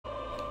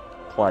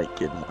Quiet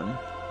Kid one.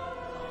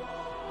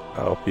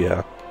 Oh,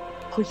 yeah.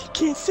 Oh, you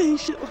can't say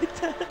shit like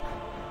that.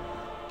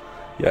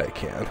 Yeah, I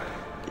can.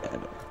 Yeah, I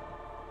know.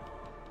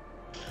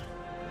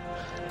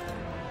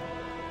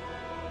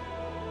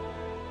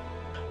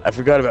 I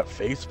forgot about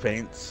face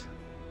paints.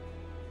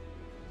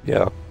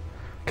 Yeah.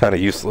 Kind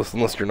of useless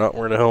unless you're not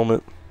wearing a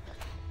helmet.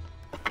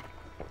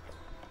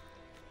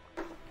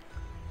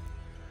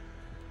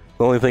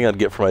 The only thing I'd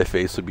get for my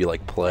face would be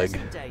like plague.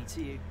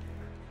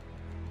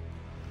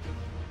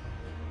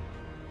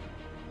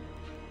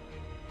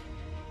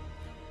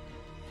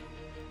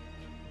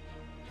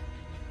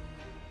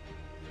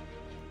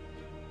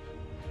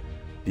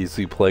 Do you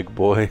see Plague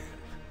Boy?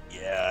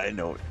 Yeah, I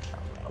know what you're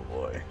talking about,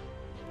 boy.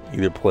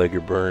 Either Plague or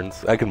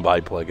Burns. I can buy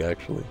Plague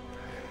actually.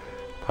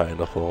 High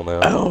enough level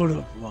now. Out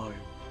of my way.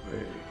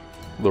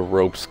 The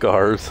rope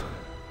scars.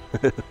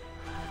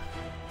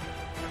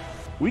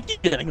 We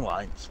keep getting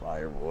Lion's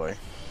Fire, boy.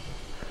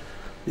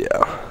 Yeah.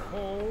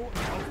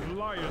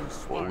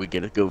 Well, we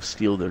gotta go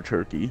steal their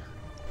turkey.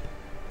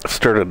 I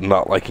started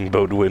not liking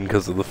Bodwin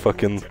because of the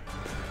fucking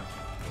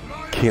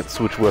can't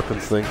switch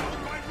weapons thing.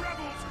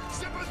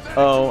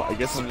 Oh, I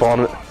guess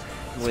Spawn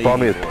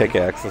me a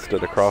pickaxe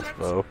instead of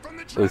crossbow.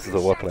 At least it's a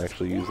weapon I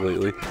actually use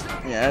lately.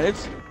 Yeah,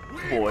 it's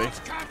boy.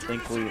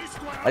 Thankfully,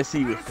 I see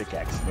you with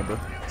pickaxe, remember?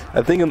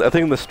 I think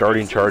in the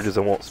starting charges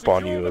it won't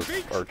spawn you as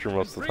archer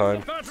most of the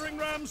time.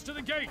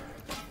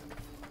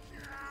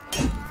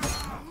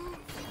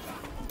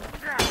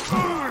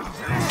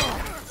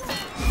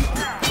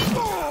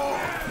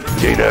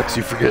 J-Dax,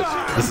 you forget.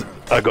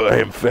 I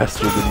am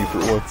faster than you for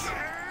once.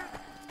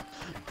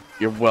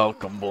 You're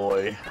welcome,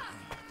 boy.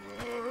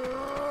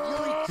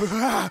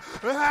 Top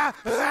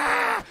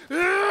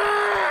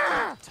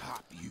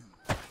you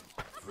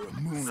for a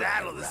moon.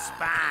 Saddle the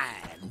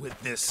spine with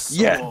this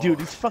sword. Yeah, dude,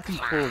 he's fucking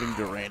quoting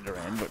Duran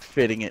Duran, but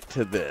fitting it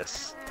to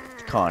this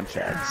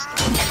context.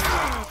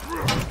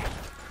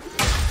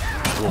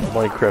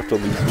 Minecraft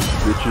on these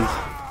bitches.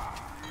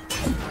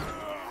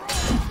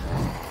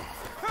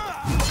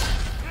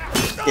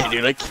 Yeah,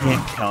 dude, I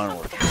can't counter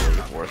what's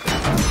really worth it.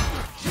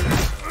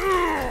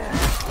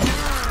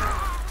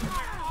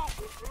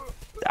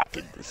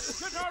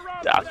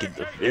 Dark in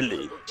the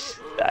village.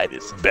 That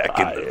is Back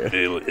fire. in the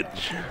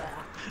village.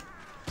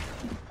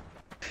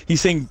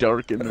 He's saying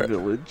dark in the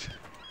village.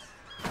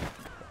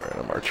 Alright,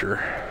 I'm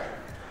archer.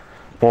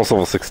 I'm almost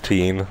level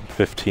 16,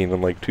 15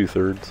 and like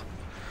 2/3.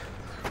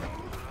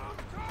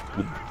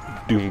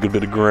 Doing a good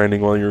bit of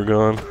grinding while you were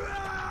gone.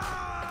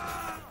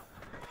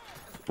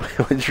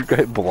 Why'd your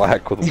guy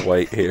black with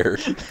white hair?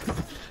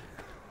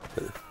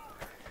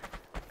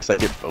 Cause I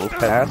get both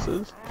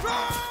passes.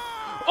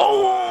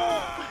 Oh!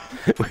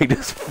 We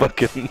just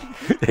fucking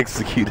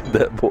executed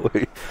that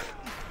boy.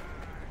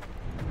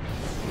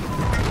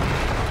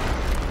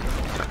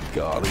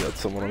 God, I got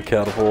someone on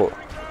catapult.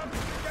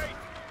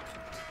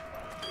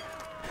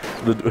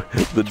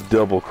 The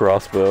double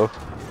crossbow.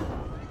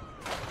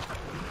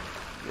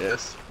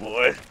 Yes,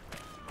 boy.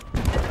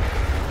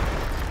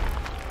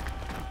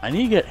 I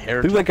need to get hair.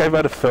 I think that guy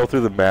might have fell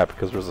through the map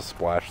because there's a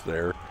splash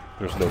there.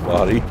 There's no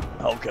body.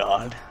 Oh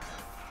god.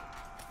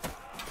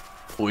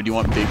 Boy, do you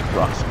want big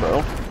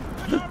crossbow?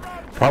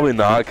 Probably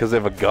not, because they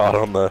have a god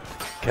on the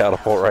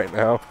catapult right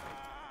now.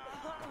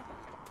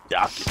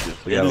 Dark in the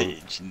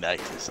village,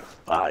 night is a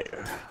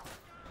fire.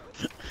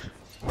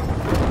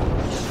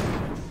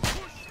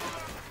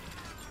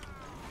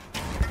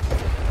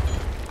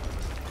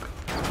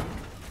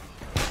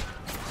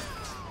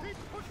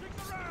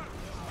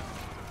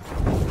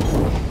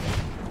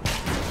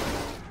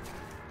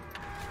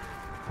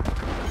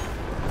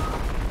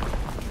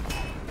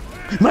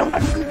 My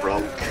rifle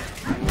broke.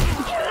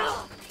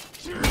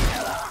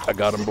 I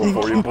got him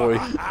before you, boy.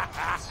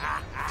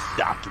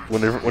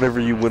 Whenever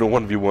you win a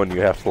 1v1,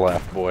 you have to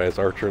laugh, boy. As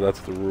archer, that's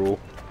the rule.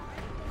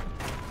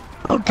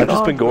 I've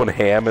just been going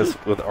ham with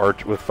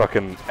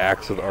fucking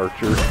axe with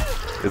archer.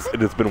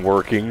 It's been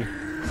working.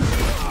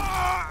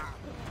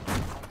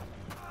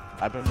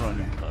 I've been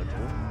running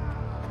cudgel.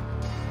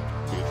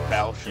 Dude,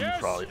 Falchion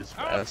probably is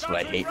best, but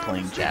I hate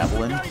playing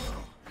javelin.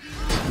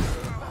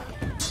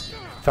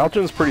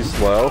 Falchion's pretty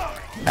slow.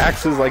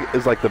 Axe is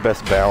like the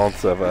best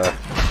balance of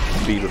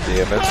speed with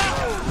damage.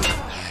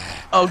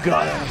 Oh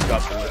god, I just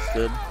got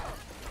ballisted.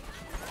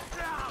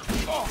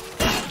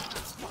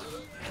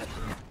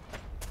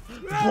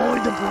 Boy,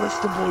 the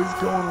ballista boy's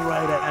going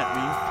right at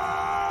me.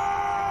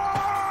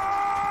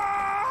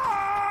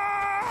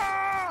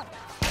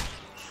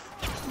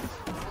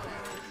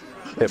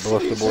 Hit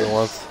ballista boy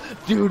once.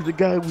 Dude, the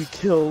guy we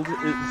killed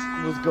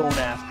was going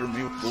after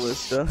me with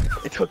ballista.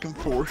 It took him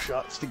 4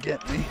 shots to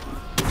get me.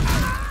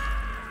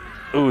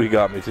 Ooh, he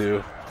got me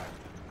too.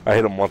 I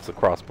hit him once with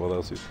crossbow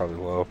though, so he's probably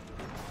low.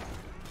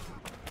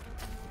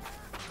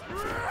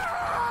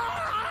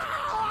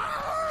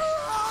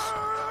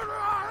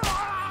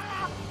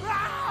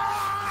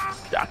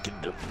 Dark in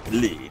the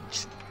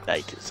village,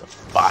 night is a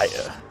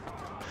fire.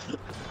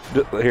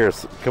 Here,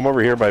 come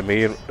over here by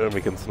me and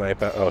we can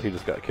snipe out. Oh, he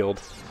just got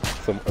killed.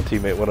 A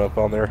teammate went up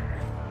on there.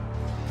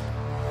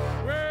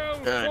 Well,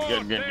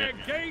 Good. Their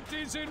gate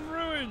is in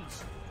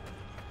ruins.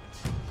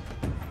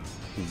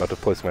 I'm about to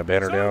place my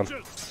banner down.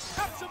 Soldiers,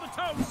 capture the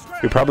town square.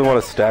 We probably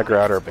want to stagger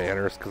out our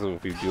banners because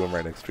if we do them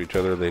right next to each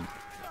other, they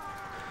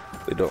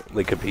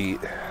compete.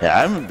 Yeah,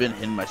 I haven't been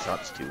hitting my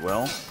shots too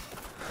well.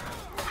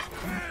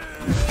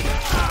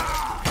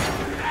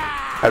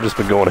 I've just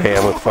been going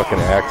ham with fucking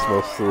axe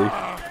mostly.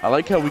 I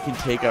like how we can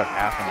take out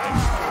half an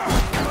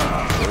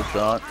ice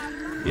shot.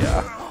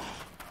 Yeah.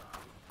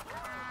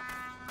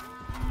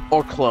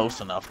 Or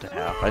close enough to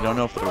half. I don't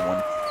know if they're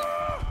one.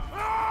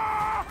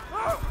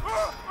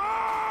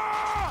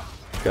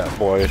 Got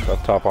boy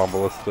up top on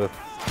ballista.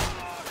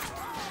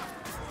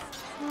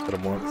 Hit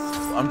him once.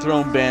 I'm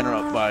throwing banner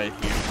up by here,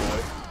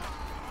 boy.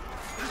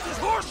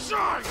 Horse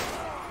shine!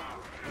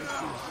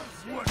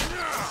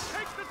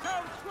 Take the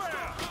town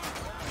square.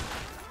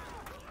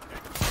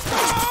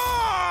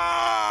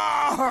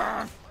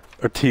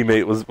 Our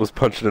teammate was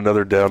punching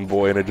another down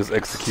boy, and I just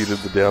executed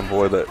the down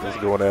boy that was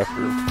going after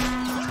him.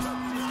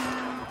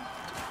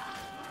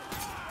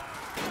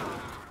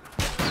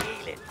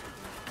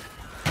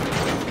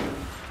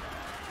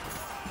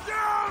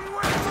 Down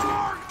with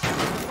March!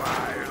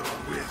 Fire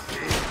with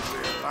it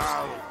will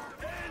out.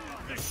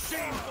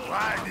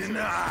 Why didn't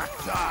I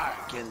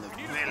dark in the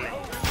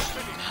village?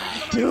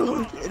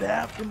 Dude, it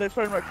happened. I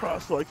fired my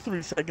crossbow like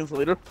 3 seconds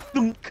later.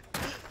 Thunk.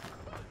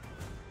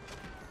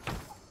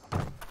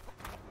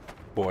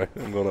 Boy,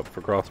 I'm going up for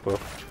crossbow.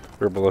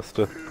 Or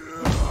ballista.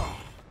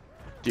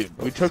 Dude,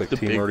 we Looks took like the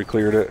team big. already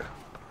cleared it.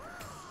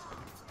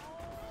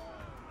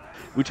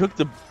 We took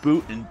the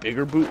boot and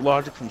bigger boot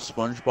logic from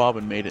SpongeBob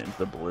and made it into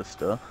the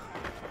ballista.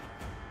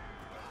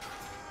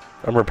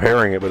 I'm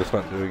repairing it, but it's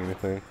not doing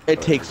anything.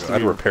 It takes 3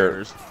 I'd repair it.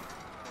 repairs.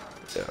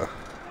 Yeah.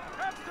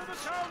 Capture the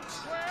town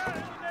square in the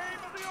name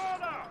of the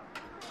order.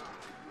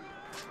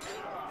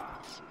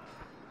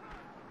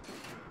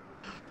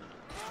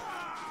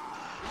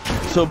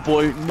 So,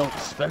 boy, no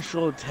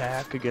special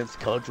attack against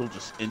Cudgel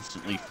just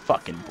instantly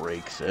fucking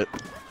breaks it.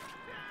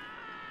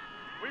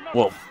 We must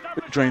Well,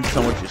 establish it drains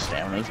so much of your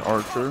stamina as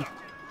Archer.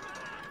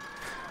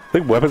 I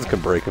think weapons can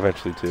break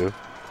eventually too.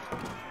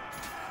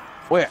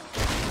 Where?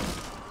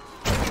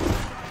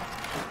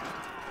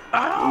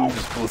 Ooh,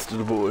 just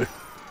ballisted a boy.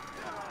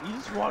 You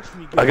just watched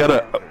me. I got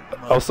a.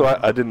 Also,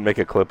 I didn't make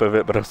a clip of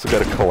it, but I also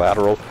got a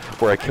collateral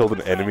where I killed an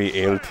enemy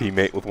and a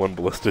teammate with 1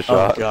 ballista Oh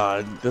shot.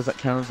 god, does that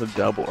count as a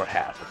double or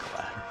half a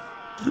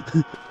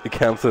collateral? It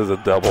counts as a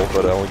double,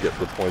 but I only get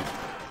the points.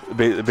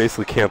 It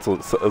basically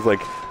cancels as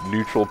like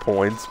neutral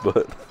points,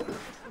 but.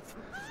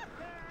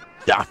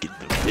 Dock in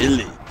the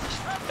village.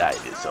 That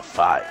is a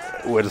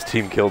fire. Oh, I just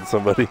team killed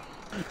somebody.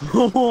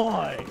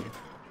 Why?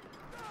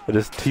 I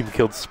just team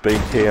killed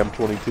Spank Ham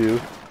 22.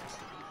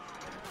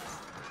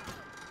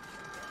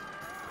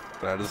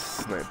 I just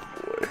sniped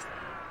the boy.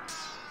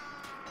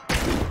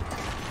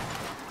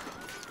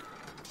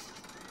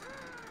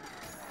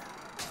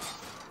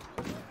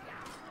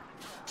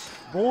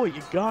 Boy,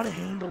 you gotta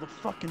handle the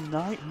fucking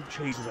knight who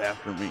chases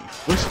after me.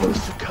 We're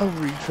supposed to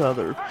cover each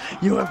other.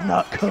 You have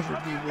not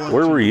covered me once.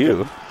 Where were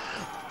you?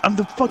 I'm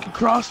the fucking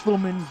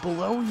crossbowman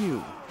below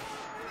you.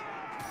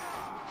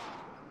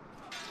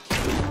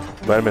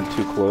 Might have been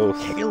too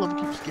close. Caleb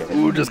keeps getting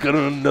Ooh, me. just got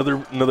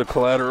another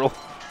collateral.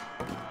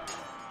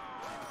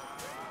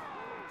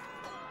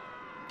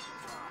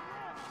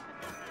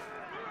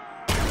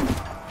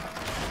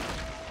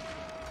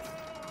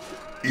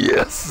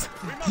 Yes.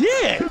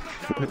 Dick!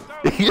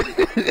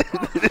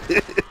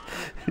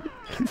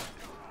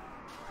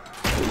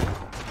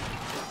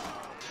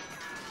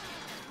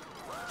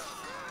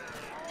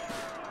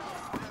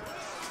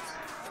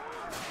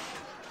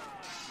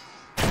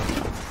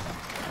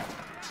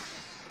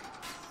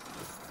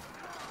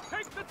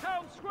 Take the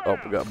town square. Oh,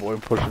 we got boy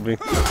pushing me.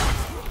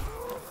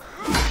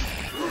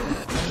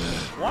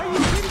 Why are you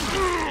hitting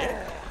me?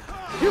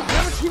 Dude, my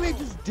teammate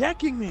just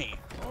decking me.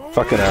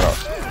 Fucking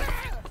out.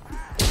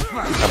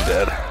 I'm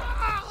dead.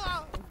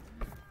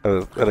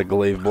 I had a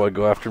glaive boy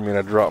go after me and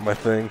I dropped my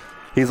thing.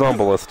 He's on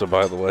ballista,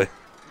 by the way.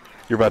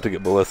 You're about to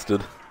get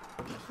ballisted.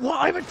 Well,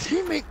 I have a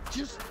teammate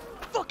just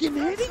fucking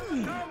hitting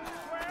me.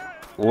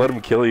 Let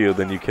him kill you,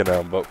 then you can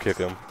boat kick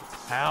him.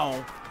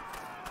 How?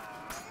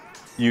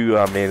 You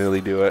manually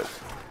do it,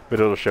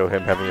 but it'll show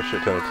him having a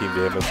shit ton of team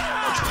damage.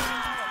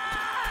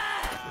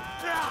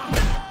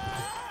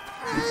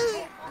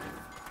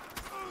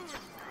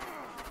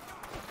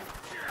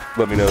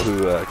 Let me know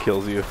who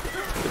kills you,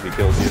 if he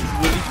kills you.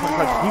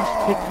 When he keeps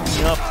picking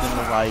me up in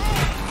the like.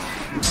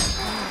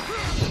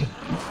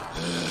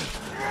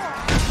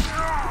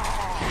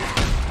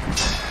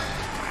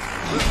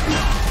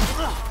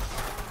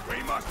 We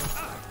must.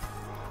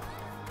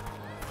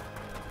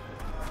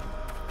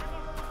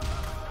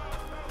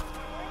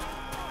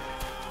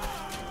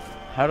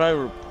 How do I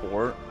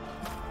report?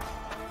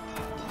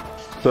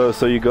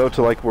 So you go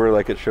to like where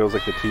like it shows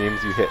like the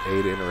teams, you hit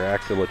A to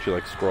interact, it'll let you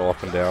like scroll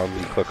up and down,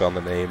 you click on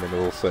the name and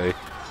it'll say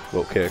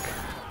vote kick.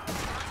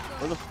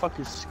 Where the fuck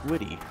is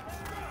Squiddy?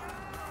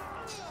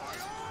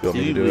 You want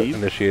me to Did he do it? leave?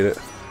 Initiate it?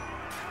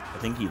 I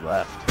think he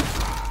left.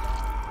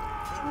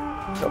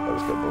 Nope, I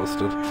just got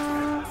ballisted.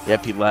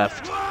 Yep, he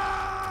left.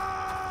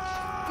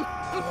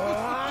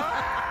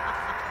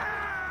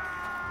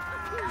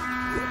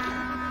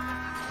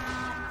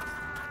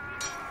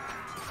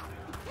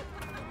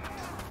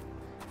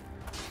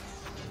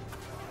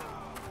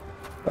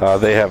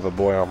 They have a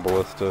boy on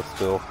ballista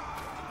still.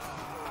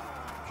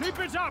 Keep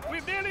it up!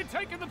 We've nearly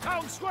taken the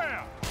town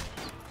square!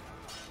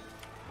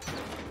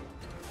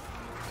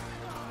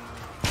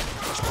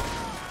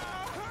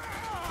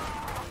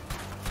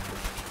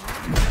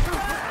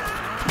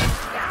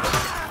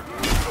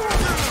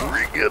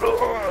 Bring it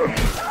on!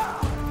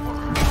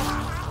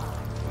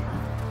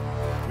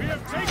 We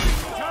have taken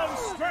the town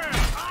square!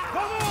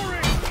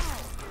 Cavalry!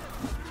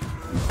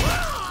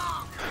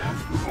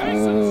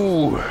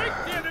 Ooh! Break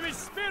the enemy's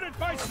spirit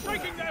by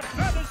striking their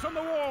feathers from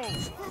the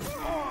walls!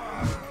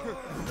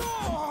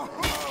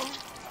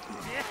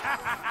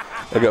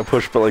 I got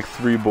pushed by like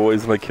 3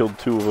 boys and I killed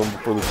 2 of them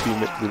before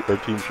our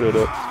team showed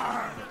up.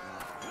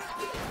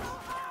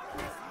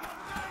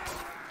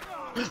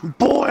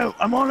 Boy,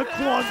 I'm on a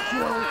quad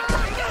kill.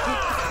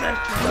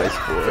 Nice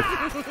boy.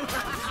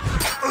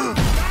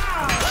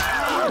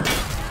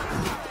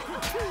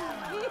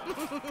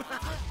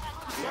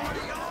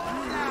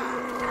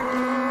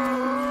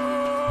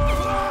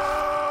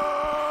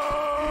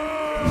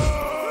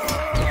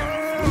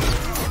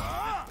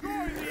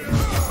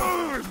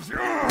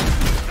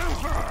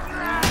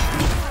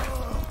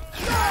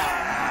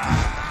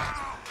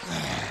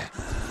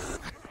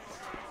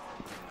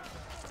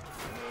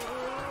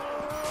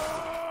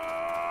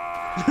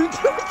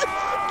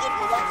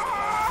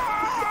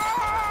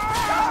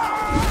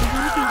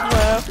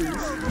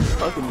 He's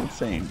fucking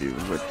insane, dude.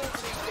 But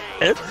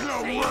it's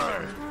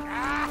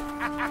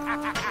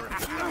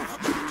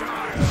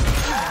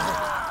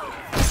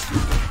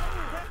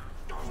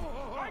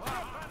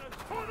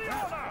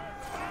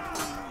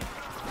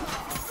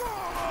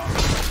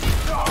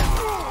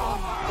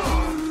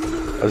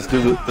I just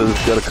knew that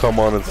this gotta come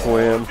on and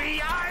slam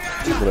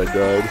when I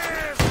died.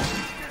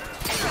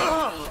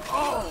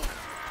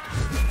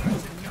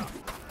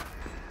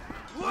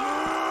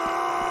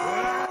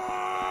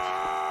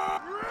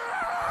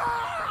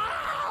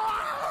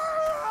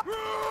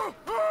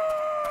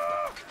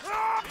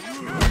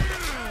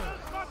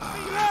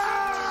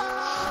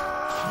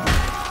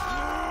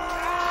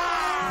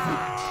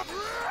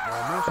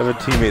 I have a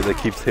teammate that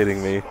keeps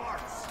hitting me.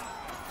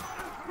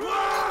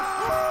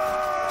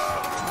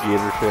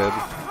 Gator shed.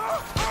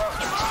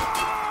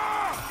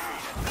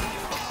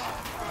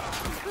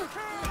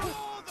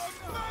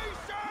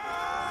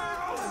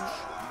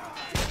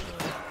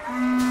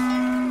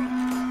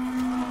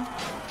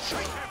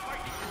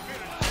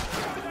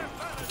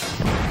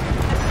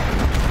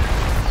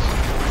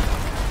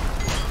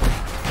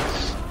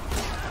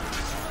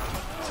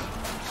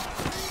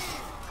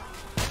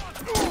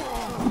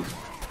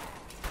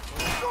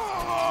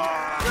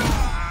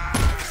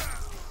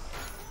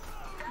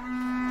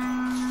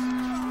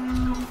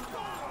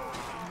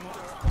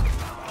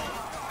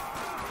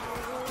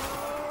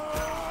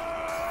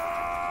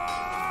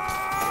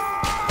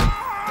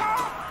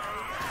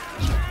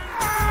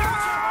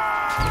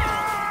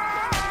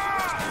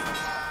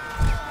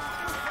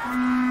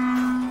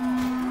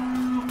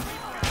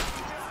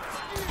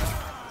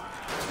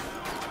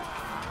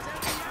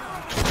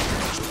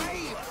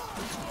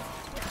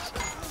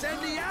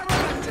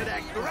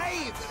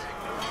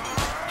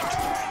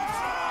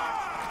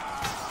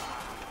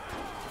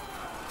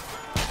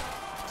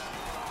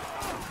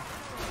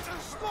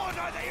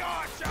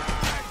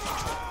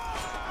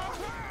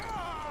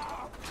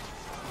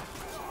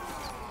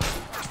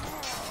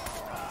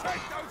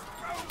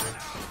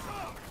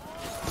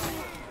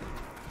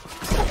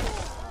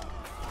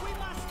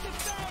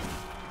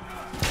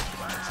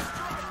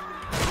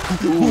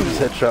 Ooh, just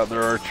headshot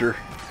their archer.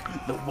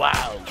 the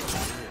wild.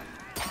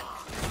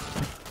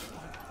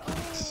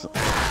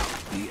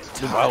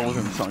 The wild was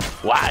in the song.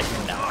 Why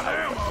you not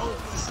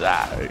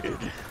outside?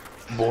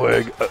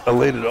 Boy, I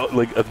landed all,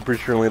 like, I'm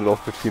pretty sure I landed all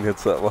 15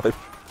 hits that life.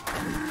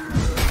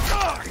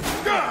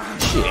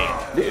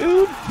 Shit,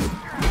 dude.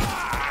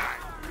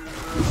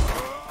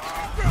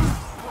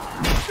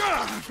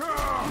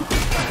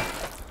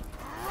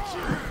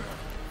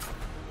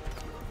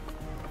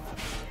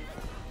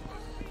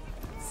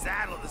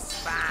 Saddle the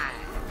spine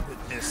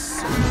with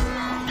this.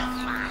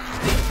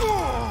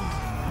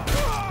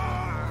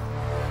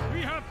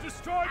 We have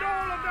destroyed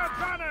all of their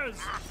banners!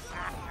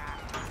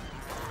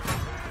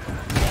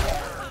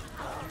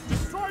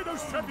 Destroy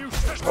those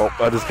tributes! Oh,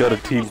 I just got a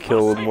team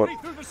kill in one.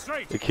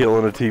 A kill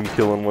and a team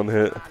kill in one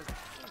hit.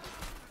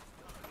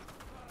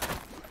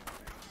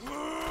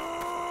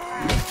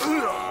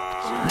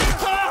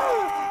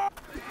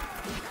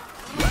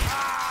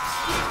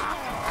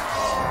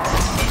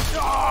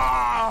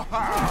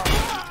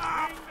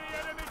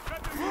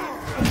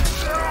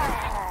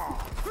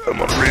 I'm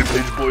on a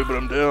rampage, boy, but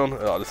I'm down.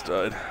 Oh, I just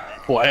died.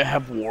 Boy, I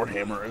have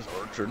Warhammer as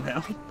archer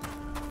now.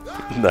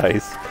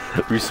 Nice.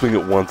 You swing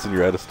it once and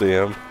you're out of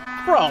stam.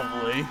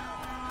 Probably.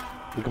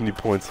 Look how many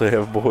points I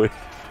have, boy.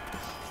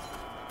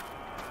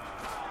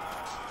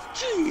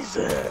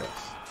 Jesus.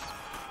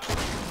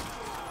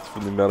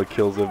 from the amount of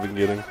kills I've been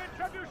getting.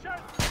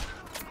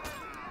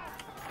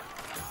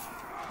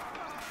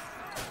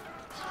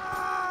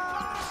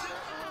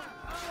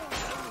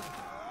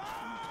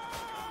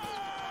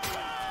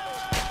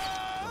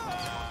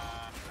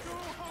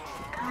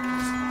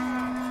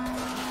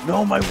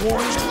 No, my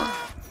warrior!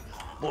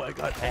 Boy, I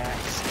got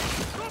axed.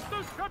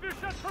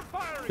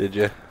 Did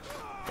you?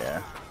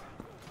 Yeah.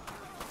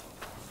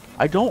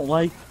 I don't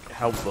like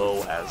how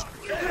bow has.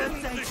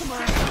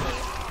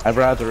 I'd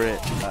rather it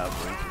where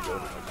you can go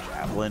to a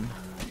javelin,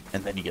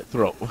 and then you get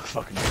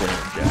fucking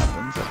throwing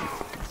javelins. That'd be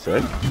fucking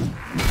sick.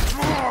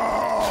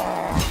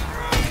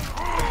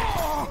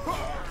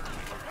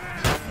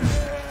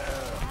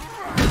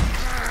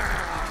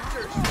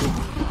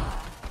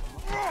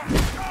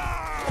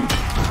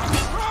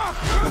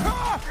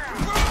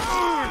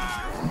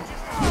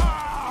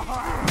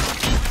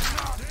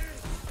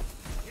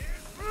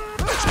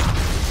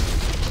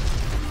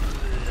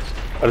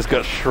 I just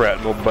got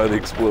shrapnelled by the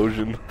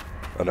explosion.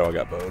 Oh no, I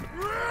got bowed.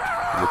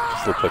 It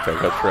just looked like I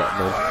got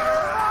shrapnelled.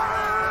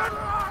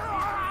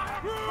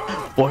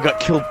 Boy, I got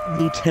killed.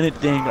 Lieutenant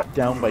Dan got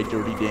down by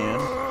Dirty Dan.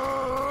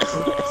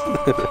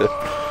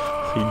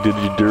 He did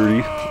you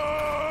dirty.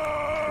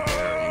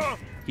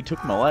 He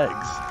took my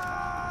legs.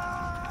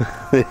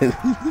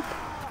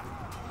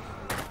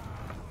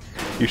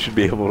 You should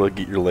be able to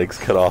get your legs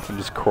cut off and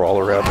just crawl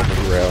around on the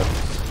ground.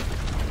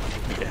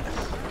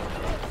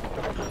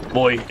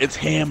 Boy, it's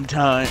ham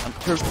time.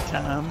 Turkey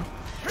time.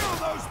 Kill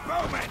those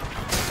bowmen!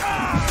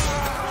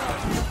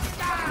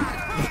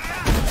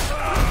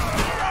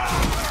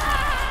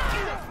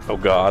 Oh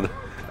god.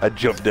 I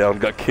jumped down,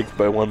 got kicked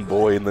by one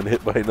boy, and then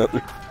hit by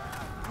another.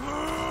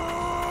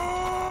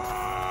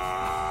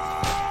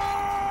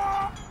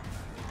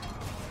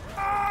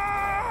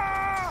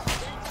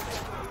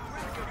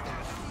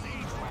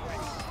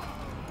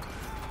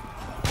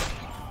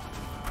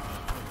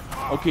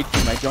 Okay,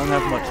 team, I don't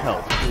have much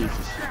health. Please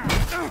just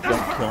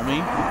don't kill me.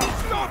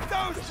 Stop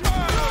those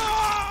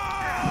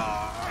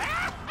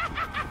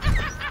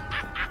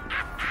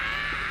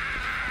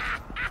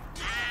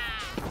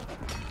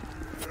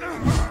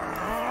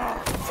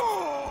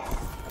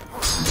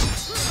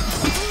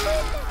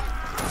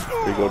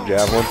There you go,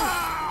 javelin.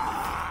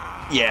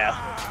 Yeah.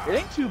 It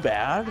ain't too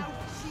bad.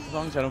 As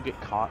long as I don't get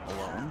caught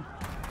alone.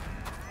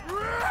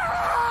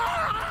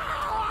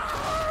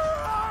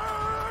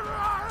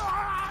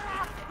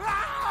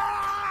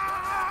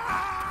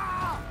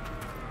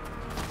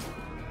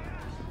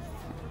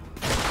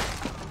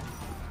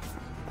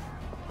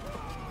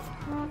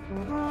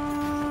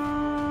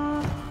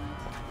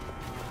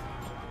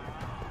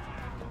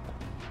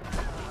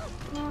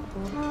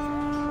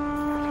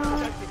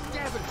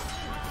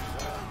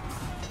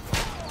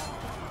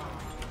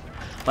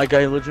 Like,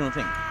 I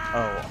legitimately think,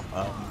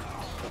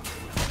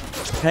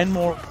 10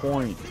 more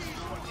points,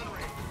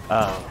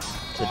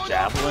 to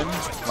javelin,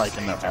 like,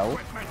 in their health,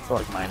 so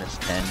like, minus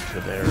 10 to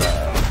their,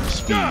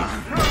 speed,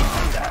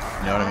 like that,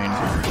 you know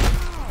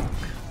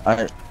what I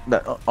mean?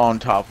 On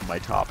top of my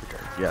topic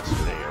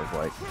yesterday of,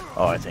 like,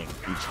 oh, I think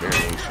each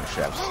variation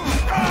chefs,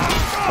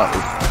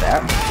 something like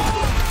that.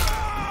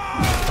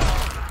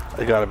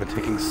 God, I've been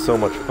taking so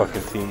much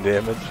fucking team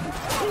damage.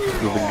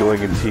 We've been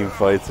going in team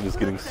fights and just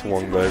getting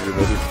swung by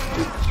everybody.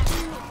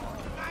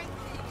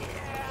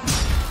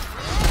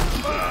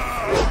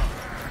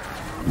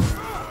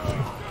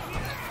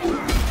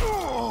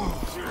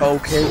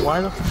 Okay,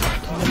 why the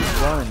fuck can you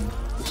run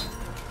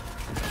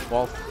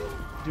while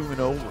doing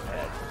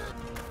overhead?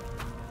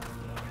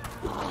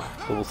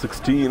 Level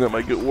 16, I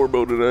might get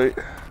Warbow tonight.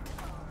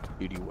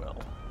 Duty well.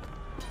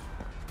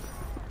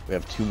 We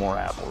have 2 more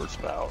hours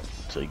about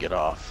till you get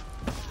off.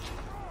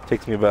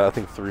 Takes me about, I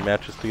think, 3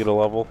 matches to get a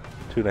level.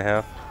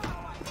 2.5.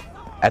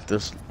 At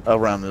this,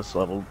 around this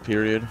level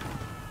period.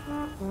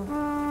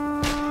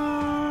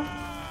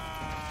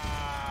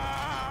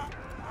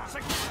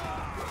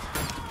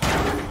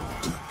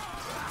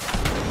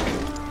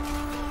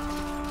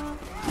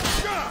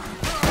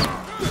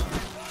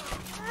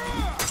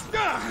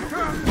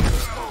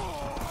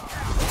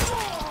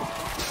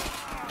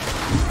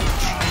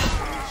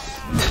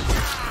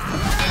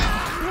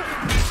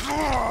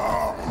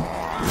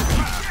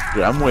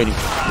 Dude, I'm waiting for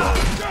you.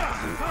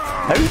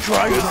 Have you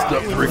tried to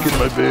stop breaking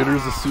my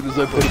banners as soon as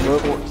I put them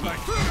up? 14.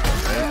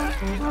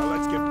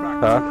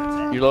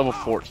 Huh? You're level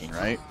 14,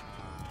 right?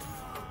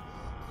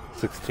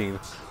 16.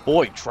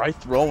 Boy, try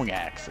throwing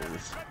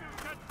axes.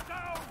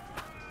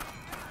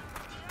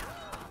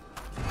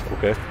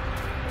 Okay.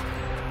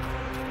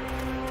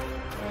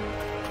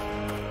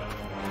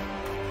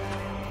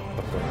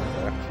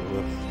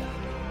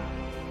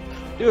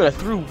 Dude, I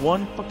threw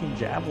 1 fucking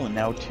javelin,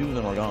 now 2 of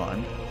them are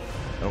gone.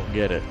 I don't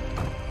get it.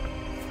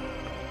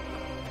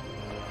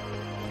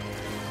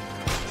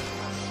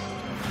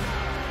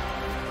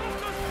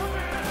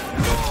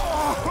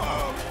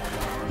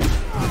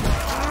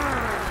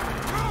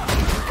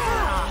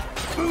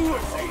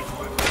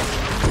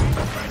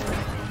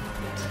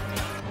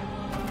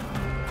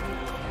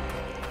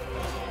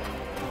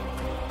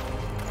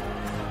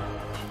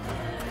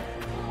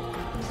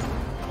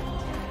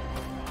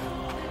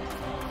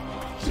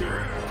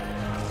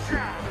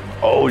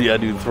 Oh yeah,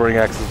 dude, throwing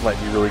axes might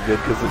be really good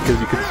because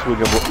you can swing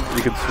them.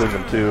 You can swing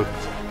them too.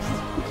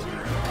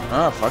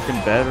 Ah, fucking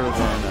better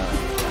than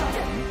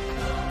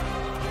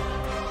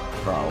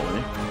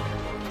probably.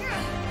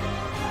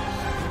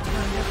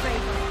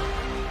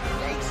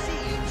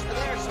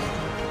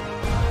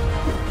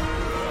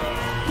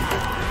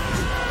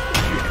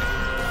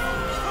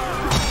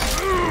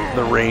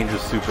 The range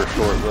is super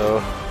short though.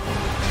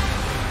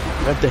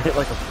 You have to hit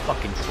like a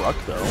fucking truck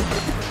though.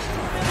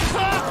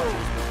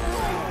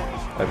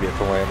 I've yet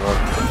to land one.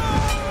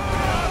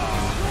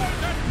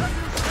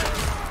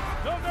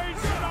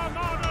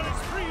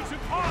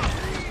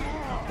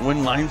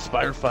 When lines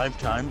fire 5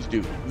 times,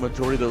 dude,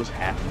 majority of those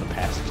happened the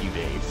past few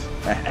days.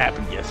 That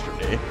happened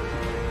yesterday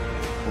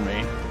for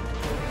me.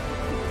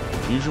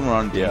 Usually when we're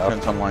on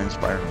defense on line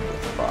spire, I'm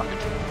like,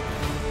 fucked.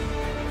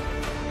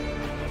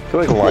 I feel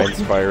like line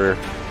spire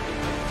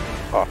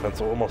offense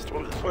almost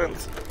always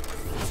wins.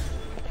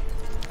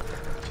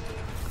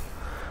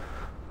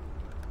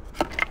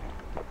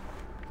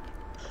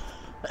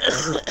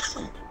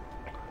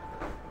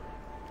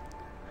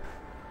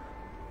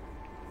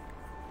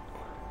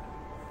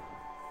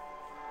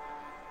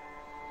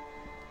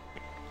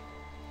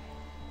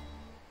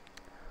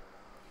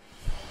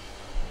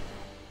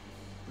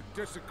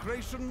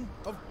 Desecration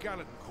of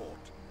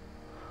Gallancourt.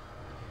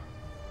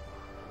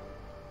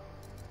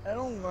 I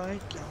don't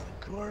like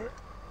Gallancourt.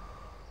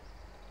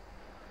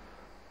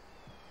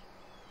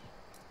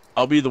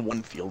 I'll be the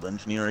one field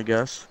engineer, I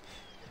guess.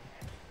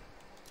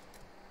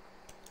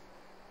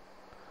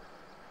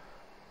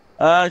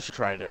 I should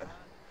try to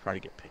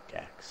get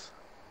pickaxe.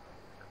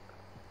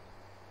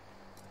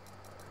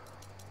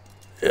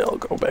 Yeah, I'll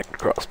go back to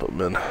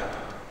crossbowman.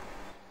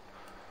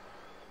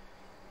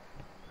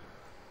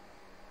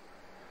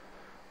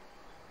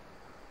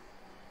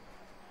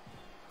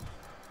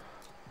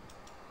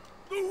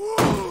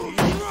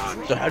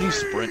 So how do you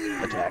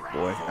sprint attack,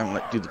 boy,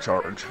 and do the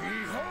charge?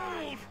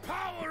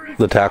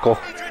 The tackle?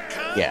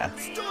 Yeah.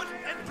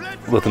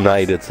 With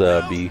knight, it's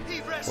B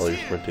while you're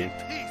sprinting.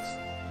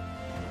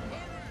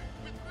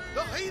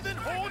 The heathen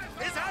horde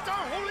is at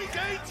our holy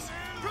gates.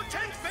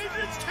 Protect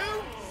Phaedron's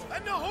tomb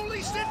and the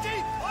holy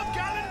city of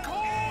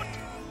Gallancourt.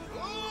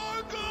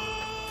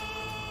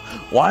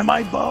 Why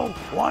my bow?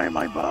 Why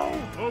my bow?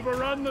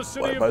 Overrun the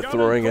city Why of am I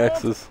throwing Gallancourt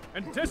axes?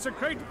 and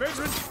desecrate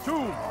Phaedron's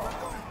tomb.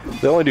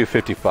 They only do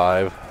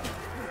 55.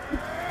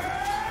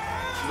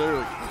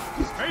 Literally,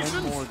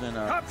 Masons, more than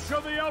a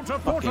capture the outer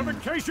fucking-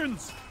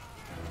 fortifications.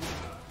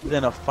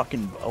 than a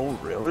fucking bow,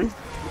 really?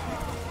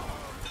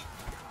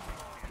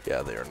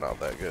 Yeah, they are not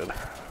that good.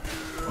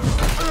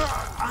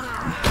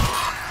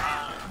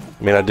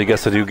 I mean, I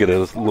guess I do get a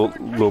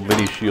little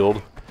mini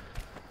shield,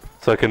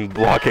 so I can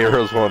block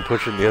arrows while I'm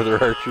pushing the other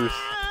archers.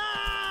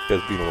 This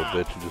guy's being a little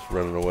bitch and just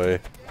running away.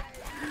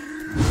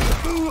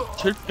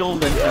 Should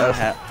field engineer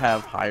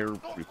have higher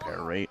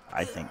repair rate?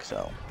 I think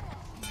so.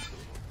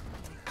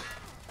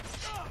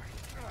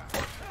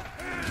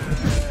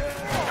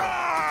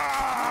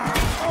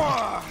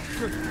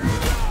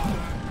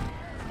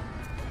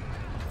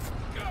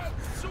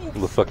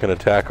 The fucking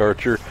attack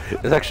archer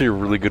is actually a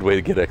really good way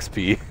to get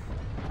XP.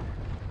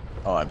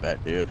 Oh, I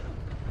bet, dude.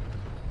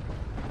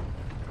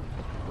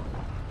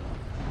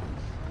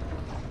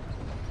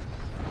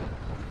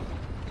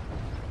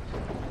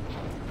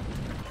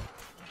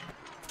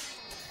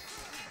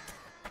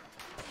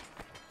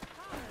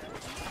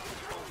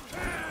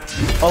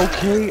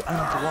 Okay,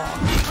 I'm blocked.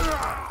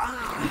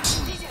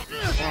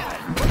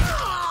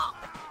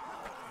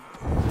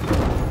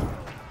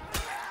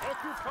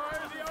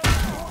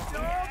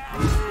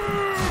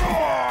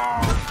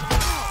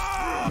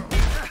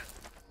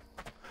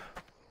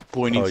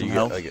 Boy, need some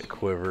help. I get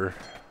quiver.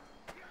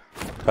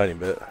 Tiny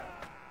bit.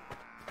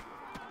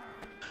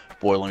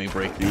 Boy, let me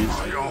break these.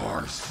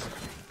 Yours.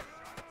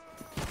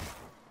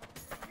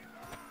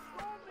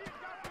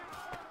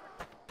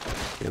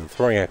 Yeah, the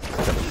throwing axe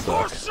kind of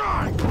sucks.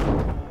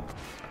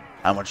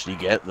 How much do you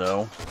get,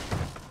 though?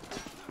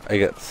 I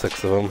get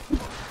 6 of them.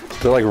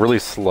 They're like really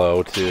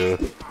slow too.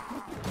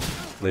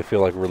 They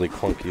feel like really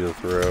clunky to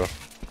throw.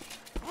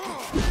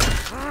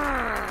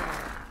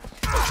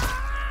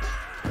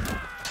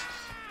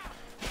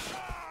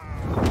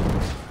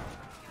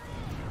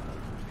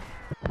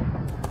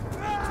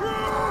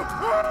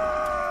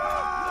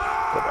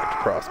 Go back to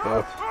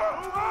crossbow.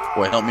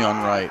 Boy, help me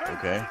on right,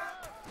 okay?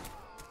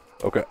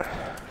 Okay.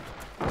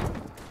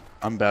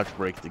 I'm about to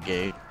break the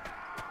gate.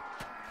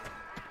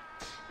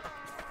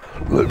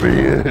 Let me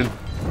in.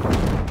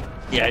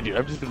 Yeah, dude,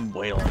 I've just been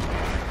wailing.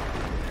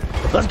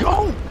 Let's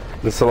go!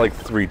 This is like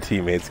 3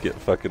 teammates get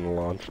fucking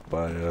launched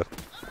by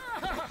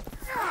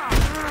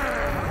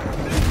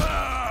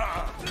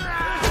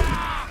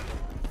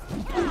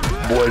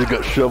Boy, they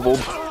got shoveled.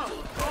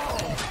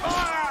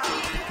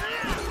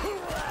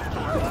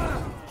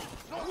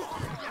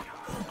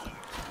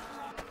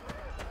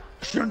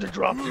 Shouldn't have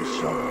dropped this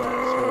shovel,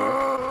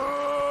 asshole.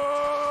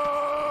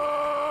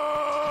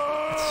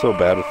 It's so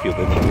bad with field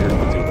engineers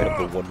because they have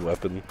the one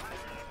weapon.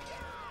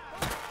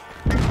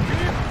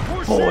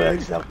 Boy, I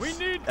just have We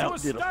need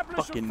outdid a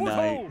establish fucking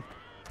foothold. knight.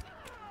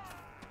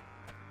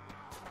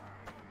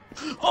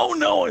 Oh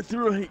no, I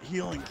threw a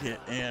healing kit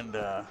and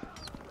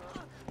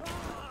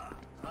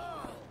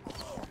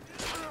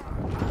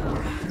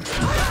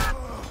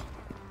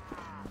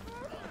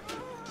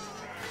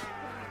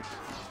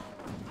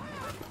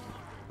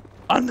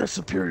I'm the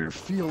superior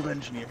field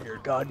engineer here,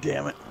 god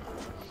damn it.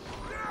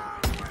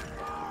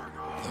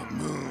 The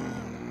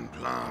moon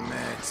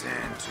plummets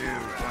into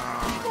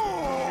dawn.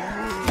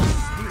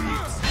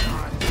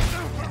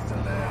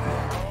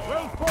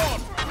 Well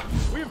fought.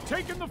 We have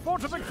taken the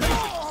fortification.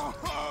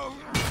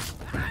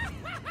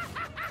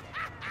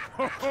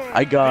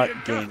 I got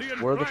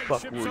ganked. Where the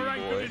fuck were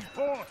you,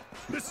 boy?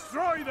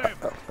 Destroy them.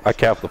 I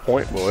capped the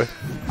point, boy.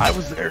 I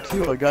was there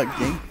too. I got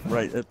ganked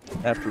right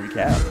after we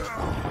capped.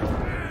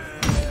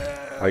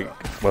 I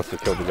must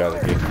have killed the guy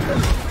that gave me.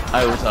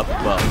 I was up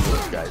above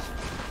those guys.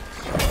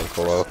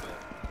 Below.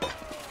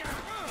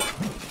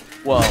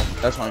 Well,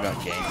 that's when I got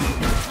ganked.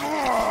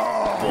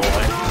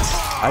 Boy,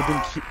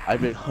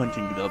 I've been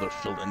hunting the other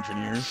field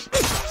engineers.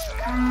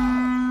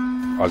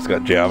 I just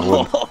got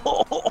javelin. Do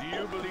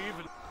you believe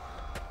in...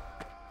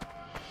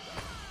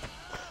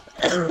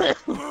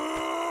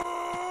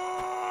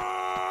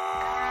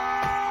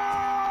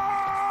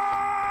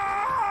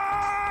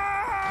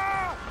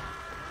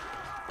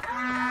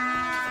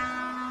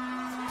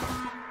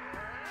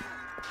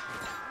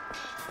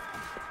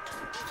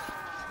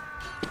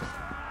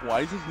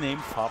 Why is his name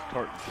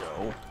Pop-Tart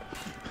Joe?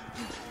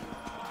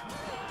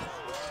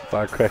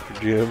 Firecracker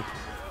Jim.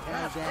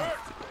 Yeah, Dad.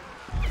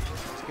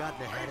 He's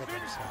gotten ahead of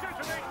himself.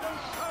 Detonate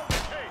those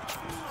power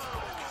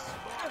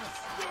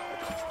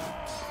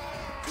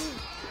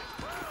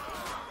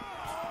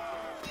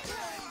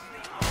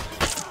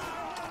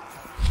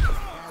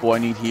Boy, I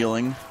need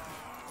healing.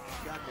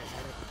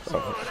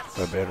 Oh,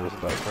 my banner's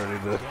about ready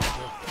to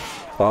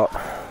pop.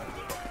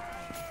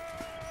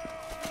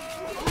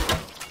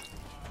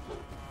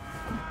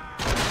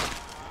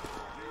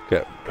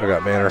 Okay, I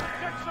got banner.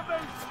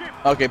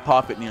 Okay,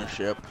 pop it near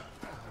ship.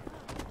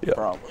 Yeah.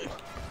 Probably.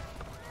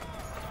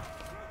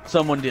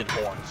 Someone did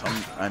horn, so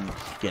I'm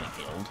getting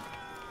healed.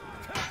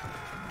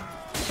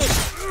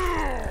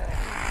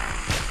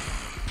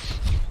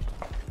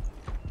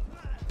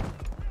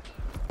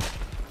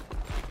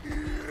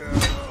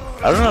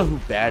 I don't know who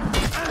bad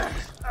is.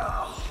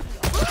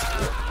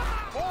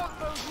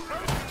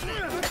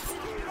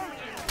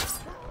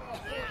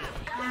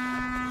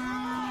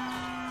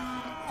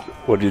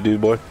 What'd you do,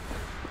 boy?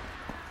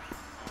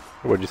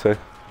 What'd you say?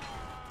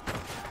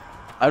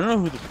 I don't know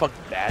who the fuck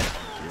bad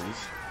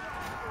is.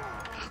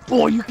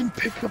 Boy, you can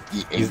pick up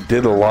the He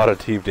did a lot of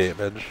team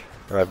damage,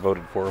 and I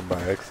voted for him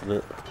by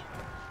accident.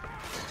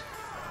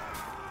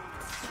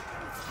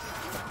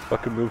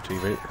 Fucking move,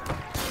 teammate.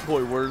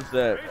 Boy, where's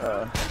that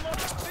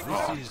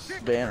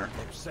banner?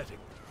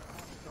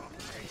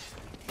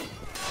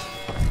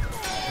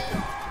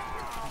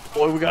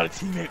 Boy, we got a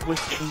teammate with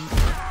ace.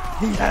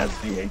 He has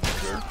the ace.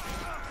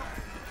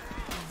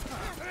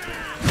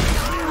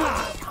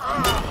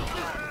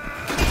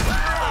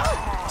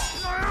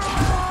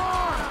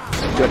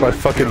 Got my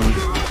fucking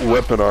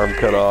weapon arm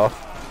cut off.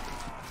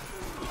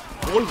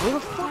 Boy, where the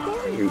fuck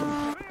are you?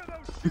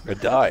 I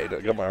died. I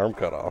got my arm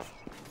cut off.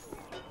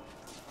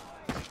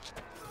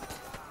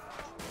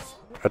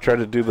 I tried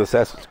to do the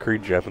Assassin's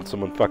Creed jump and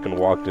someone fucking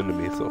walked into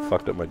me, so it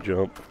fucked up my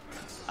jump.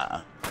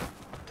 Sorry,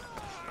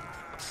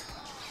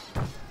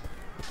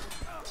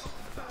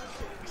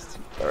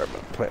 I'm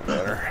gonna plant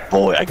matter.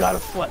 Boy, I got a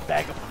flat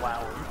bag of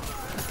flour.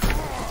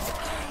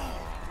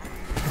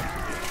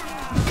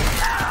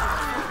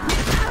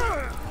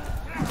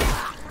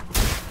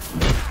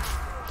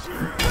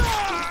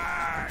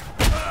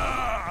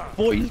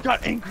 Boy, he's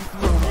got angry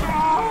throw.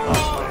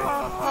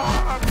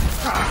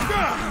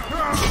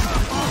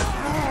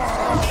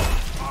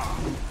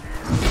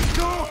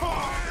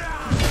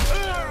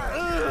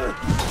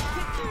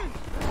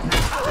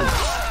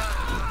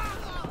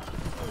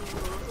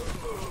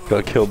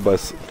 Got killed by.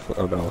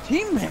 Oh no.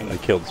 Teammate. I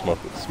killed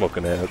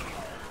Smoking Ash.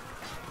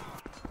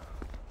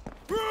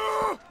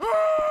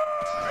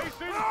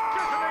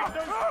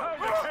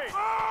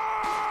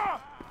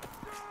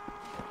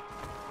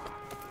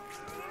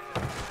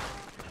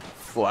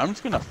 Boy, I'm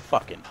just gonna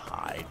fucking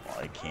hide while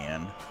I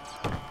can.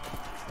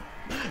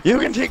 You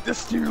can take the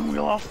steering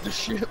wheel off the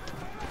ship.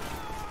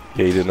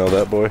 Yeah, you didn't know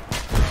that, boy?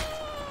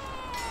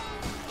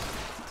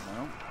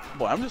 No.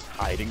 Boy, I'm just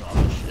hiding on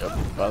the ship,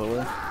 by the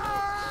way.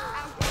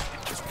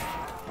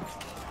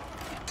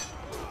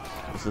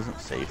 This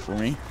isn't safe for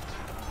me.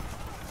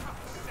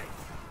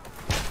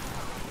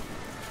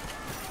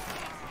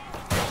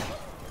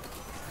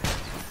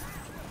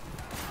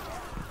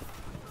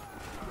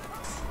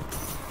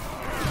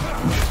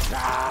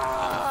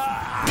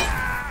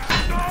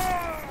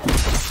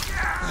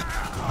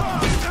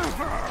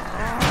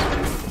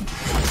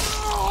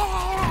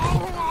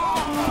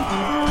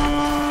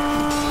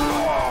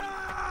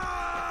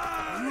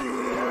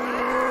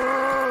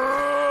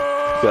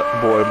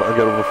 Boy, I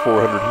got over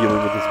 400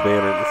 healing with this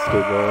banner and it's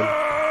still gone.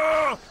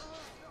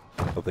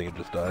 I think it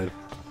just died.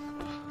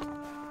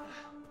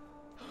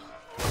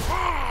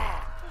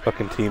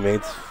 Fucking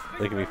teammates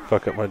making me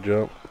fuck up my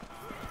jump.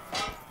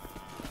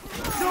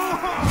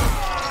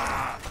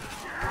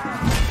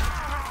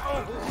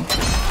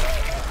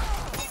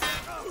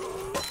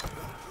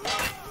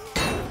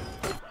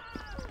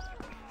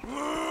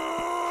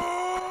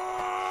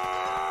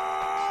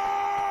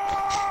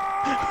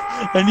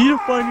 I need to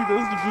find who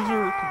does the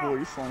Berserk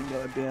voice line,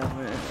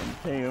 goddammit,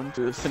 and pay him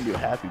to send you a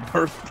happy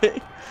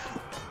birthday.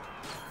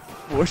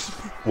 Voice.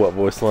 What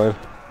voice line?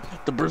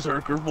 The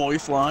Berserker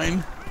voice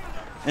line.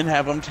 And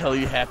have him tell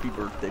you happy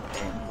birthday,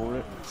 pay him for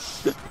it.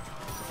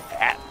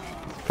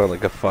 Sound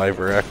like a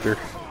Fiverr actor.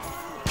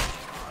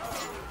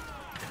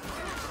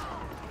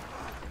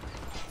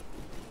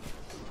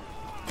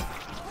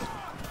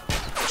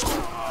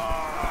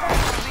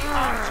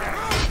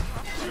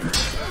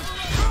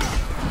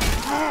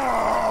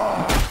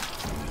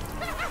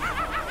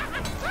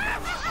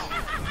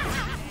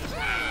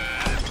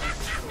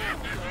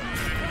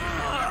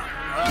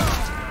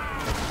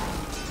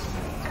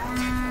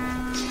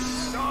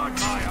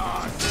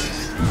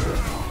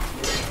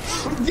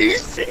 Do you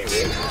see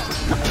me?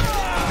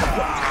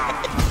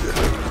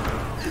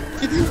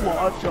 Did you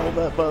watch all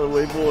that, by the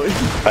way, boy?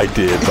 I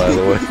did, by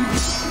the way.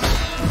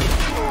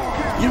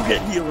 You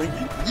get healing.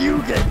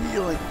 You get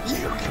healing. You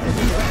get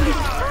healing.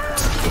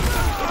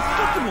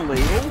 Fucking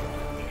ladle.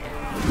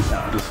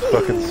 Just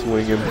fucking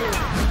swinging.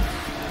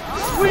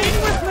 Swing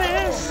with me.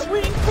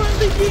 Swing for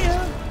the year.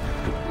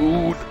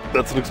 Ooh,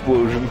 that's an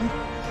explosion.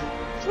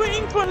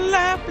 Swing for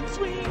life and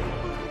swing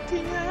for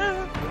the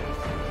year.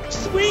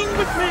 Swing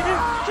with me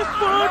just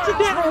for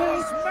today.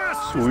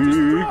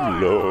 Swing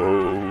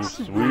low,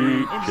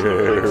 sweet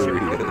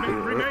chariot.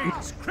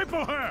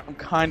 I'm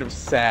kind of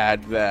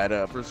sad that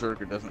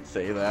Berserker doesn't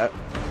say that.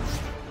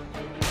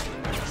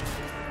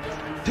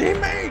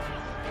 Teammate!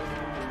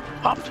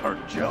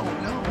 Pop-Tart Joe,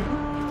 no.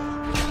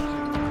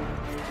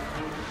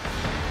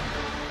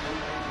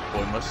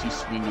 Boy, must you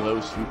swing low,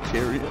 sweet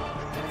chariot.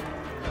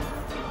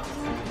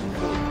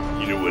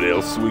 You know what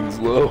else swings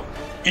low?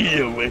 You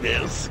know what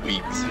else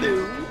swings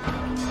low?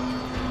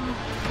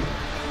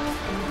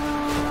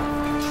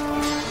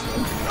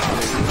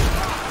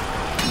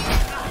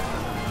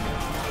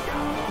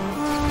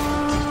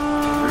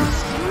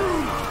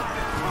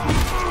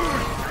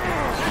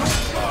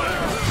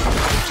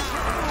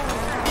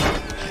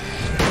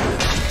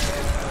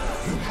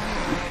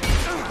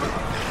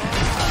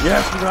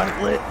 Yes, we got it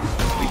lit.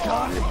 We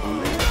got it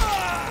lit.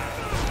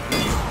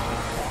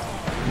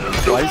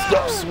 Why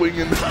stop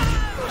swinging?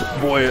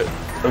 Boy,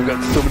 I've got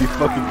so many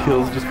fucking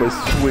kills just by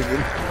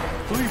swinging.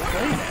 Who are you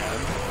playing as?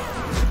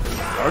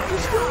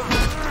 Orchestra?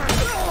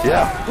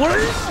 Yeah. What?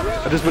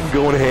 I've just been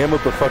going ham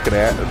with the fucking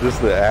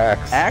just the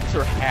axe. Axe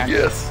or hack?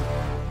 Yes.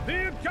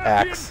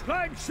 Axe.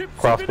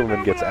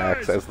 Crossbowman gets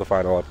axe as the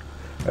final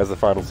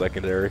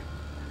secondary.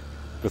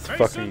 It's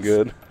fucking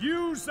good.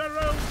 Use their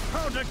own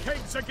powder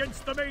kegs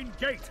against the main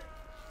gate.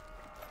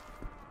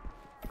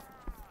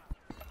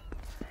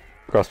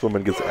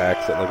 Crossbowman gets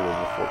axe at like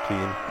level 14.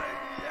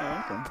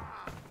 Oh, okay.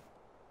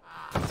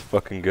 It's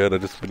fucking good. I've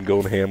just been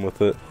going ham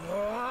with it.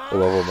 What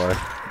level am I?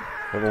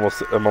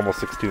 I'm almost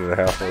 16 and a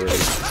half already.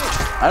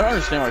 I don't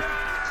understand why.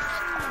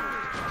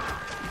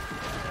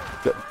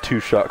 Got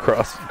two-shot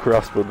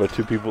crossbowed by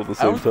two people at the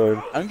same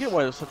time. I don't get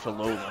why there's such a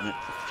low limit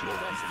for field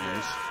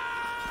engineers.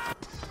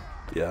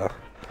 Yeah.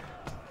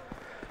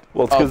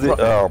 Well, it's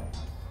because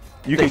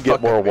you can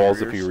get more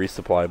walls if you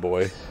resupply,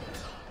 boy.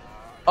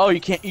 Oh,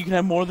 you can't. You can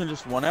have more than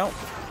just one out.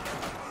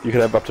 You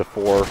can have up to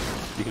 4.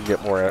 You can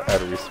get more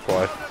at a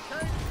resupply.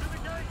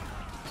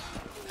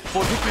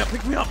 Boy,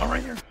 pick me up! I'm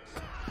right here.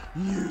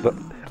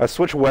 I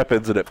switched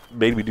weapons and it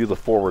made me do the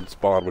forward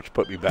spawn, which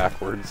put me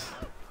backwards.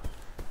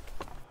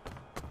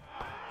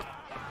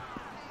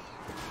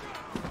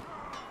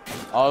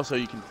 Also,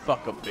 you can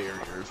fuck up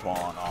barriers while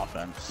on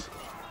offense.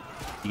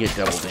 You get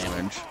double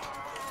damage.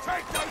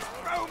 Take those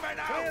bowmen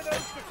out! Clear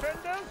those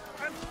defenders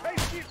and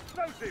face the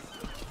explosives!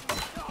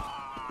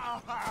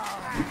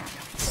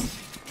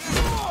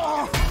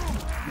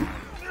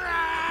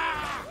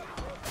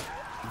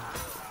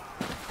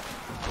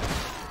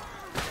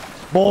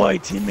 Boy,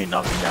 teammate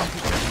knocked me down.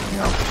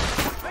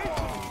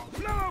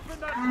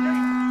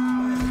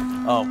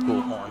 Oh,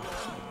 cool. Hold on.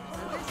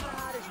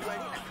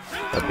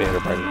 That banner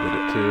probably did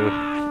it too.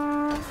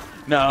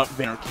 No,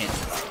 banner can't do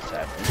that.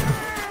 Sadly.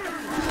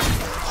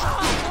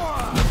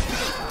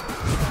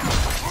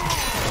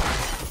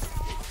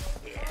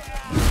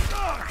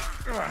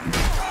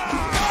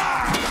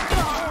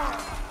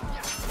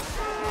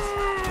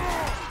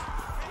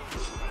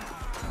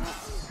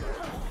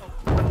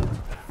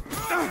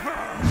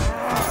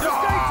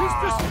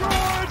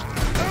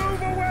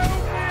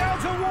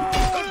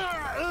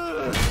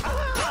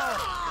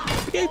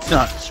 It's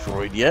not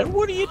destroyed yet.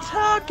 What are you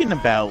talking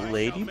about,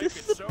 lady?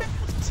 This is a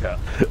bathtub.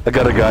 I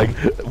got a guy,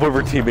 one of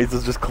our teammates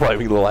is just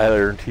climbing the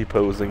ladder and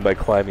T-posing by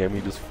climbing. I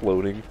mean, just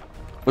floating.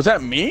 Was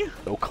that me?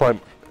 No, climb.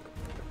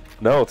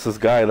 No, it's this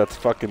guy that's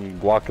fucking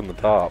blocking the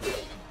top.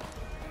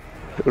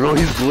 No,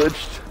 he's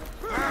glitched.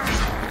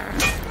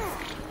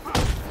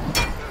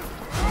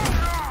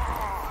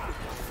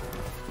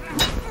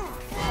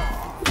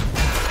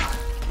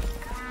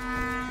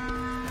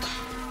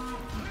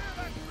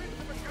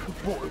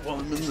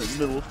 I'm in the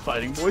middle of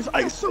fighting, boys.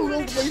 I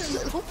soloed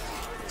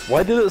myself.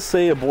 Why did it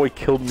say a boy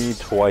killed me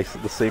twice?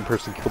 The same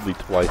person killed me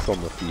twice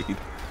on the feed.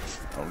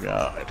 Oh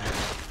god.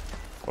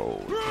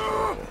 Oh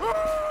no.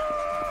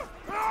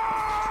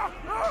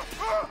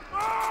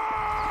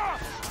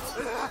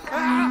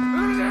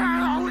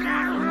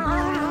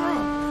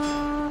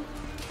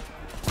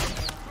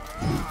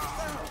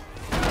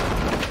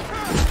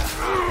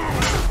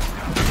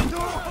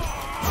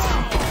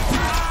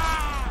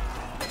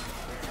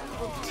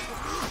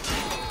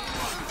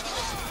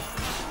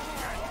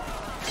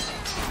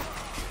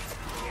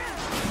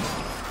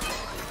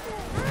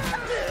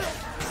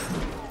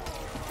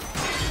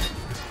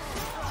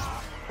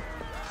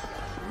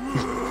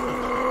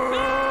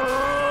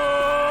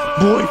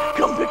 Boy,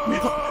 come pick me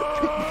up!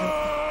 Pick me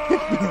up!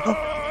 Pick me up!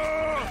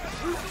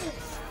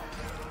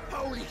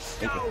 Holy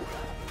snow!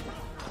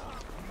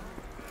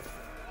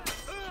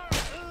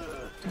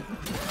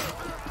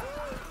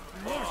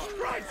 More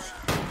stripes!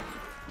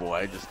 Boy,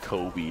 I just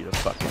Kobe'd a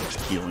fucking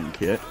healing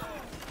kit.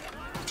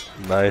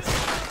 Nice.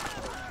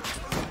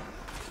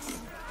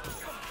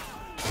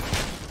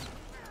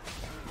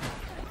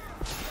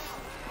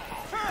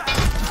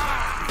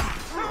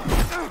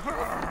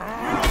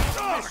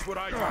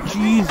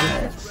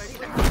 Jesus!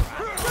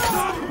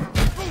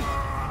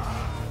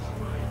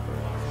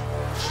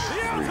 The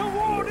outer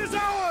ward is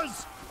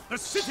ours! The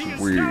city is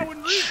Sweet now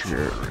in reach!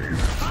 cherry.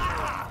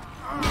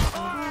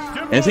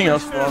 Anything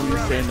else wrong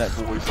with saying that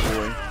voice,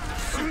 boy?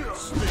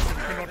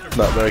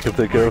 Not that I can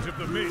think of.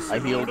 I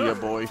healed you,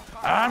 boy.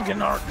 I'm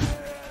Gnark.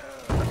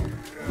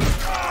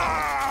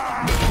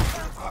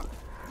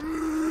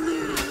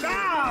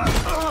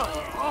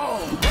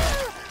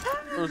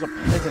 There's a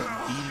peasant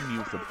beating you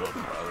with a book,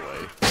 by the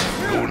way.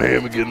 Going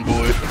ham again,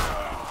 boy.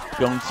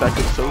 Going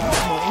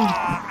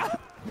psychosocial.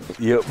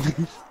 Yep.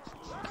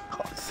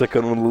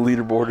 Second on the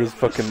leaderboard is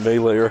fucking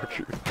melee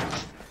archer.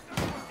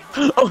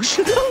 Oh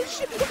shit! Oh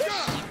shit!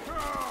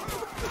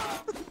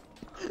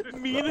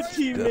 Me and a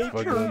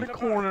teammate turned a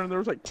corner and there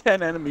was like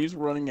 10 enemies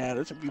running at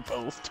us and we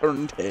both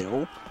turned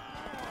tail.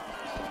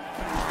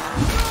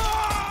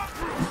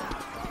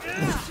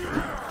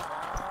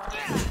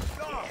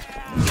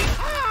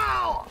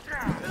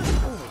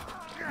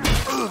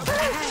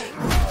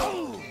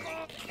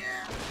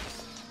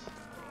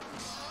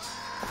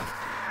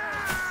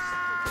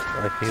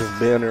 Like his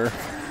banner.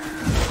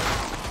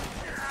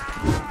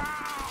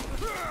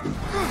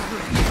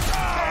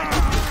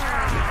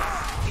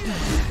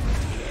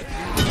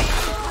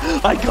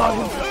 I got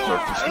him to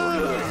start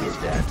destroying the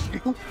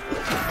statue.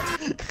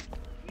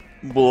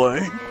 Boy,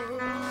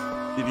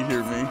 did you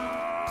hear me?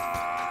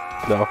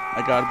 No.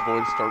 I got a boy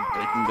to start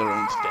breaking their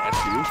own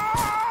statue.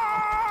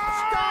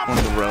 One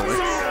of the relics.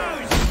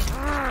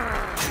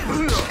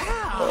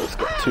 Oh, it's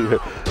got 2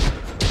 hits.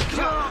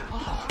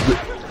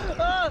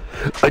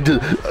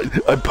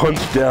 I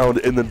punched down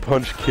and then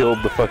punch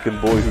killed the fucking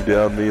boy who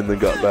downed me and then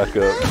got back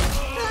up.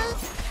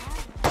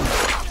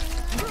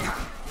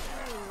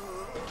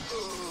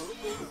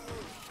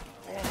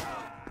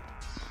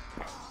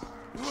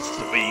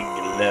 Swing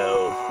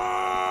low.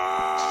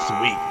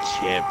 Sweet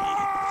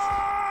champions.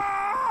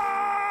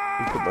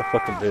 You put my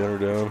fucking banner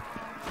down.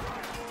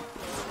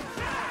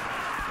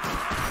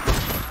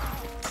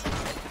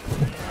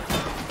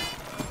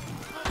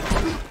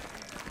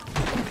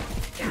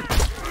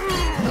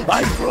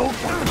 I broke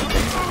one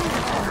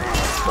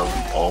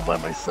all by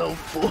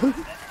myself, boy.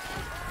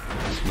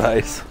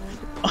 Nice.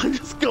 I'm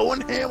just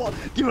going ham on.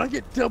 Dude, I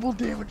get double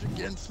damage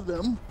against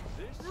them.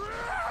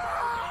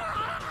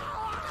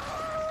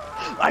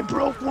 I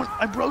broke one.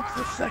 I broke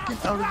the second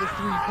out of the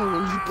 3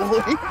 pillars,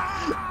 boy.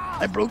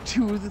 I broke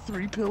 2 of the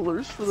 3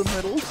 pillars for the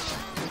middle.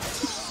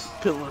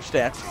 Pillar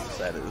statues,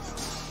 that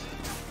is.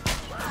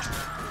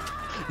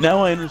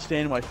 Now I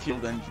understand why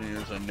field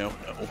engineers are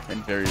no-no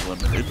and very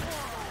limited.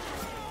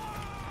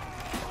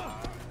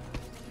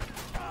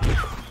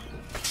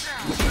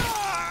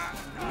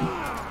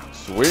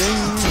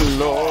 Swing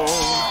low.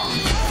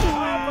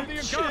 Half of the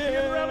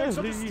Agathian relics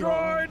are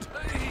destroyed!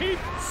 Keep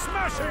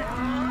smashing!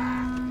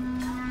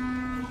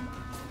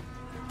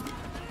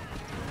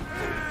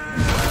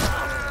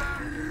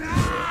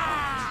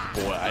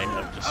 Boy, I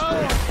have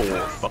destroyed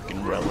 4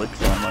 fucking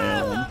relics on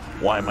my own.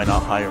 Why am I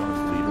not higher on the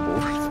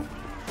leaderboard?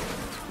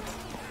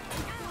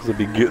 Cause I'll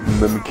be getting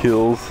them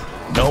kills.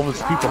 No,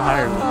 there's people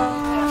higher than me.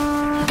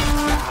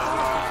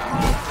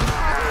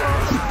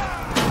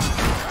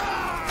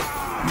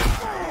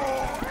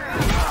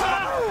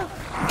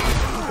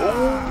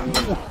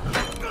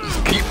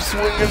 Keep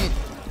swinging.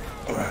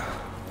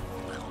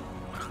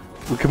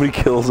 Look how many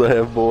kills I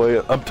have,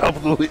 boy. I'm top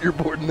of the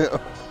leaderboard now.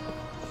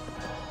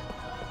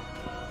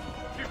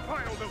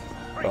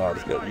 Oh, I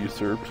just got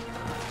usurped.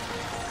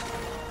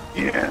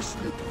 Yes!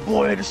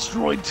 Boy, I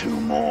destroyed 2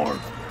 more!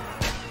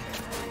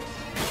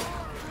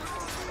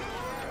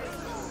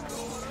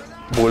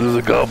 Boy, there's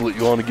a goblet.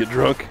 You want to get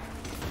drunk?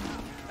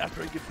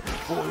 After I get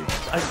boy,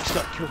 I just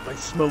got killed by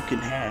smoke in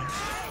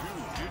half.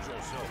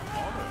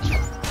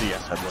 So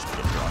yes, I'd love to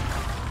get drunk.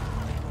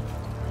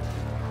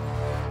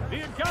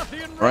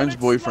 Agathian Ryan's relics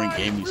boyfriend lie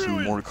gave me in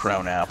some more ruins.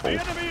 Crown Apple. The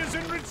enemy is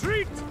in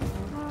retreat.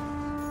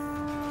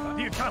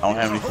 I don't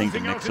have anything to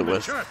mix it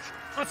with.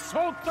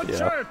 Assault the Yeah.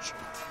 church.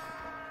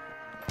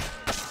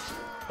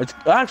 It's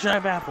actually I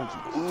have apples.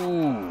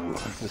 Ooh,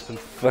 just been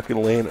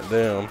fucking laying it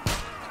down.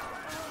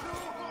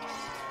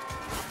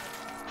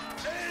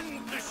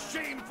 End the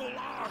shameful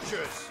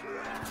archers.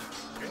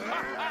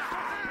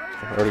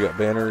 I already got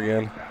banner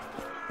again.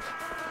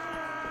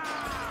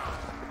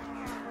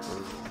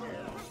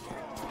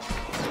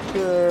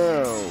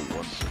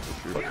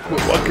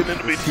 Quit walking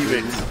into me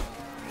teammates.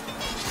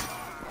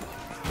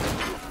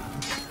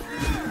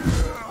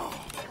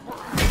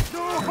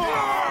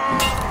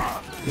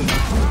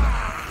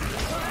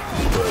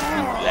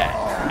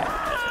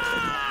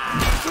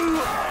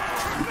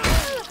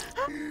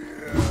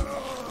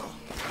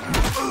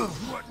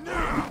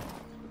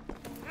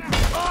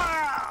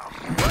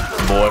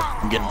 Boy,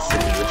 I'm getting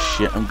sick of this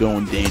shit. I'm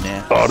going day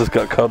now. Oh, I just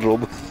got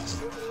cudgeled.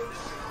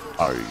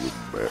 Are you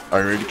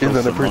ready to kill And then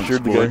I'm some pretty sure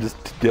monks, the guy boy?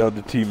 just downed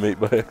a teammate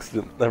by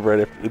accident. Right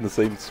after, in the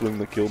same swing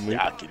that killed me.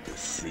 Dark in the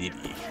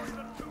city.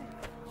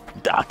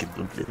 Dark in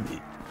the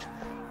village.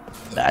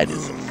 Night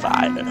is a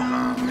fire.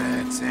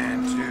 Let's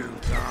end to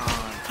dawn.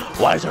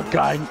 Why is our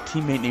guy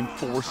teammate named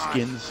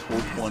Foreskins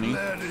 420?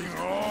 Letting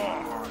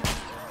on.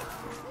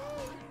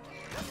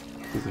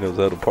 Because he knows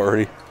how to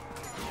party.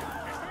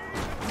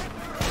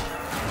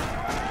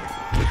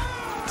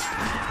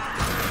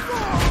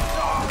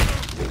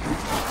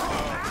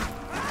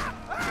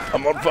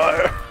 I'm on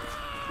fire.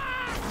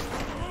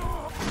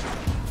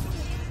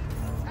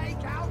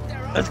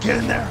 Let's get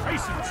in there. Boys,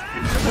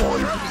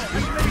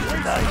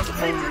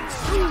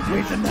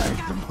 we denied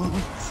the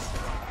monks.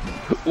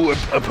 Ooh,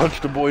 I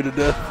punched a boy to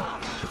death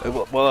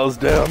while I was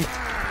down.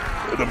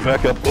 And I'm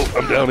back up. Oh,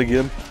 I'm down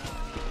again.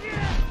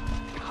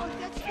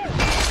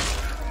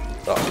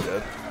 Oh, I'm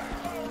dead.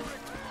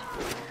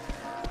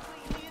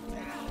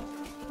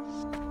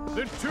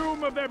 The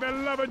tomb of their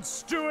beloved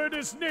steward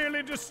is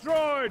nearly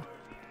destroyed.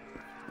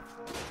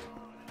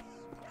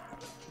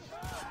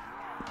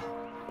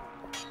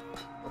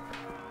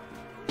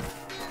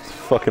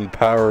 Fucking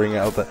powering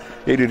out that.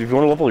 Hey, dude, if you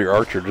want to level your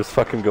archer, just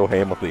fucking go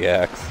ham with the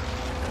axe.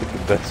 It's the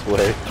best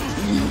way.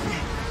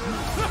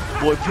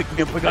 Boy, pick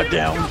me up, I got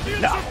down.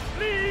 Agathians No. are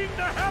fleeing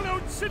the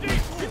hallowed city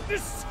in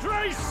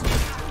disgrace.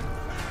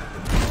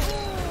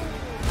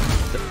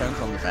 Depends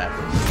on the map.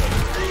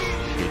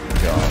 Good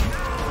job.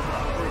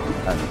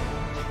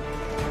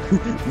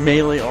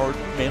 Melee art,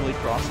 melee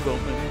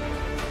crossbowman.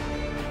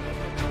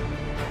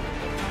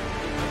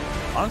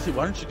 Honestly,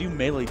 why don't you do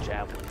melee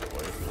javelin, boy?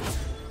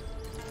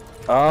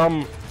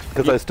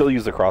 Because I still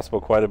use the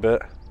crossbow quite a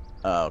bit.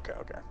 Oh, okay.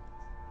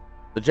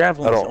 The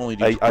javelin only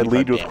do I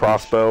lead 25 with damage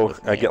crossbow.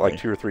 with I get like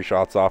melee. 2 or 3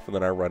 shots off, and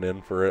then I run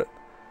in for it.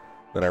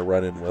 Then I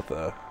run in with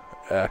a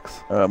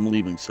axe. I'm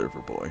leaving server,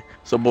 boy.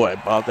 So, boy, I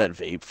bought that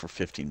vape for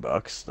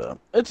 $15.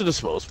 It's a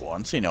disposable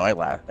one, so, you know,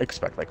 I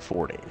expect like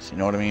 4 days. You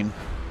know what I mean?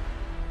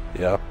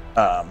 Yeah.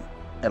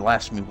 It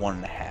lasted me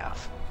 1.5.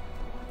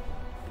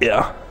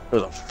 Yeah. It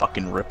was a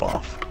fucking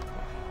ripoff.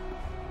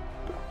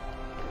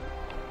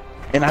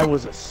 And I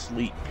was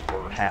asleep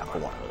for half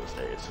of one of those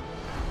days.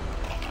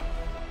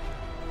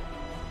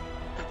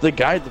 The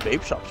guy at the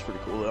vape shop's pretty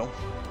cool, though.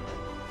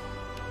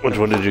 Which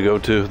one did you go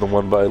to? The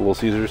one by Little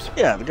Caesars?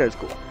 Yeah, the guy's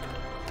cool.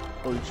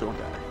 Really chill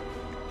guy.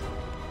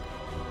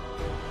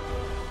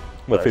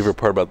 My Nice. favorite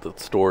part about the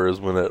store is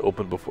when it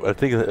opened before. I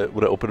think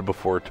when it opened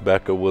before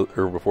tobacco was,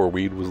 or before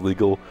weed was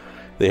legal,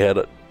 they had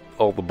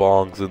all the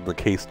bongs in the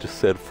case just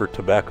said for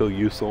tobacco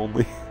use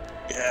only.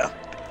 Yeah.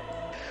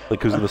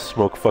 Like who's gonna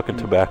smoke fucking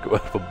tobacco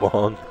out of a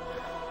bong?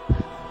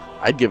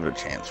 I'd give it a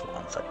chance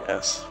once, I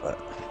guess. But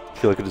I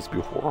feel like it'd just be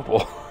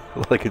horrible.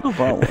 Like No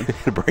problem.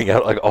 it'd bring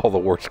out like all the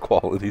worst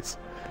qualities.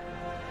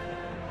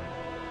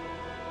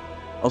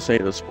 I'll say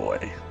this, boy.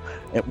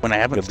 When I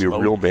You haven't gotta be a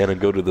smoked, real man and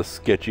go to the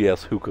sketchy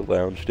ass hookah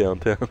lounge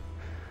downtown.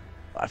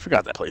 I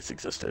forgot that place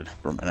existed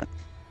for a minute.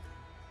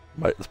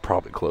 It's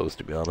probably closed,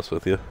 to be honest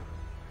with you.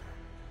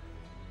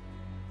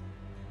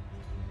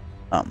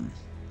 I'll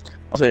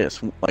say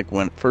this, like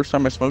when first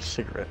time I smoked a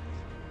cigarette.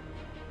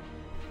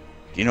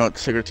 Do you know what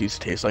cigarettes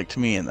used to taste like to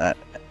me? And that,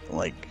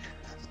 like,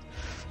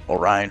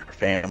 Orion, her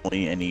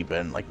family, and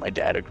even like my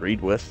dad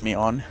agreed with me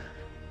on.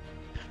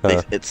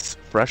 It's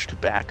fresh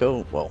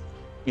tobacco. Well,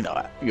 you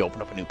know, you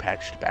open up a new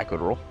package of tobacco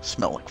to roll,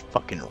 smell like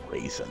fucking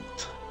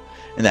raisins,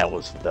 and that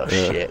was the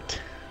shit.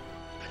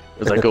 It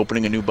was like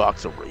opening a new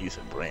box of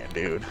Raisin Bran,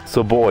 dude.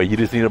 So, boy, you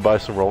just need to buy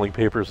some rolling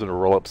papers and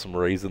roll up some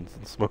raisins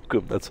and smoke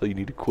them. That's how you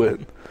need to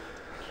quit.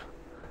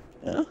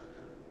 Yeah.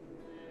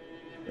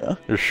 Yeah.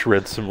 Or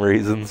shred some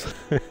raisins.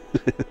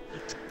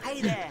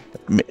 Hey there.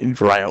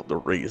 Dry out the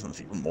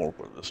raisins even more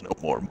where there's no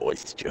more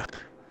moisture.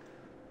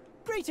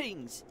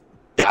 Greetings.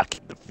 Back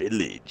in the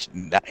village,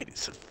 night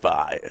is a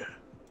fire.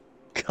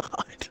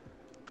 God.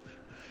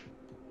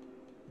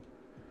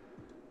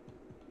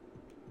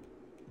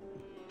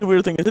 The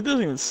weird thing is, it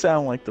doesn't even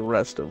sound like the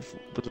rest of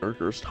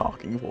Berserker's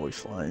talking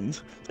voice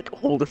lines. It's like a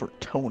whole different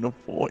tone of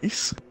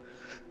voice.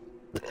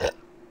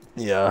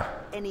 Yeah.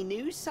 Any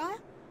news, sire?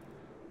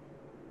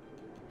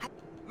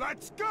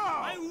 Let's go!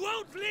 I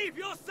won't leave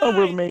your side! Oh,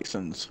 we're the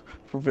Masons.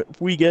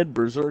 We get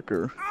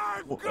Berserker.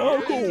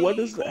 Oh, cool. What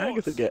does the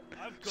Agatha get?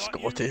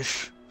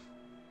 Scottish.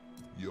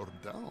 Your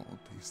doubt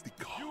is the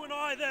cause. You and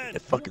I then. They're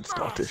fucking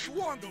Scottish.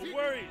 Don't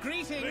worry.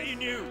 Greetings.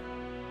 New.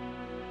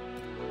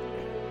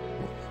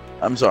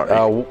 I'm sorry.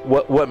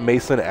 What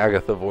Mason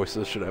Agatha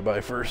voices should I buy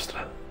first?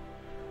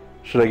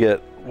 Should I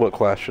get, what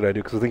class should I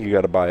do? Because I think you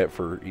got to buy it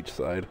for each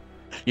side.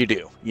 You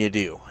do,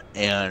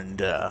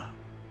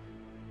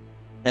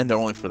 and they're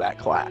only for that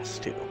class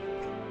too.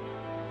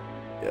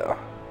 Yeah.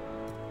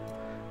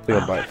 I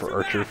think I'll buy it for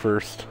Archer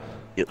first.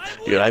 Dude,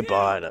 I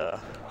bought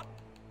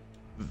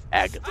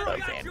Agatha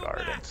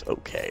Vanguard, and it's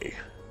okay.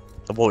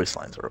 The voice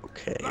lines are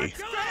okay.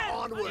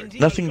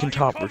 Nothing can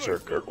top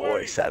Berserker,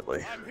 boy,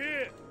 sadly.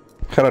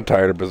 Kind of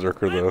tired of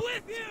Berserker though.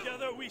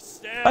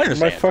 I understand.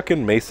 My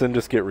fucking Mason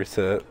just get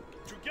reset.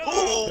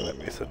 Oh. That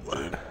Mason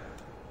dude.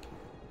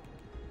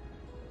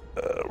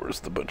 Where's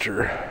the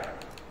butcher?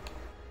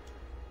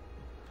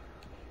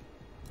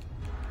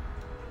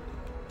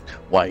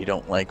 Why you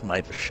don't like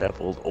my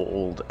disheveled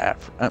old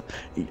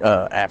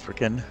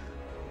African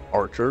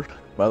archer,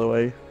 by the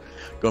way?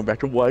 Going back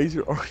to why is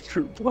your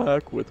archer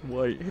black with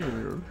white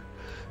hair?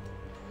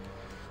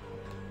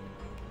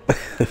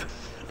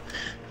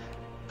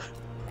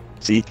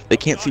 See, they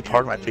can't see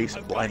part of my face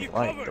in blinding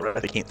light, or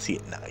they can't see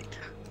at night.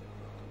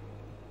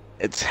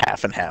 It's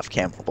half and half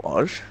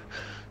camouflage.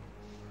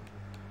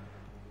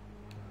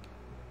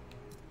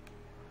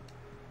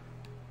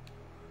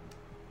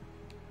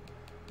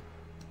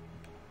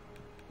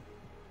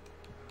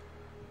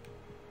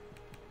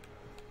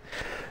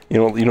 You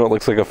know what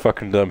looks like a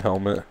fucking dumb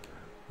helmet?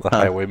 The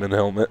Highwayman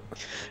helmet.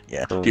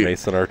 Yeah, for dude,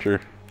 Mason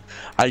Archer.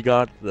 I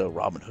got the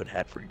Robin Hood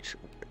hat for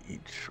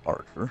each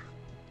archer.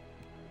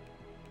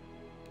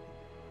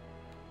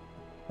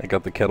 I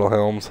got the kettle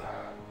helms.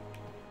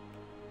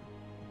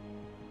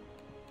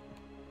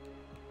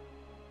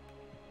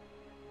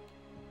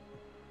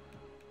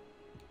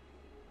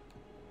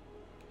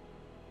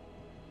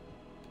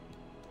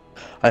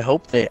 I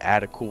hope they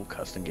add a cool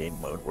custom game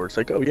mode where it's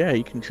like, oh yeah,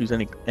 you can choose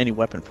any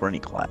weapon for any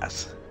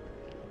class.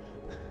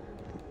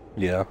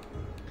 Yeah.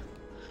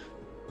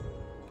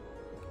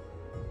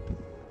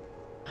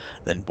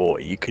 Then boy,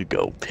 you could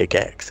go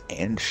pickaxe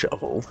and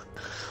shovel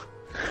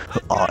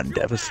on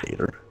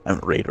Devastator. I'm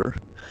Raider.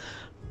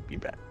 Be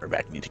back. We're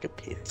back. Need to take a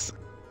piss.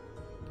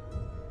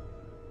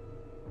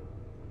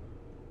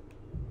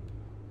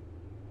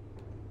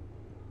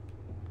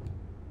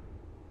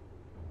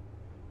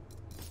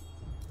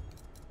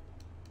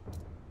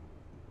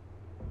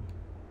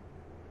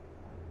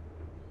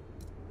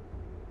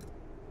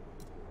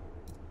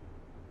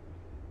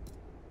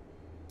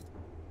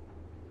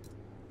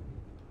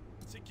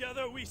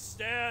 Together we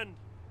stand.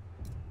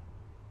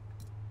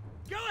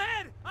 Go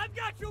ahead! I've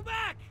got your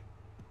back!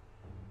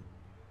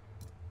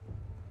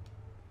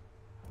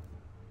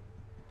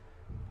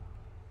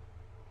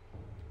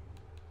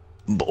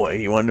 Boy,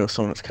 you want to know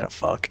something that's kind of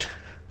fucked?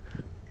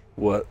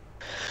 What?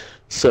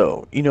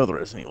 So, you know the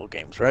Resident Evil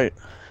games, right?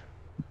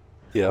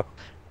 Yeah.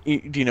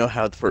 Do you know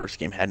how the first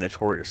game had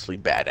notoriously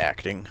bad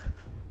acting?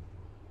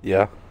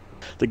 Yeah.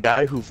 The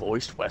guy who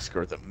voiced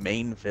Wesker, the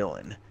main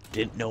villain,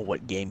 didn't know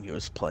what game he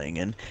was playing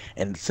in,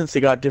 and since they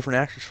got different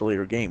actors for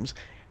later games,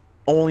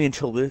 only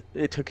until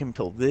it took him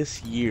till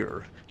this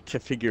year to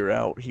figure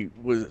out he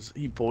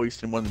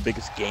voiced in one of the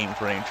biggest game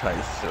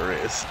franchises there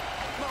is.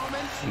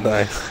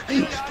 Nice.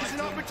 It's an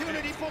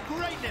opportunity for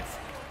greatness.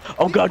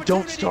 Oh god,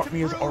 don't start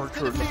me as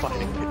Archer in the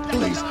fighting pit.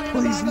 Please,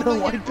 please,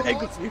 no, I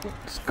beg of you.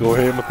 Just go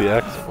ahead with the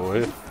axe,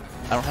 boy.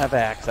 I don't have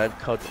axe, I have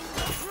cudgel.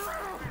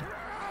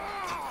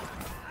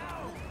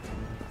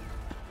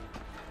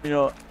 You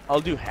know,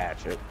 I'll do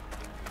hatchet.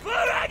 For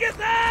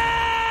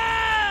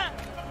Agatha!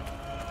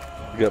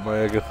 You got my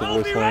Agatha I'll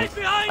be voice right lines?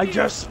 behind I you!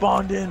 just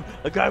spawned in.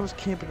 A guy was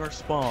camping our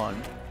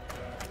spawn.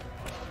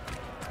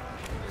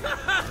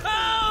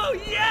 Oh,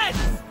 yes!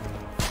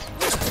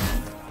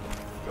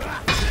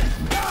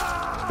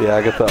 The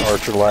Agatha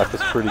Archer laugh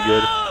is pretty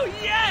good. Oh,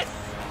 yes!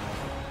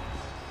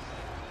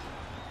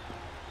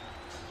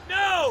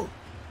 No!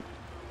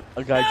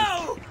 A guy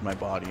No! just kicked my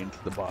body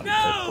into the body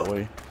No! pit,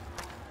 boy.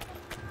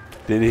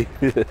 Did he?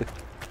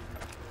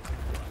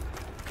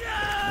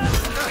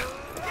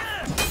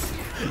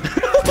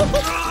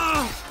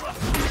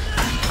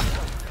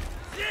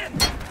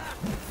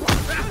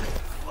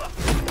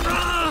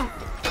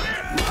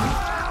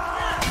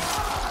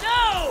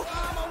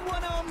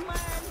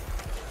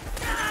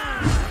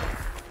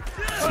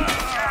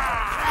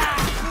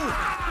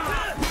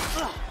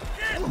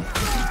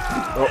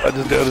 Oh, I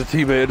just downed a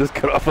teammate. I just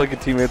cut off like a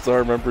teammate's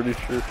arm, I'm pretty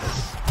sure.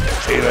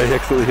 And I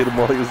accidentally hit him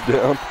while he was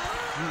down.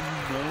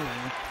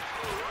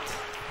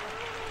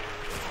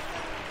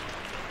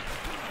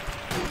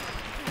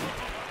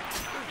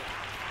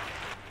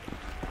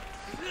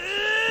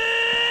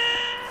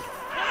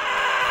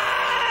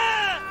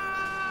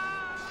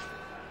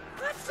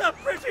 That's a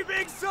pretty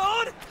big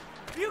sword!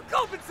 You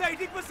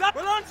compensating for some?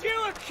 Well, aren't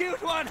you a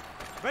cute one?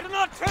 Better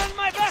not turn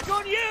my back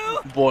on you!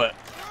 Boy,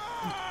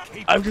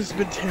 I've just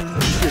been tearing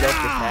this shit up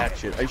with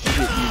hatchet. I shit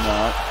you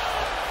not.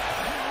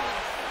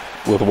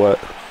 With what?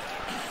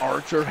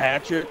 Archer,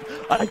 hatchet.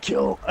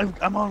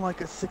 I'm on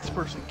like a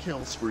 6-person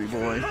kill spree,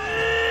 boy.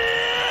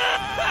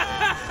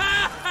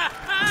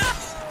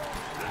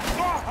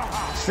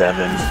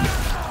 7.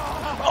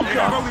 Oh We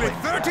have only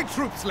god. 30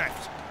 troops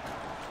left.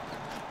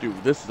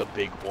 Dude, this is a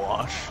big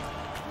wash.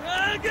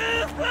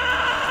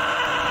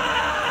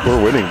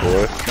 We're winning,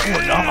 boy. No,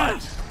 we're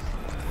not.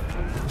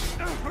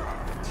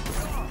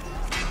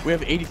 We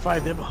have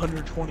 85, they have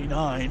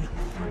 129.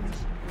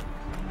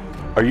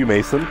 Are you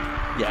Mason?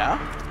 Yeah?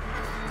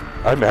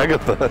 I'm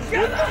Agatha.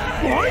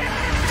 What?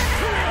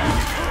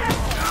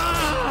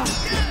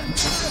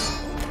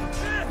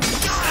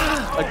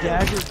 A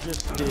dagger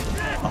just did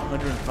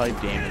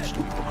 105 damage to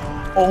me.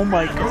 Oh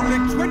my god.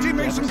 Only 20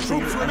 Mason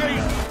troops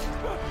remain.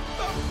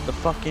 The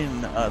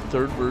fucking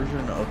third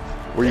version of...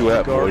 Where you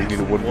at, boy? You need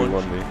to Guards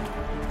 1v1 me.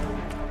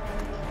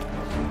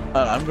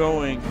 I'm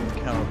going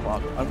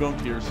counterclockwise. I'm going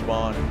to your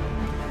spawn.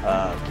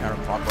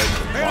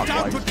 Counterclockwise. They're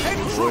down to 10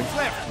 Boy. troops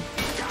left.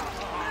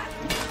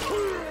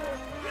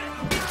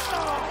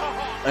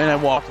 And I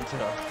walk into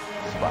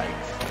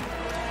spikes.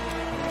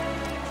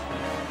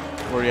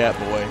 Where you at,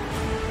 boy?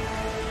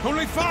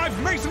 Only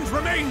 5 Masons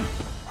remain.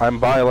 I'm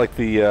by like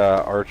the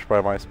arch by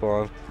my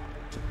spawn.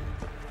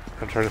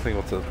 I'm trying to think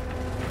what's a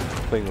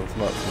thing that's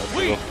not so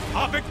We much.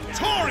 are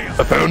victorious.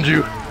 I found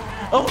you.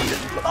 Oh, dick.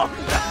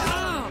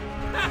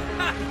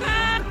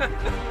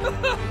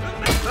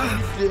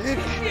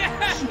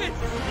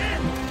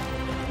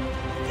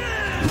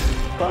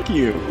 Fuck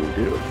you,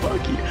 dude.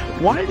 Fuck you.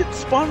 Why did it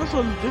spawn us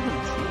on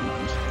different teams?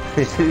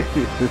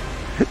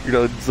 You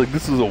know, it's like,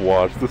 this is a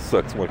wash. This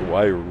sucks. I'm like,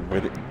 why are we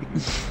winning?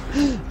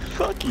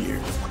 Fuck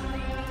you.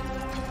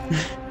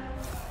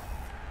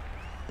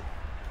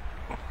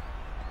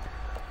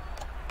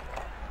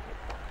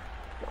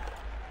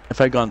 If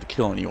I gone to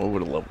killing you, I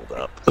would have leveled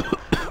up.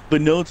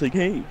 But no, it's like,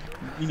 hey,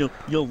 you know,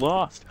 you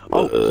lost.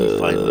 Oh, he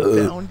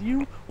finally found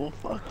you? Well,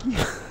 fuck you.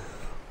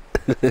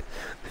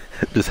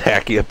 Just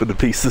hack you up into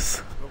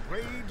pieces. The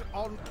raid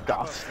on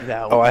Dost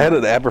thou. Oh, I had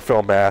an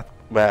Aberfell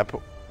map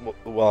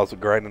while I was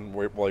grinding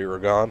while you were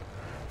gone.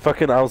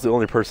 Fucking, I was the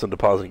only person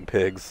depositing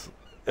pigs,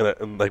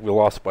 and like we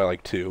lost by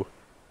like 2.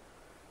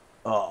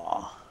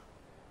 Aw.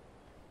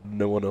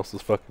 No one else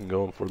is fucking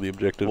going for the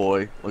objective.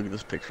 Boy, look at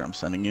this picture I'm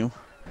sending you.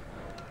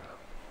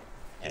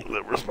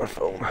 Where's my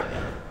phone?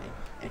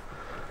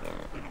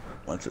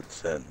 Once it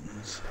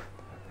sends.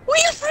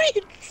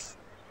 Wilfred!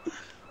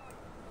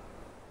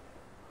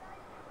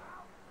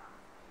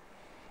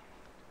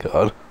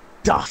 God.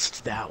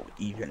 Dost thou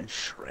even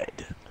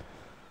shred?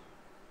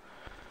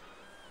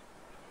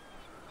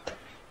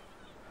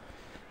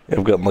 Yeah,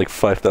 I've gotten like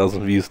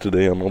 5,000 views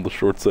today on all the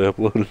shorts I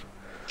uploaded.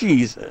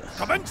 Jesus.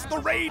 commence the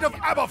raid of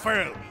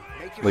Aberfell.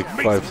 Like 5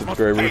 Masons must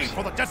pay subscribers.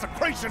 for the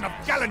desecration of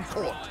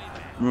Gallencourt.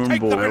 Remember,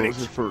 Take the boy, I village. was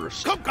here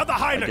first. Conquer the I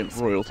Highlands.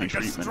 get royalty and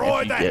treatment destroy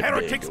if you the get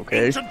heretics' big,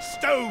 okay? ancient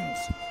stones.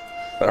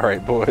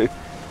 Alright, boy.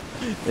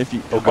 If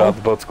you, Oh god,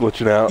 the boat's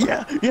glitching out.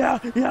 yeah,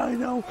 I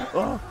know.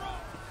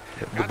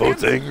 The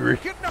boat's angry.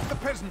 Kidnap the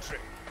peasantry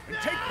and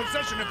take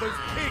possession of those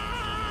pigs.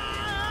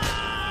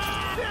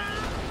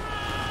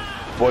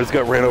 Boys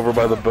got ran over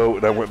by the boat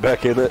and I went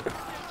back in it.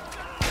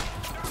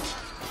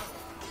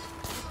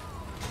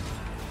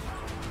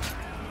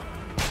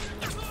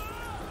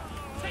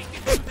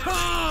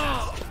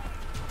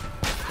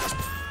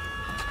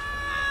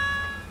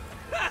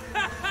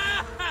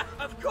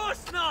 Of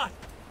course not.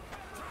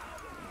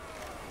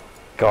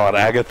 God,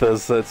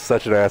 Agatha's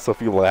such an asshole.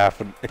 If you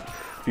laugh and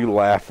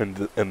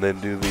then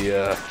do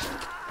the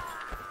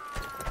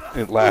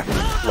laugh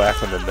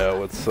in the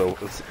no, it's so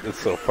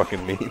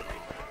fucking mean. They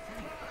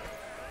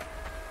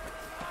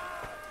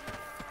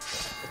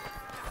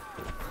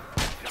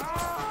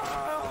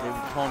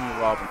would call me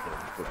Robin Hood,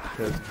 but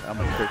because I'm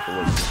a character,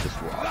 it's just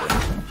Robin.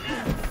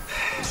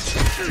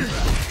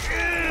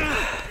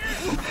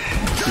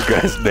 Your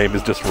guy's name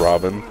is just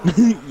Robin.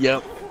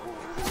 Yep.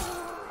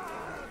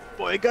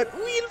 Boy, I got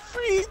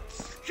Wilfred.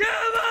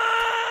 Come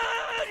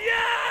on!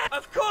 Yeah!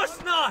 Of course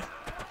not!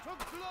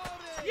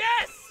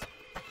 Yes!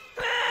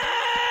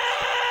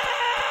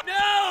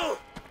 No!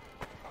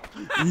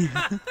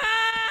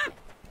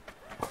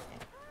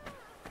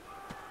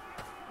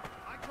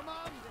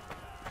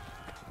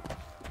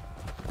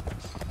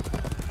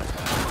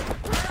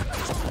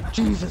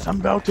 Jesus, I'm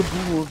about to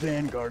blow a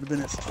vanguard, then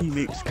his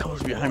teammates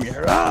comes behind me.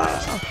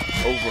 Ah!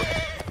 Over.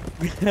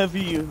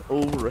 Heavy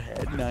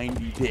overhead,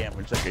 90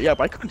 damage. Like, yeah,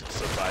 but I couldn't have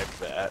survived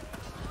that.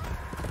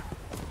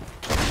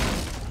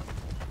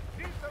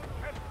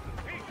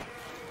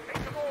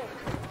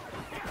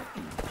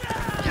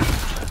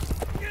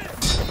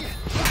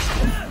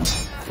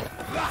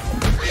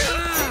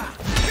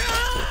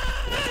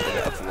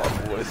 That's a lot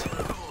of boys.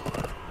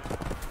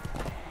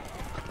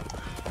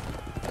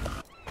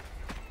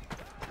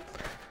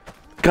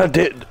 God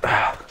damn.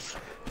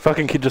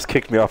 Fucking kid just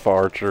kicked me off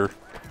Archer.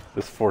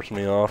 Just forced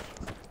me off.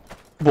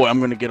 Boy, I'm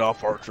gonna get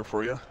off Archer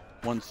for you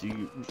once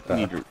you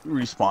need to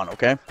respawn,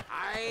 okay?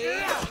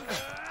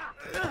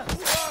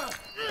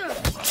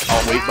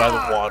 wait by the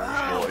waters,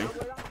 boy.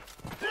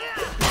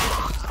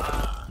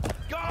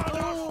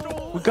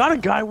 We got a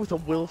guy with a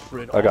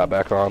Wilfred. I got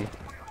back on.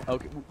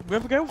 Okay, we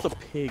have a guy with a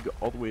pig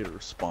all the way to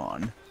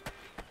respawn.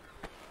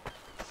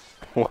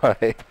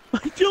 Why?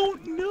 I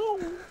don't know.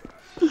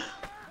 He's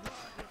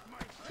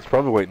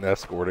probably waiting to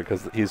escort it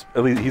because he's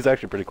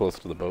actually pretty close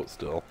to the boat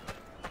still.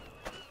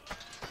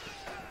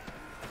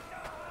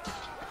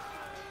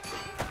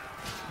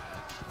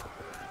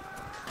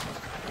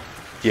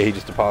 Yeah, he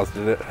just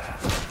deposited it.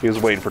 He was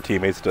waiting for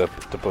teammates to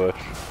push.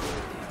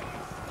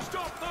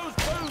 Stop those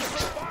bows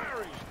from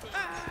firing!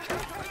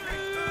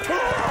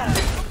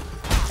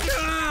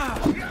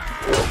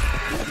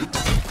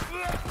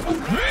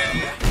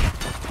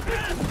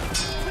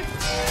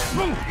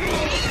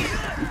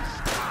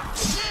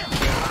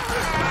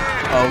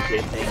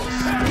 Okay, thanks.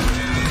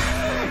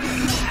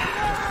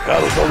 God,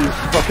 look at all these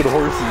fucking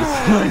horses.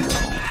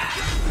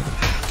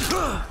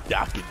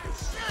 Docking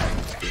this.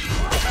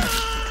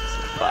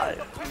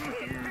 Fire.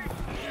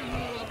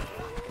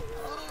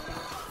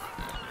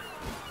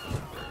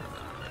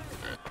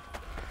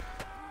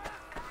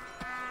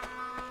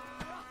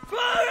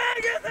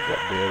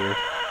 Got better.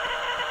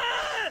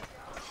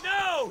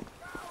 No!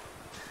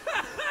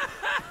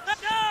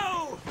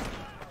 No!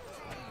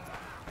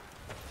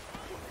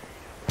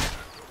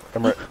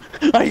 I'm right.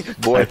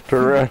 Boy,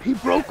 turn around. He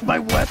broke my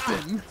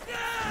weapon.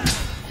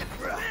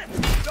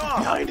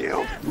 Behind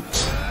you.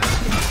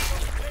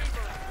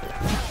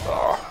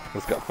 Oh,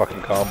 this got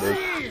fucking combos.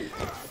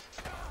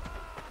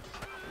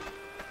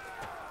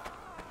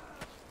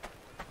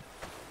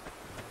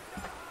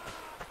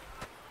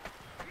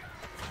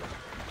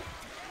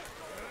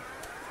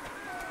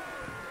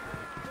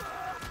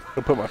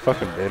 I'll put my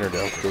fucking banner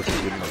down because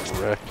it's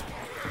getting wrecked.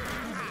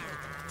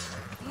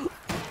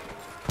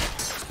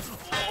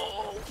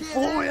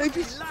 Boy, I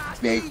just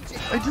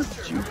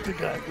juked a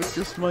guy with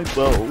just my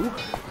bow.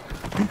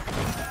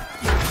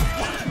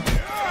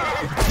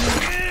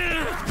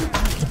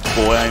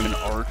 Boy, I'm an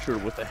archer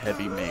with a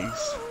heavy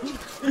mace.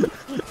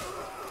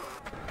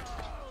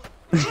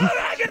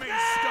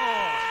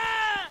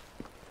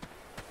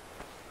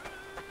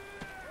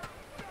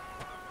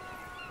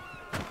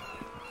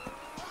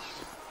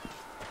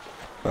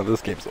 Now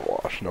this game's a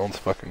wash. No one's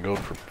fucking going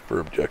for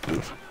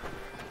objectives.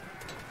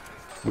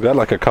 We got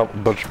like a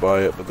bunch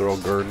by it, but they're all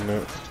guarding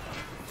it.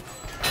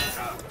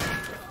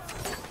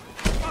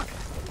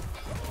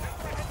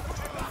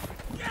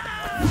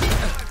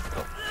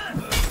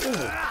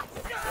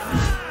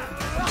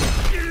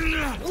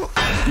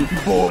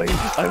 Boy,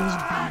 I was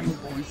beating a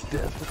boy's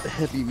death with a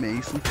heavy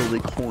mace until they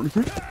cornered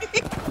me.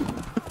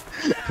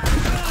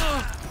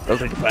 I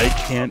was like, if I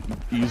can't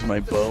use my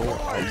bow,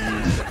 I'll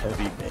use the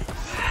heavy mace.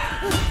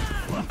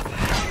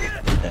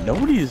 And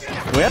nobody's...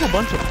 We had a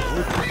bunch of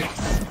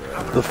bullets.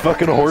 The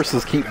fucking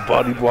horses keep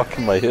body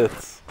blocking my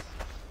hits.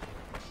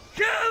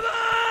 Come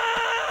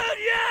on!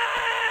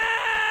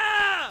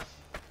 Yeah!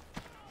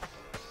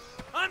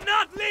 I'm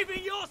not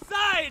leaving your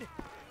side!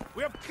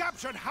 We have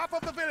captured half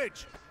of the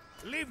village.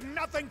 Leave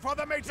nothing for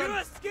the mason. You're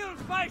a skilled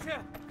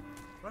fighter,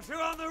 but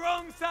you're on the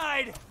wrong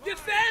side.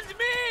 Defend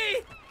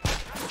me!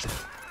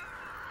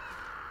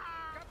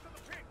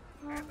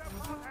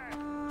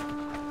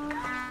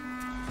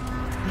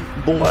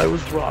 Boy, I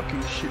was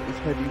rocking shit with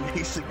heavy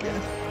mace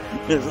again.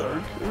 As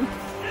archer.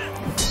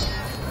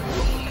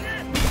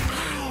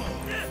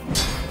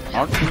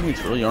 Our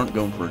teammates really aren't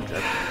going for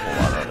objectives a whole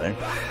lot, are they?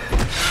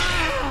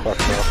 Fuck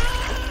no.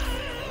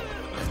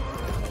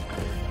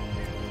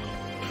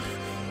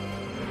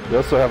 We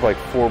also have like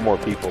 4 more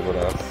people than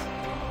us.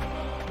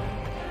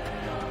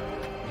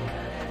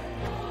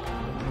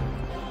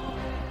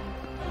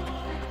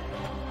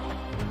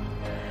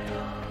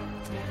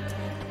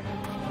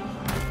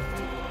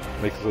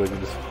 Makes it so they can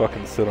just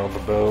fucking sit on the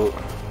boat.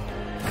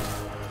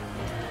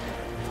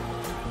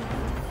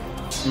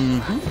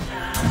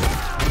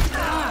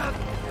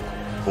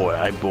 Boy,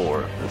 I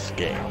bore this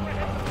game.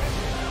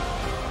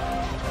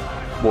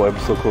 Boy, I'm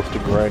so close to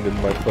grinding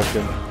my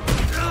fucking...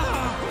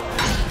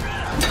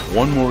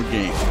 One more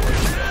game.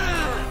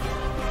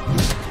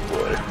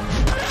 Boy.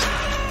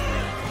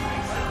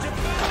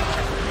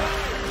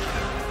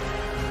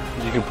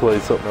 You can play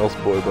something else,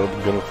 boy, but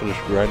I'm gonna finish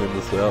grinding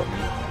this out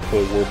and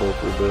play Warbow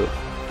for a bit.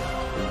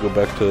 And go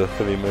back to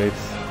heavy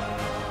mace.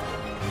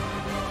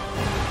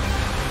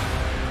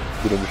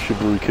 Get him a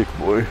Chivalry kick,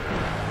 boy.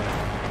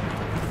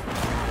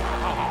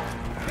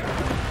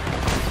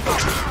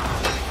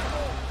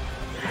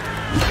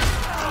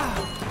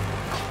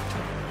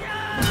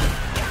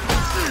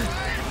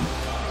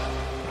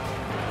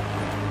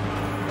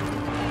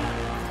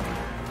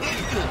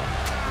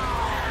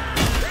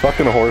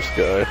 Fucking horse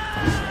guy.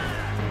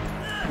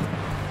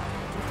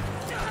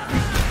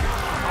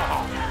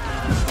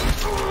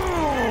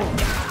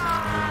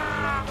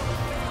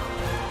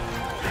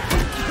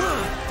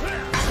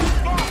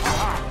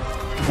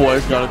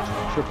 Boy's got a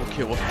triple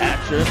kill with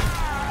hatchet.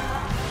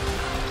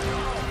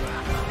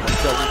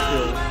 Double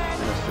kill.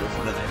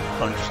 And then they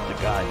punched the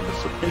guy into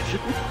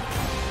submission.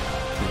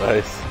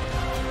 Nice.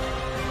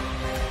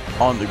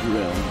 On the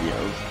ground,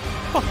 yes.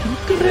 Fucking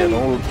Yeah, great.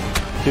 no,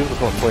 people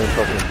just want to play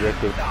fucking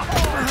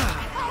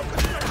objective.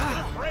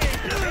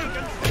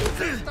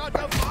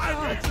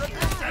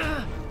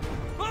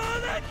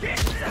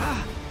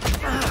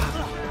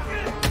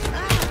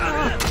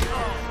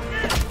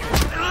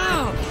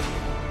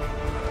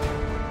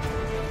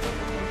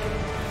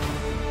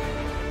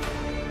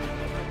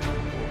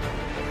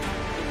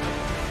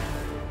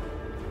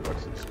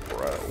 What's this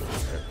brow?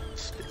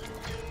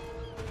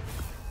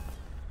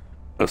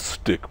 A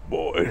stick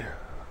boy.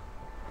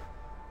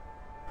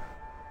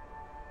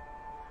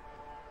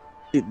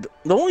 Dude,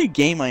 the only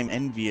game I'm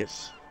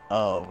envious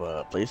of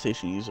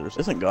PlayStation users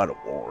isn't God of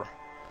War.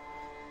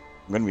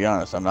 I'm gonna be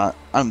honest, I'm not.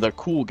 They're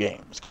cool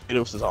games.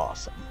 Kratos is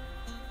awesome.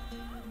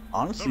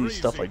 Honestly,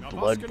 stuff like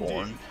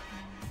Bloodborne.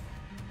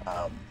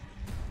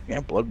 Yeah,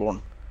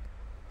 Bloodborne.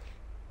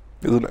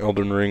 Isn't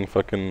Elden Ring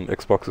fucking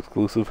Xbox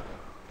exclusive?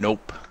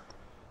 Nope.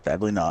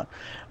 Sadly not.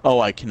 Oh,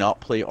 I cannot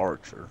play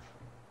Archer.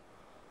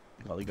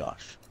 Golly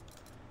gosh.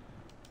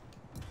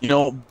 You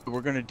know,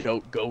 we're gonna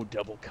go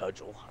double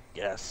cudgel, I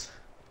guess.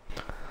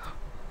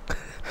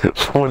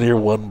 When your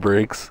one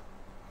breaks.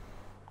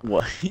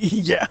 What?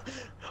 Yeah.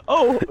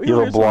 Oh, You have a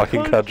here's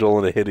blocking my cudgel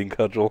and a hitting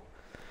cudgel.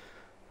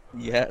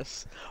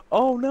 Yes.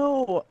 Oh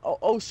no.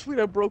 Oh sweet,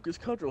 I broke his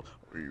cudgel.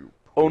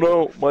 Oh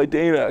no, my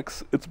Dane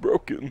axe, it's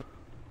broken.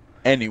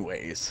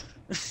 Anyways.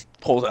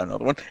 Pulls out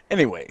another one.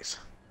 Anyways.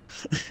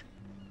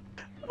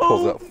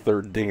 Pulls out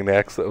third Dane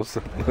axe that was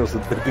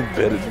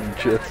embedded in your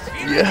chest.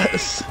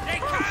 Yes.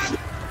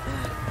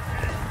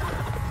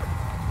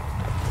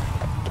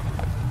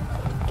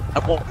 I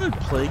want to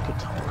play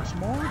guitars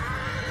more.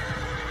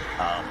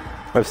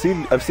 I've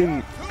seen a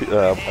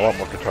lot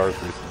more guitars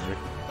recently.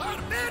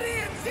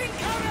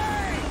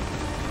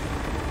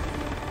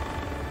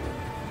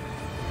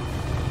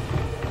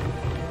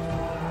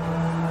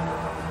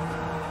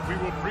 We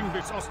will bring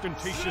this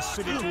ostentatious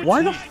city to its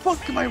Why the knees.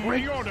 fuck am I For the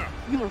regular order.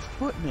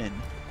 footman?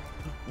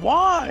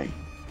 Why?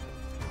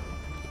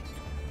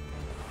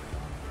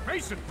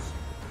 Masons,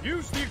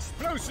 use the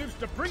explosives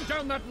to bring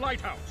down that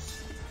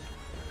lighthouse.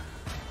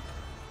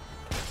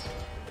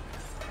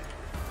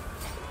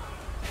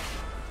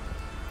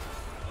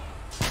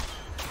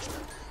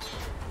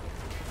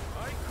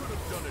 I could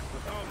have done it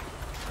without it.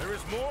 There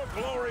is more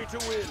glory to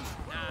win.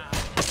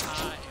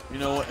 You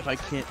know what? If I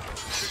can't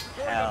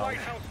Destroy the have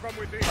lighthouse from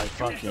within. my Use the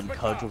fucking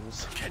baton.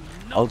 cudgels,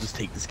 I'll just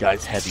take this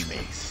guy's heavy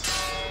mace.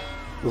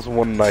 This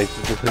one night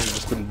has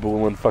just been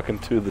bullying fucking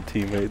two of the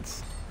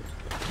teammates.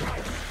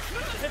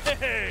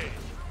 Hey!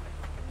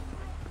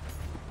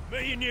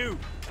 Me and you.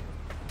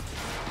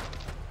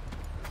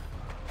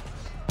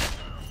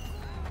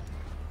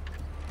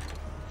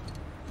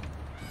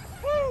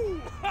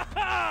 Woo! Ha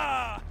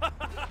ha!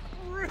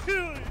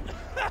 Really?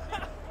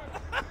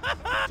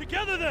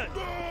 Together then.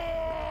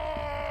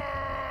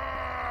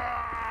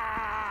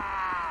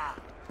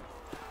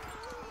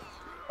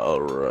 All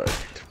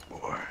right,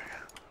 boy.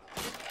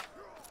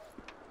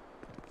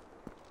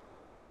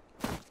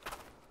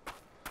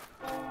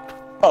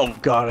 Oh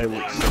God, I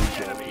look so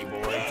jokey,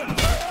 boy.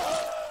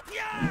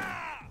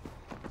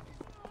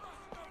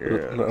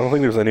 I don't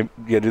think there's any.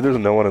 Yeah, dude, there's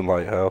no one in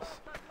Lighthouse.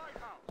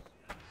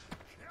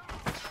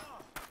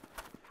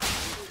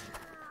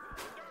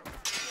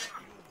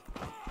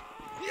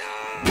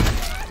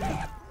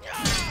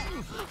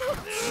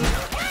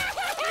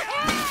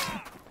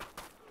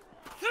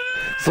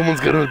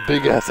 Someone's got a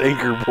big ass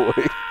anchor, boy.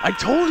 I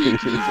told you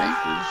to use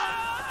anchors.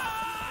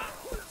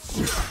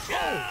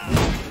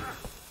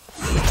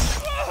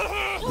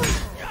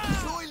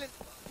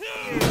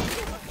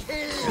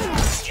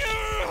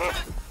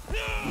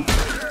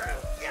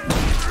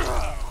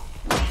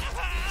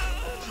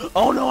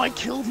 Oh no, I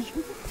killed you.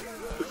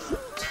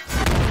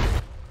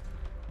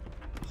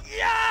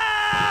 Yeah!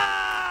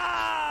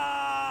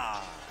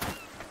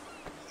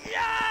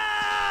 Yeah!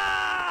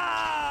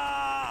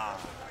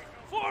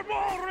 For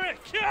Ulrich!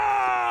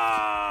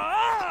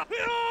 Yeah!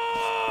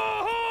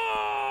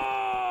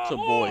 So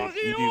boy,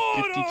 you do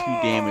 52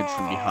 damage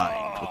from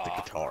behind with the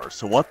guitar.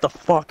 So what the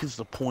fuck is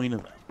the point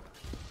of them?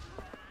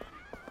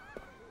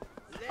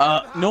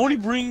 Nobody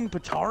bring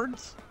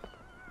petards?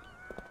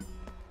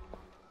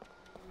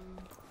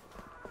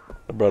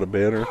 I brought a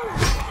banner.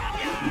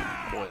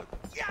 Boy.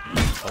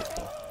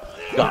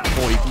 God,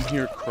 boy, you can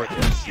hear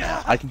crickets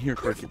now. I can hear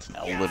crickets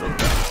now, literally.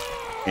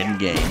 In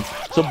game.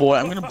 So boy,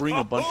 I'm gonna bring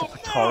a bunch of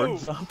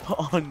petards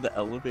up on the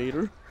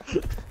elevator.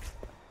 It's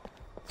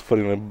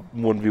funny when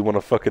 1v1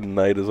 a fucking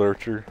knight as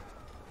Archer.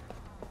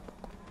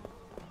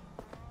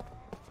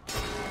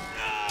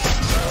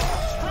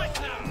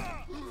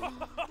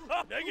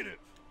 Negative.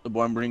 So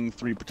boy, I'm bringing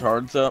 3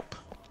 petards up.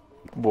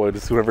 Boy,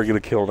 just whenever I get a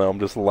kill now, I'm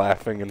just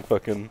laughing and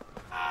fucking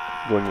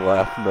going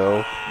laugh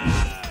no.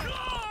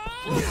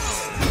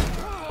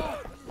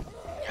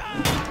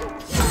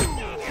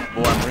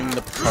 Boy, I'm bringing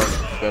the petards.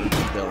 Better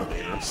keep the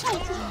elevator.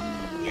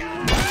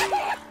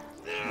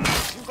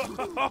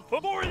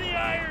 For the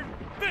Iron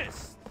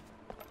Fist.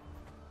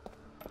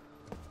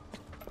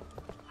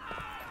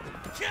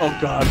 Oh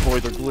God, boy,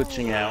 they're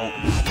glitching out.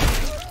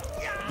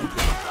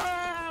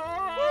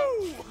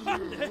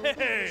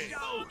 Hey!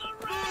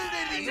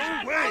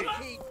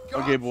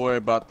 Okay, boy,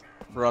 brought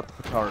the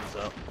petards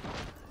up.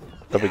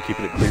 I've been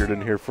keeping it cleared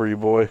in here for you,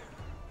 boy.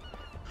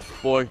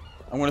 Boy,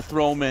 I'm gonna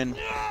throw them in.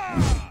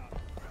 Yeah,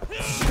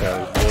 there's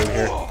a boy in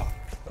here.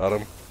 Got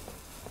him.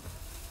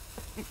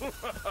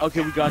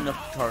 Okay, we got enough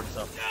petards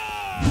up.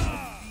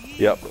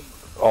 Yep,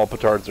 all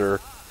petards are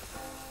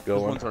This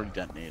going. one's already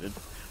detonated.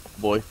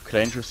 Boy, could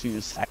I interest you in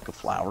a sack of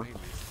flour?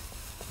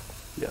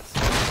 Yes.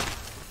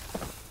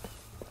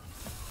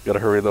 Gotta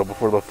hurry though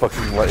before the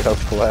fucking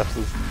lighthouse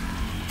collapses.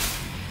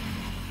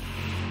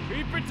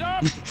 Keep it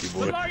up!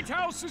 The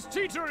lighthouse is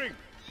teetering!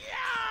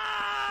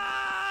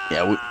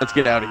 Yeah, let's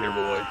get out of here,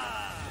 boy.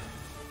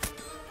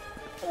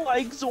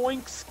 Like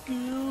Zoink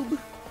Scoob.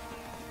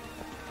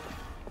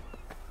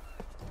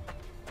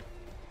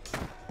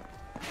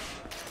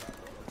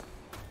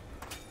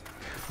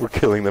 We're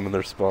killing them in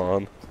their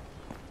spawn.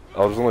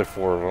 Oh, there's only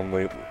 4 of them.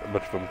 A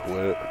bunch of them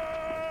quit.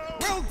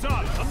 Well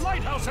done! The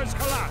lighthouse has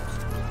collapsed!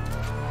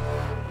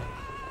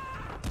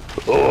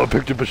 Oh, I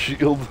picked up a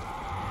shield.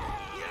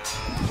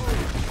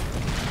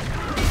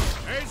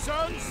 Hey,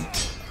 sons!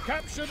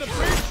 Capture the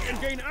bridge and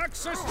gain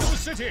access to the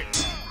city!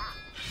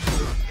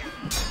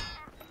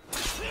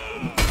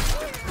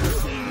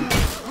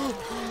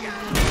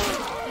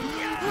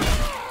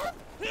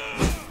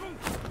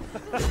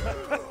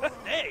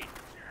 Hey!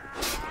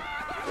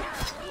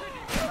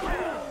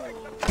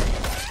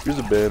 Here's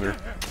a banner.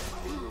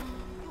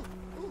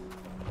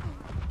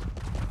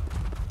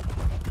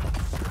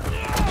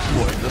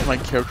 Boy, does my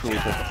character look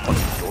like a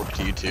fucking dork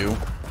to you too?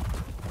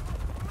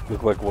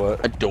 Look like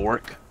what? A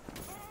dork?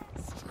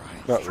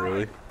 Not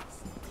really. You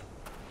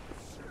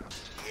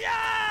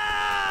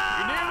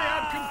nearly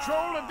had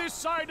control of this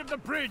side of the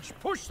bridge.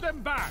 Push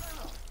them back.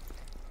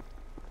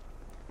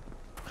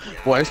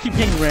 Boy, I just keep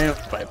getting ran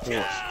up by a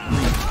horse.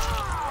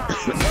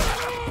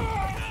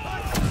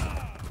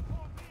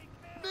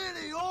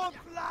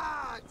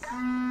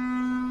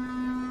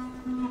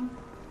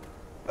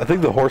 I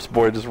think the horse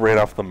boy just ran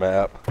off the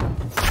map.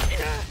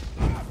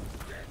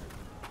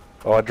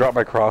 Oh, I dropped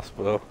my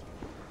crossbow.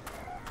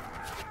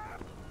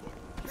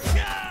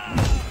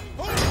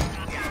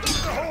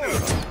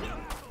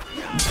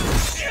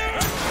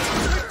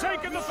 We've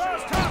taken the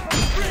first half of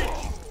the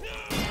bridge.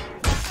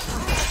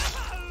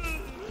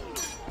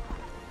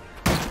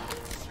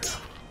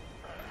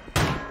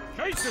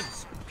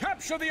 Jasons,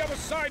 capture the other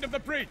side of the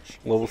bridge.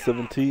 Level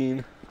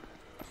 17.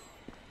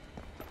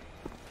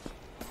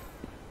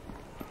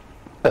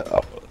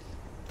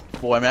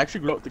 Boy, I'm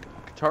actually growing. The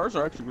guitars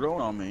are actually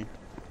growing on me.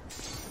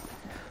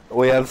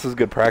 Well, yeah, this is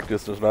good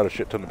practice. There's not a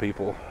shit ton of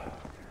people.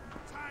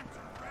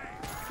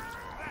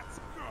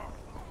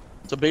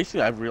 So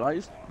basically, I've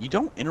realized you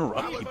don't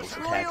interrupt people's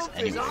attacks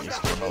anyways,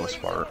 for the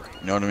most part.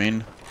 You know what I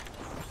mean?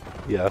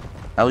 Yeah.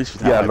 At least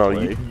with how Yeah, I no,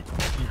 play.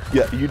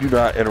 you do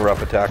not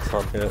interrupt attacks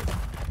on hit.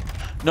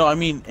 No, I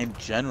mean in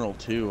general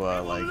too.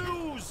 Like,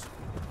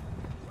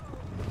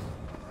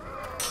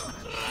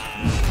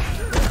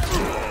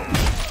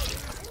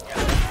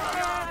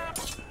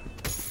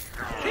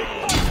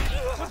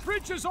 The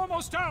bridge is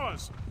almost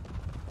ours.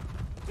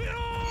 we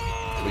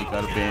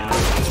got a banner.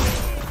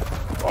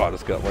 Oh, I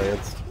just got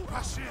lanced.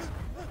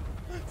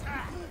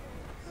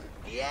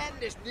 The end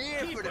is near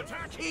for the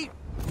keep.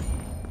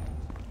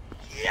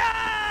 Yeah!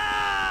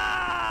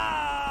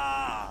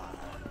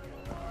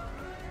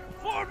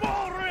 For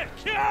Ulrich!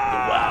 The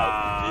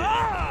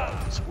wild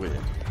things with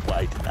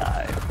white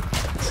knife.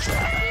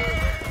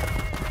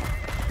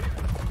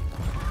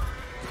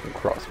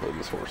 Crossbow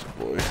this horse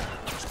boy.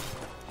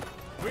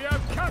 We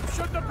have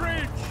captured the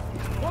bridge.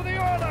 For the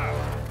order.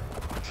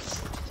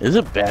 Is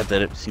it bad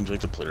that it seems like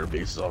the player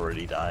base is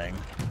already dying?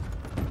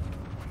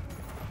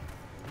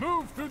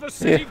 Move through the Yeah,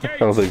 city I gates.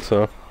 don't think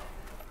so.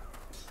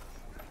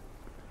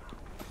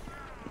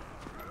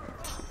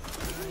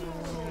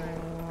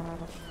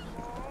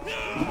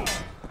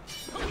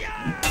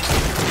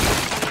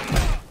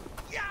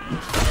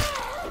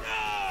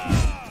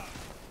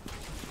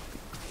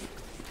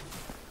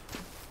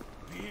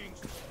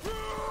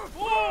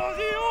 For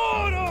the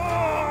order!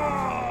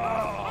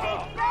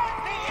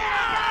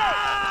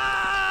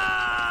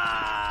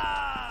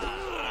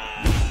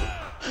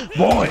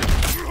 Boy!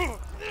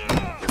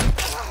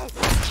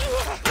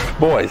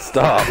 Boy,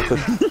 stop.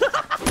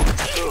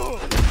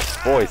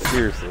 Boy,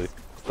 seriously,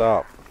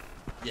 stop.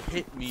 You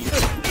hit me.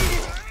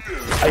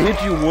 I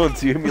hit you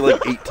once. You hit me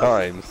like 8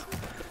 times.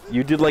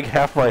 You did like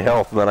half my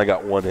health, and then I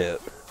got 1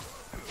 hit.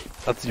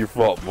 That's your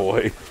fault,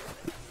 boy.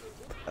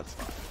 That's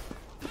fine.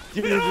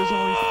 Dude, there's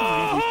only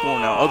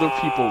 3v4 now. Other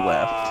people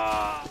left.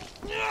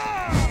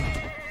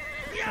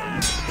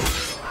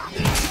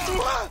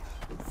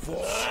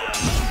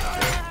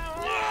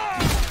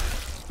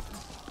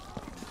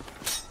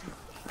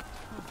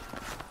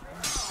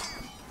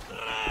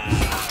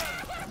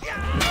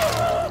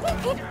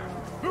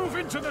 Move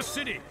into the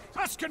city.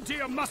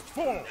 Ascantia must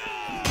fall.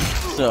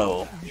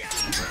 So,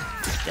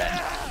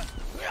 yeah,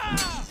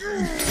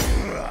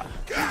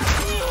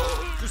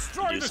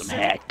 Destroy do the some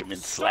city. hack'em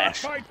and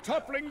slash. By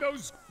toppling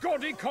those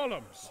gaudy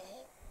columns.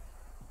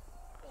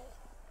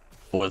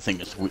 Well, the thing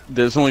is,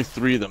 there's only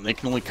 3 of them. They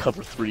can only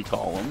cover 3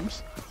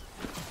 columns.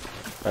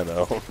 I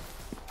know.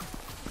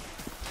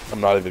 I'm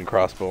not even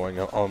crossbowing.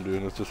 All I'm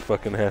doing is just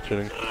fucking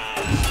hatcheting.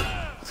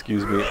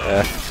 Excuse me,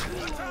 X.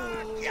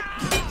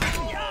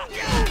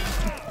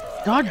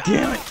 God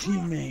damn it,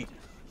 teammate!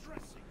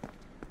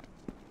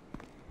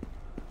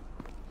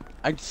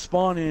 I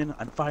spawn in,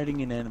 I'm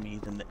fighting an enemy,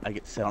 then I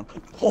get set on.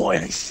 Boy,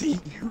 I see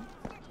you!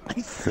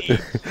 I see you!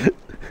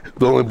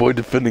 The only boy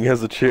defending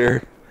has a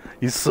chair.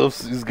 He's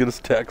gonna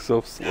attack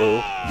so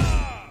slow.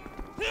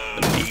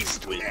 The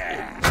beast with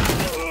him.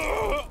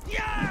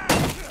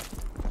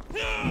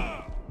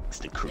 It's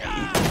the creed.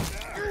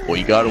 Boy,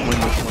 you gotta win this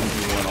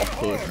 1v1, I'll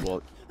push.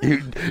 Well,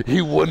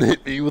 he one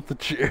hit me with the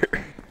chair.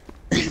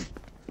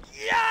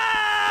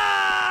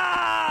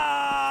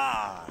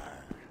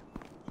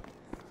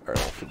 Alright,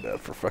 I feel bad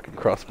for fucking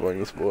crossbowing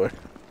this boy.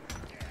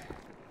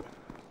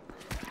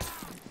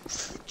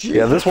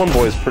 Yeah, this one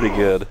boy is pretty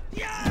good.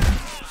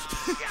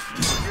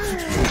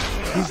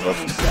 He's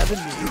level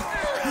 70.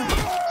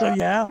 So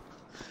yeah.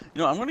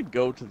 You know, I'm gonna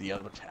go to the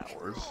other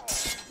towers.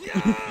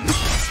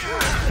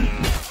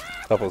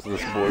 Help us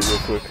this boy real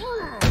quick.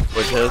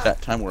 Because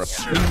that time we're up.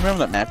 You remember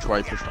that match where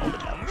I pushed all the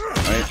towers,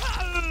 right?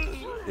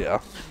 Yeah.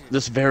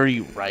 This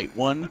very right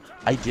one,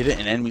 I did it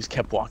and enemies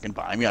kept walking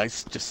by me. I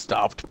just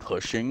stopped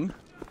pushing.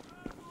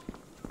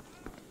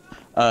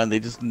 And they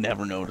just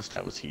never noticed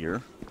I was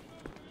here.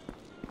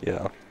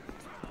 Yeah.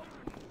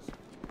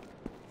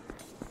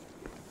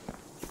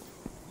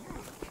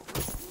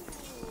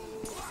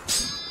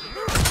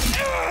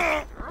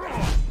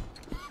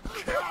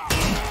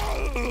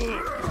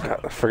 God,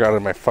 I forgot I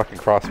had my fucking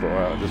crossbow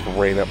out. I just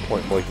ran up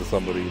point blank to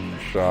somebody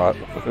and shot.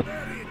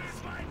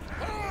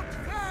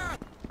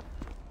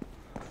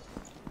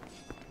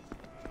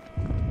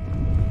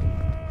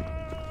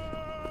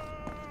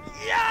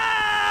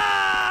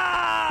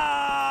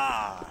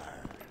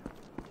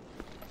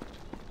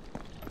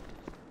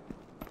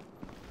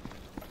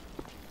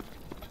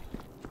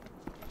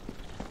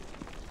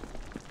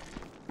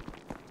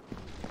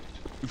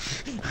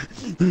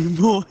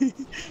 Boy.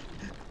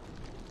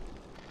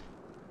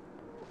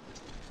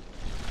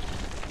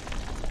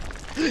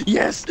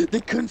 Yes, they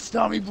couldn't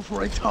stop me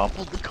before I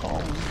toppled the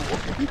column,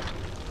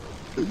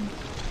 boy.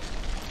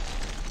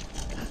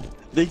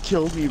 They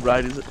killed me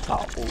right as it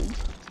toppled.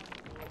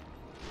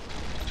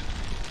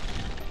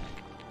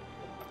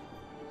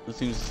 This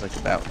seems like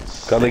about.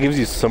 God, that gives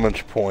you so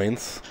much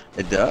points.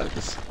 It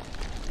does.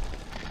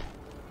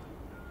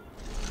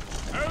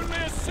 Only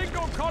a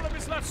single column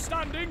is left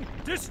standing.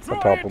 Destroy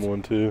I toppled it.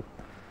 one too.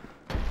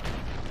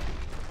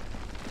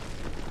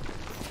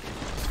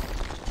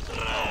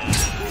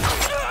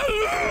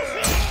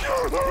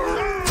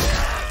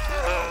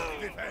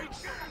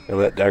 Yeah,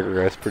 that dagger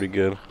guy's pretty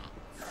good.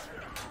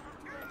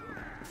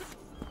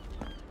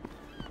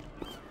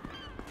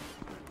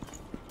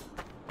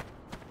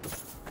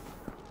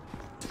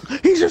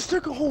 He just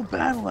took a whole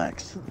battle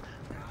axe.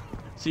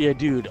 So yeah,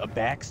 dude, a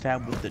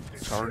backstab with a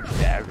charged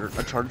dagger,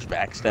 a charged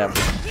backstab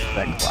with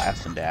that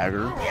glass and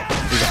dagger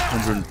is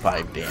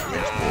 105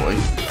 damage, boy.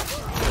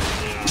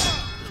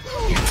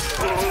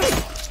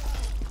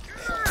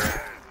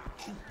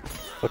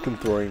 Fucking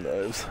throwing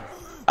knives.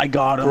 I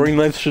got him. Throwing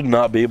knives should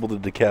not be able to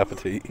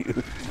decapitate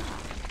you.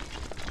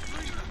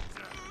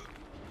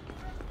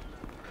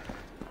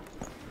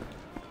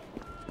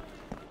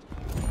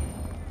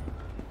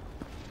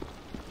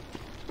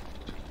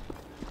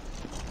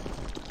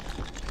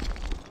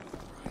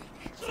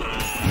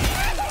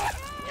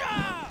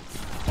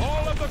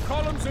 All of the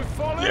columns have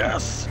fallen.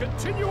 Yes.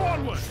 Continue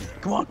onward.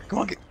 Come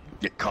on,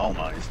 get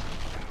colonized.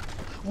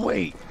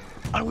 Wait,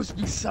 I was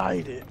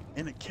beside it,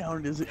 and it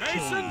counted as it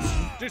killed me.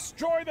 Masons,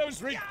 destroy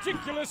those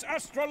ridiculous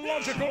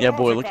astrological Yeah,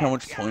 boy, look how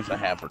much artifacts. points I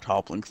have for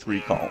toppling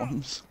 3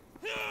 columns.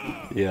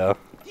 Yeah.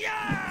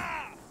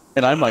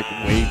 And I'm like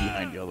way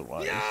behind the other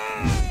ones.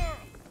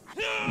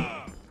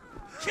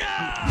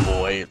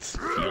 Boy, it's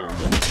field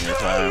engineer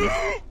time.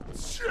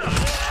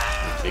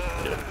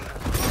 Ridiculous.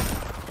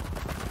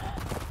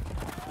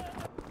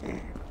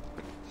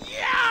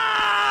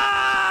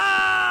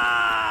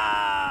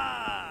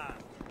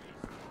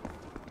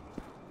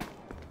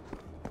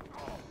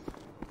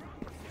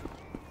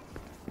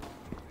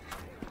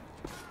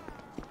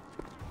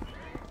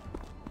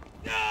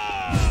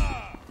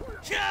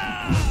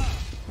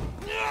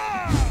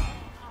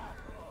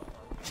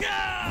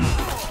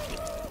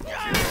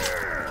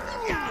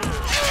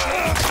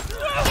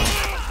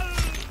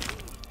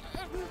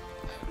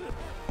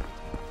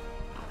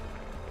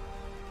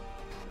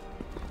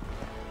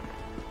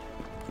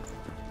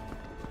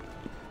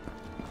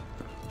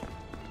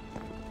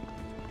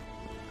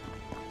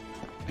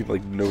 Seems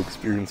like no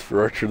experience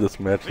for Archer this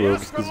match The though,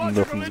 just because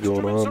astrological nothing's going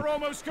instruments on. are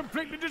almost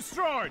completely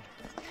destroyed.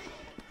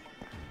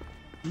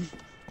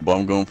 But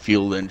I'm going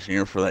field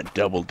engineer for that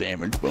double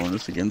damage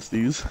bonus against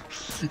these.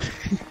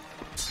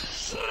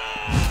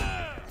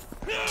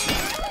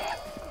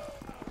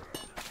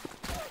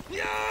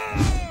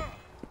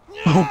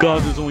 Oh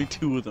god, there's only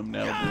 2 of them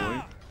now,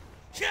 boy.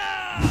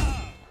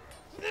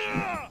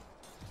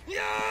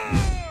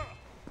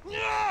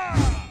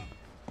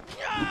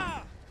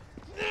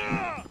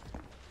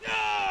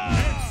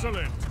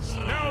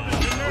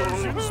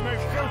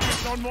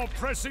 more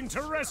pressing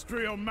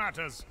terrestrial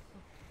matters.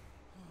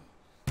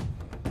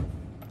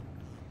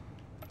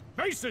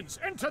 Masons,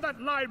 enter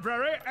that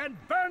library and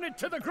burn it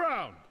to the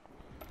ground.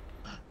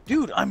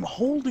 Dude, I'm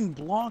holding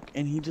block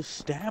and he just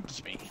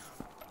stabs me.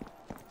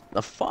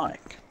 The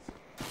fuck?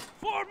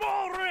 For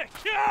Malric!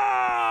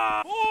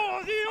 Yeah!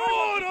 For the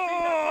order!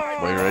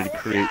 Are you ready to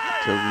recreate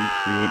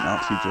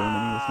Nazi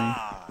Germany with me?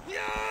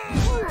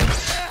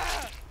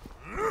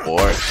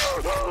 Boy.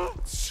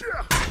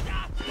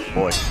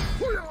 Boy.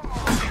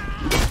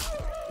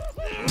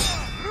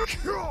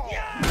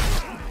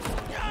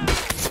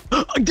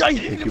 I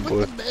hit him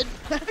with the med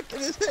pack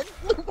and his head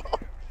flew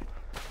off.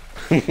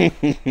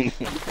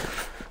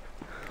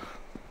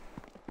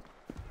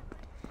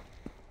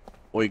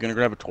 Boy, you gonna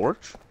grab a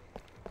torch?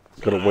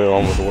 Gotta wail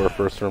on the door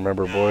first,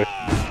 remember, boy.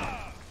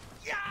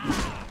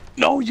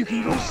 No, you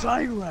can go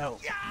side route.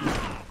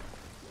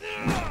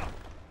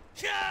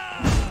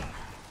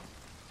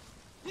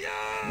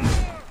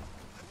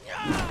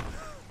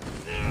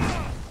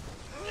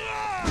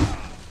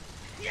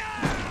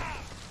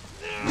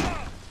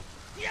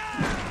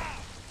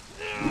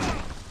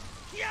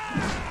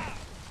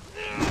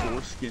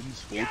 Four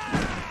skins, 14.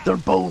 They're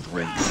both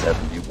rank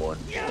 71,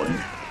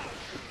 boy.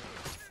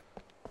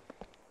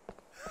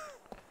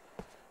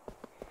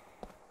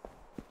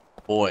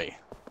 Boy,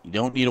 you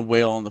don't need a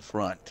whale on the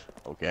front,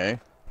 okay?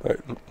 Alright,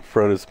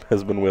 front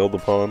has been wailed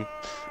upon.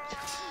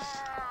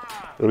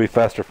 It'll be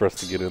faster for us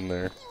to get in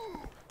there.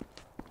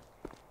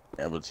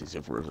 Yeah, but see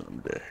if we're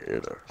them to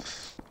hit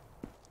us.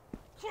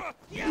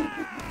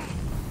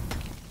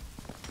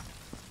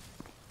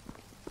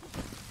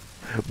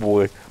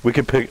 Boy, we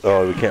can pick.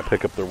 Oh, we can't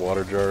pick up their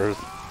water jars.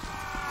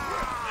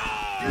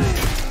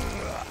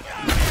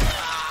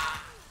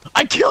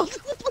 I killed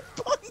him with a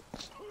punch!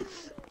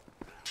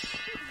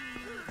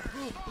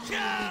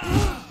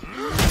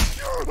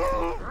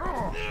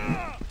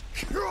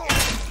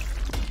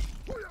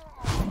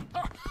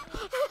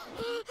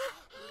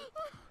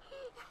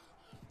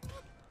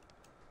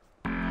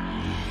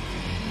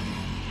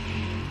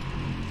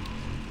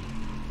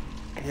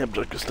 Yeah,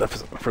 objective stuff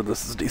for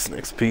this is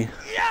decent XP.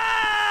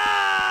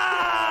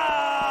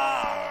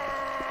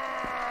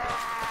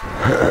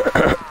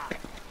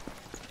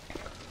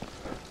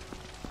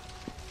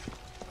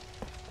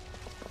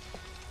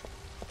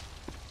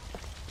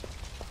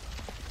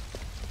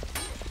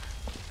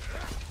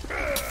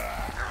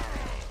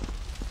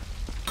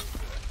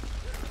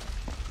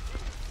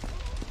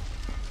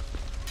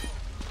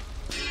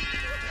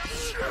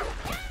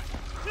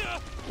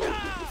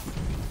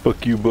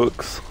 Fuck you,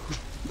 books.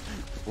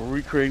 We're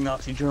recreating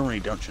Nazi Germany,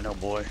 don't you know,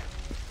 boy?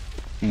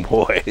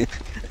 Boy.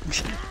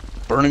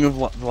 Burning of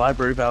the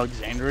Library of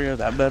Alexandria,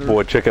 that better?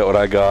 Boy, check out what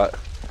I got.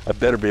 I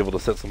better be able to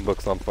set some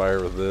books on fire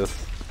with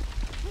this.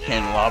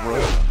 Candelabra.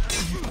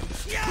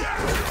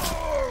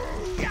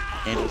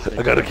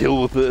 I got a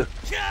kill with it.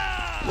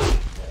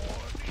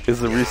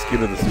 Is the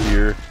reskin of the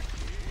spear.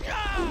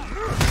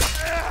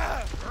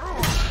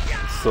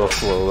 It's so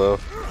slow though.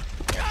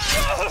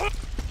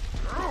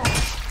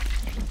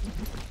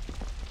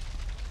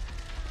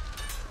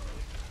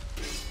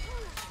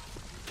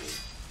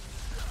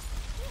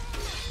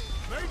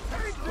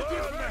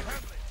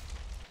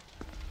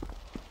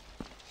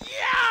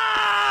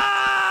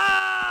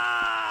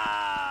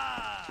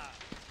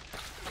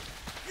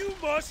 You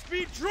must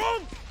be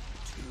drunk!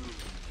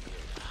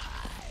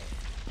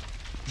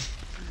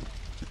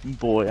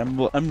 Boy,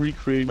 I'm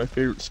recreating my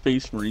favorite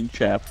Space Marine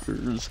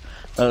chapter's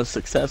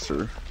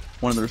successor.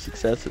 One of their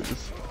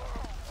successors.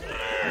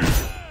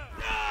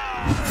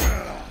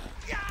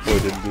 Boy,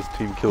 didn't this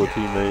team kill a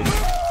teammate?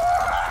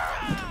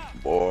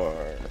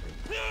 Boy.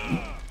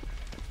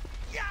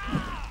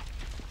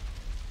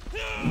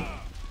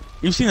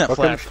 You've seen that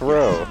Fucking flash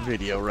throw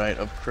video, right,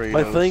 of Kratos?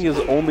 My thing is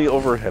only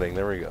overheading.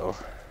 There we go.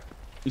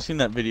 You've seen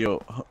that video,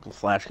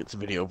 Flash gets a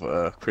video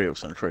of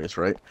Kratos and Atreus,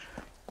 right?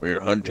 We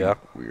are hunting. Yeah.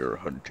 We are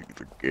hunting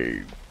the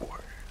game, boy.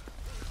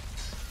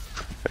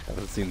 I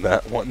haven't seen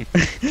that one.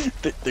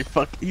 they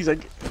fuck. He's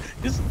like,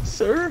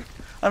 sir?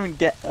 I mean,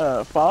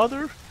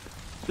 father?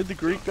 Did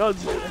the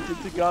gods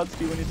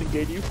do anything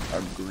gay to you?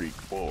 I'm Greek,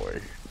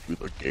 boy.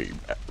 With a gay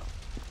man.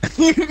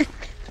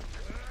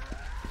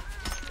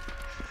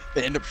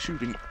 They end up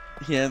shooting.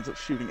 He ends up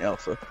shooting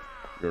Elsa.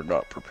 You're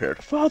not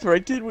prepared. Father, I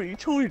did what you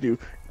told me to do.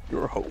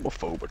 You're a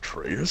homophobe,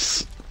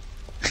 Atreus.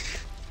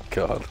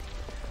 God.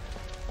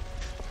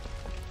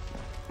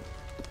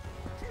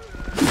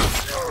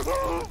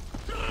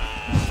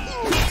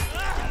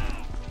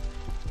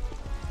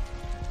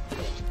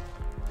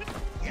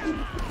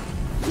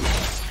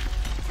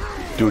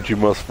 Do what you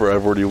must for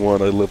I've already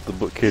won. I lit the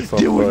bookcase on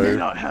Dude, we may fire.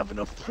 not have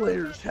enough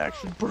players to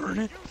actually burn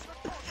it.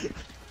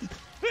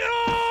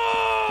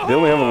 They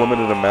only have a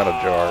limited amount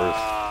of jars.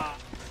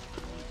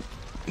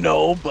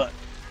 No, but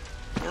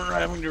we're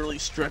having to really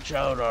stretch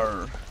out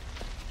our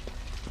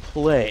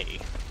play.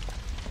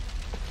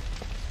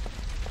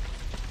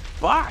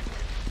 Fuck!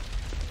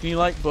 Can you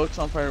light books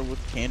on fire with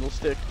a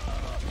candlestick?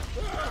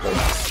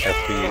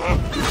 FP.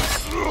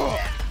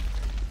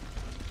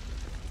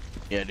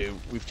 Yeah, dude,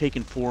 we've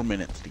taken 4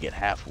 minutes to get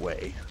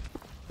halfway.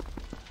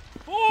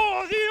 For the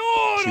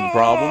order! See the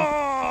problem?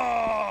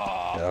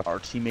 Yeah. Our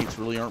teammates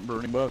really aren't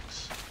burning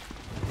books.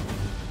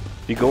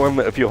 If you go in,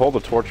 if you hold the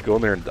torch, go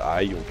in there and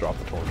die, you'll drop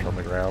the torch on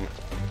the ground.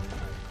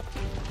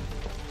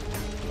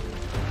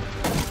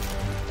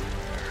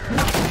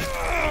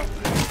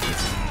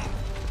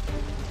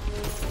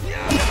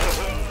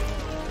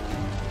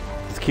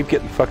 Just keep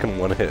getting fucking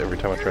one hit every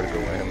time I try to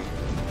go in.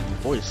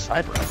 Boys,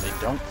 side round, they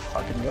don't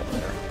fucking go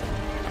there.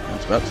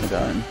 That's about to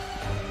done.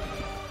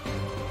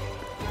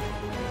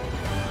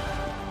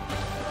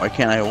 Why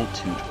can't I hold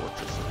 2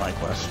 torches is my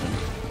question.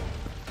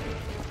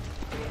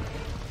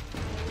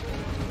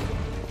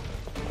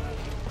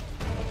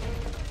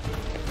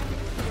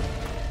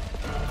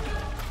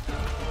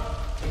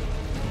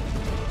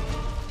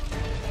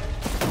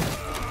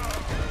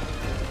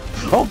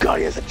 Oh god,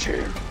 he has a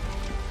chair!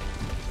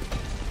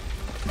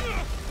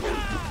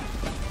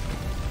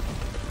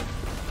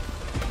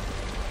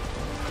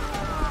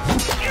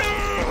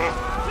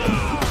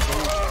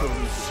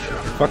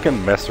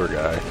 Fucking messer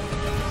guy.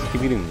 Just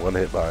keep getting one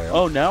hit by him.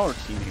 Oh, now our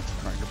teammates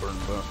are trying to burn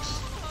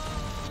books.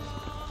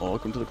 Well,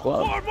 welcome to the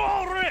club.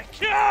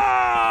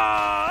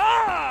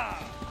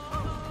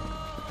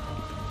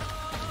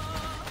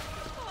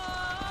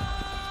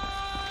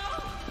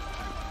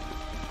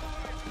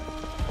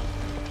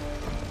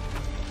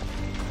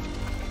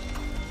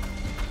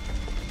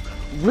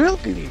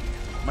 Really?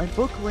 My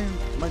book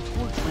lands, my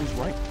torch lands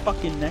right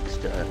fucking next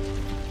to it.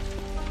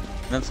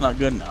 That's not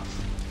good enough.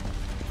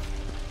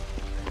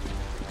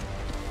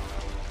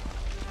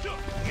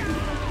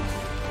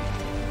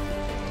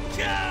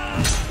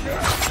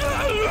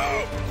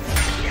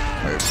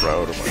 I'm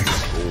proud of my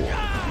score.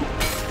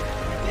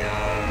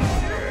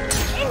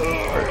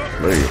 I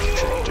play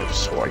objective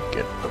so I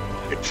get the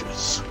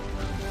bitches.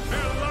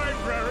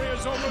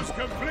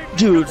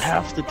 Dude,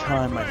 half the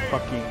time my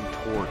fucking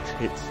torch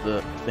hits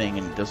the thing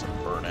and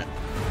doesn't burn it.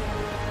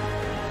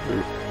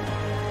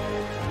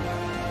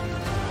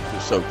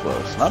 You're so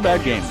close. Not a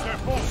bad game.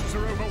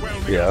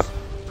 Yeah.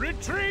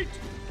 Retreat!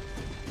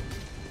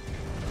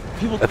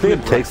 I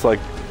think it takes like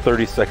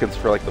 30 seconds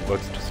for like the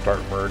books to start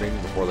burning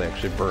before they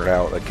actually burn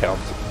out. That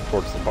counts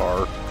towards the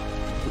bar.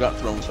 We got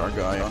Throne Star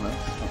guy on us.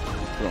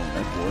 Throne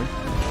that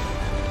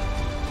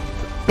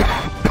boy.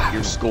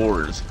 Your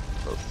scores.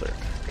 Both there.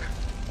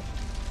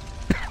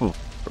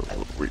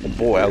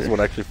 Boy, I was the one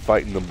actually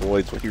fighting the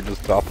boys when you were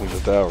just toppling the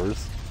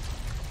towers.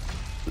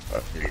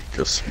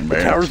 The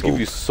towers give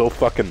you so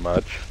fucking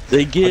much.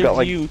 They give got,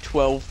 like, you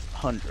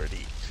 1,200 each.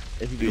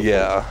 If you do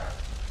yeah.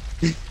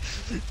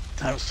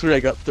 Times 3, I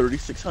got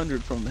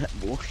 3,600 from that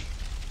boy.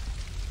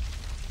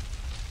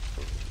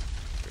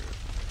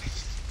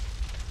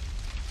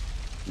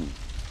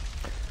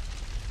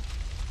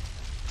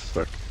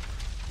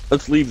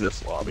 Let's leave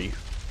this lobby.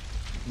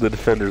 The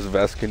defenders of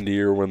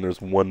Askendir when there's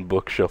one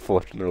bookshelf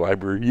left in their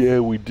library. Yeah,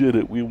 we did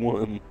it. We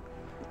won.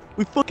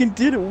 We fucking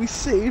did it. We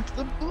saved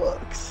the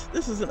books.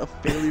 This isn't a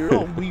failure at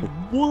all. We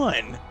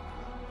won.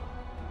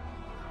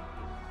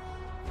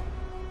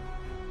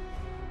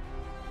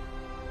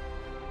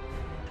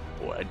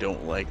 Boy, I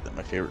don't like that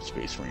my favorite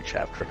Space Marine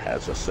chapter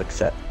has a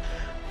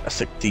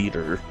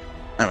succeeder.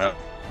 I don't know,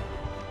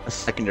 a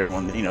secondary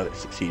one that, you know, they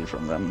succeeded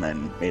from them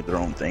and made their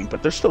own thing,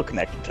 but they're still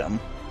connected to them.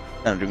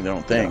 And doing their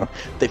own thing. Yeah.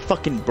 They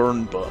fucking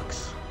burn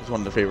books. It's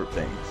one of their favorite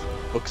things.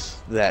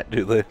 Books that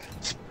do they?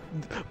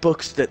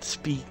 Books that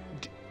speak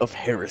of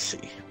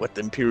heresy. What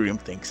the Imperium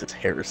thinks is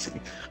heresy.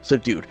 So,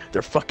 dude,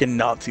 they're fucking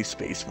Nazi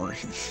Space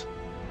Marines.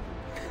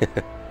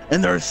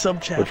 And they're a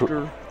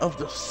subchapter of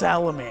the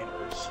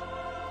Salamanders.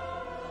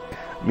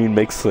 I mean,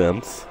 makes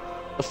sense.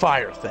 The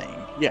fire thing,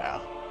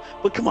 yeah.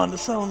 But come on, the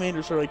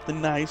Salamanders are like the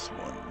nice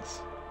ones.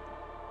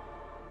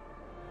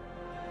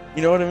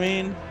 You know what I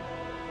mean?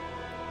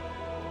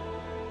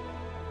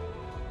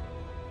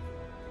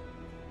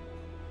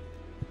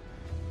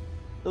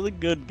 They're the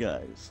good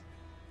guys.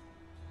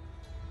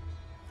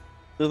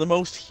 They're the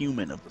most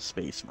human of the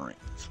Space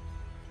Marines.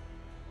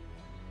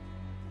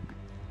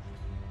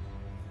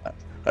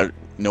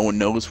 No one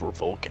knows where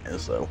Vulcan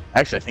is, though.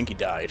 Actually, I think he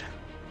died.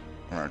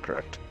 Am I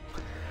correct?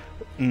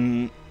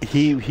 He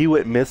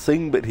went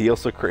missing, but he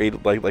also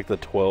created like the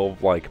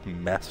 12 like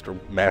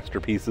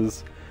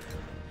masterpieces,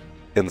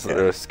 and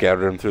so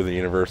scattered them through the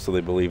universe. So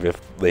they believe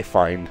if they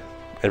find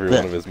every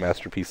one of his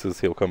masterpieces,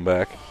 he'll come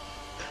back.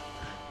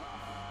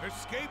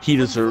 He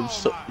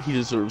deserves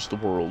the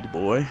world,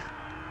 boy.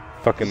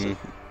 Fucking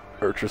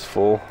Urcha's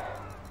full.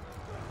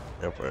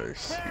 Yep, I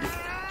see.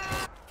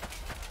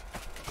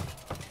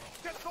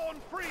 Get on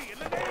free in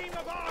the name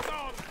of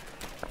Argon!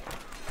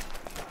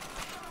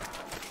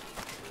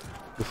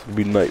 This would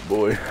be night,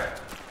 boy.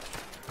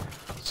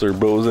 Sir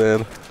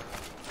Bozan.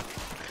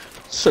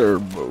 Sir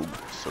Bo,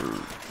 sir. I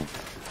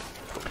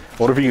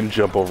wonder if you can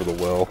jump over the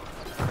well.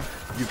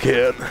 You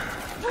can.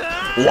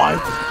 Why?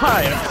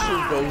 Hi, I'm Sir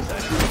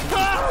Bozan.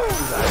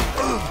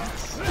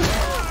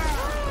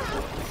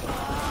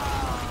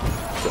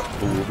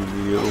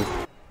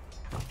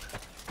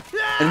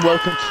 And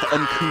welcome to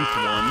Uncouth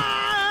One.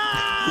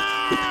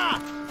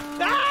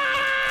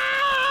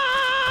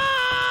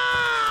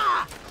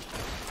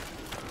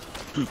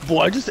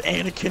 Boy, I just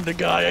Anakin'd a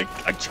guy.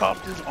 I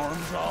chopped his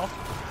arms off,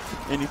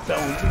 and he fell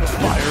into the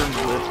fire and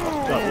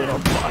got lit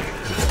on fire.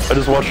 I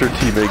just watched her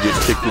teammate get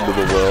kicked into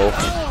the well.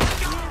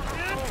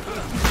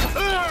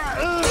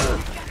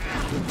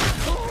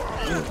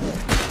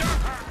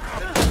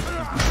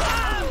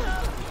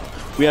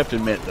 We have to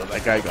admit, though,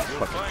 that guy got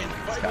fucking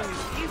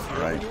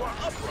right?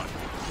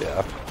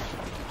 Yeah.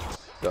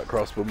 Got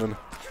crossbowman.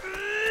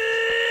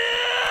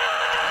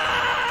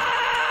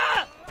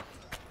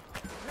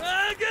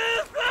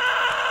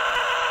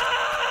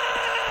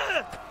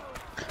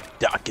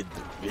 Dark in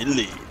the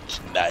village,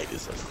 night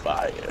is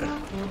afire.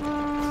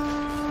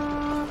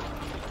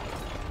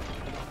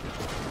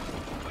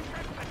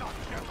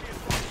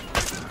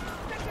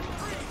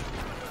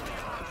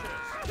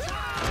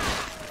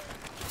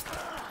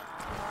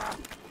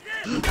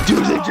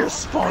 Dude, they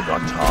just spawned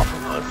on top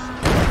of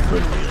us.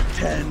 Literally like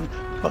 10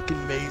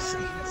 fucking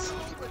masons.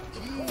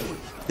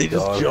 They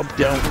just jumped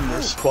down from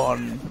their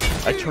spawn.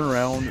 I turn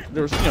around.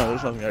 There's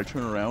nothing. I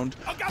turn around.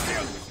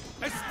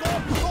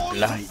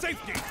 Blind.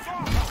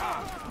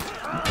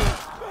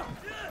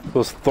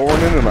 Was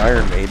Thornin an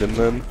Iron Maiden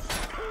then?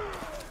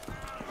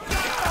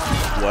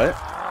 What?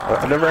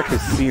 I've never actually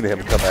seen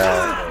him come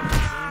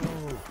out.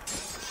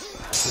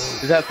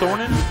 Is that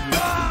Thornin?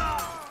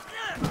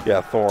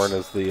 Yeah, Thorn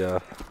is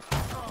the,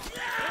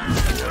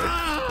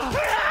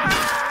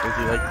 Is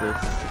he like the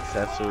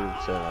successor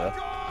to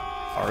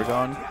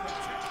Argon?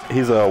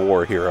 he's a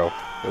war hero,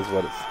 is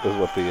what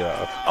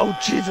the, Oh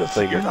Jesus!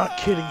 thing You're is. not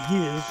kidding.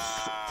 He is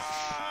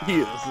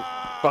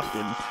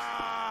fucking.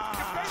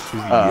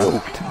 He's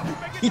yoked.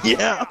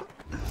 Yeah.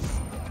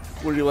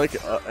 Would you like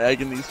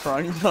egg in these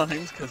trying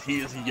times? Because he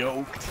is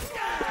yoked.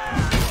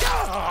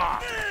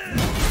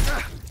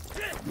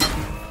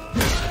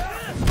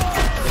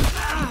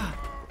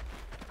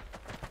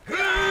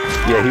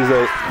 Yeah,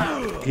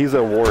 he's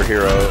a war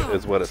hero,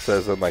 is what it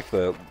says in like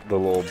the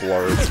little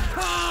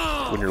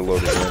blurb when you're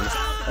loading in.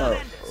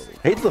 Oh.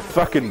 Hate the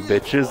fucking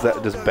bitches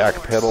that just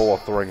backpedal while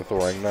throwing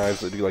throwing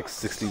knives that do like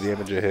 60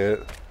 damage a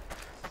hit.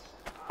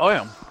 Oh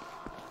yeah.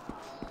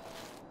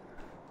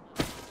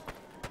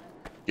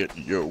 Get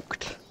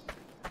yoked.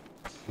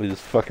 They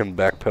just fucking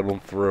backpedal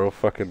and throw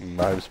fucking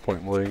knives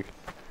point blank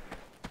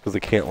because they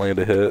can't land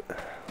a hit.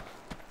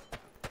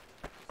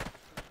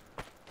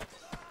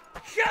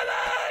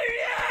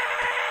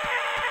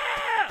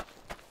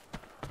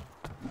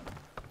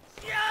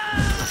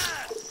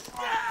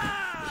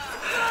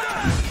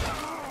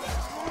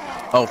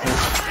 Oh,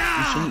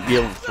 you shouldn't be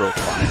able to throw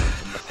fire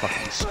from the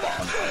fucking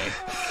spawn way.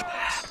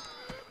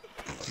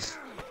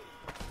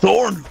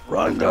 Thorn,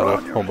 run!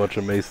 Got a whole bunch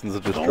of masons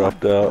that just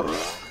dropped out.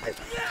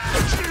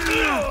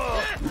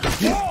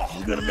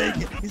 He's gonna make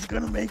it. He's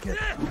gonna make it.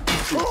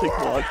 He's gonna take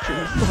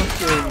watching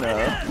fucking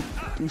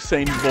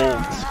Usain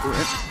Bolt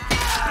sprint.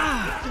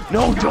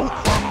 No, don't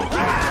farm the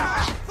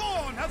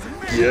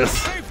game.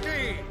 Yes.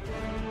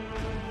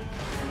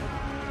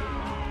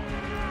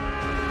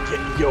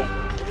 Get yoked.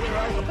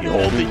 You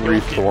hold the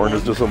Reef yoked Thorn one.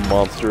 is just a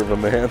monster of a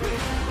man. No,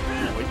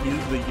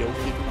 he's the yoked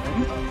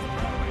one.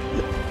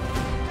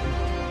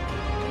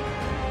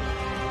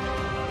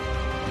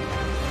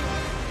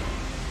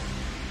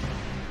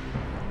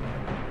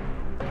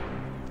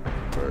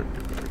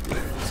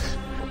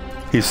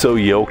 He's so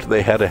yoked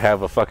they had to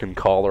have a fucking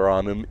collar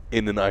on him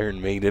in an Iron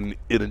Maiden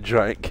in a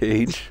giant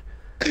cage.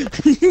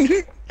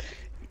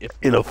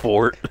 In a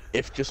fort.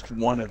 If just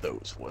one of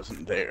those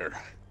wasn't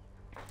there,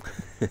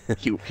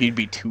 he'd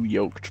be too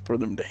yoked for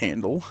them to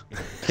handle.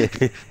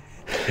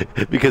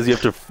 Because you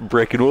have to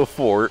break into a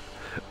fort,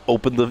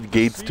 open the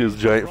gates to his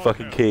giant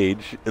fucking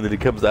cage, and then he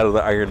comes out of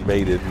the Iron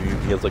Maiden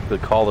and he has like the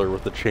collar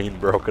with the chain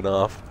broken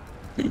off.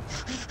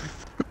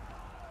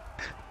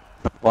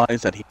 Why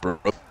is that he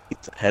broke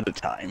it ahead of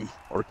time,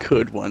 or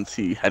could once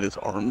he had his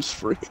arms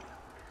free?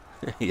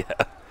 Yeah.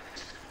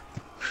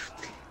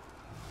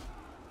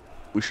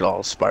 We should all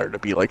aspire to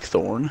be like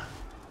Thorn.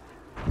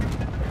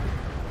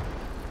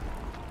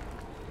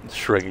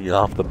 Shrugging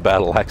off the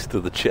battle axe to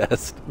the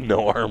chest,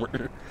 no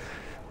armor.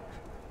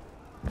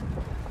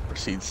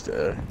 Proceeds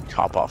to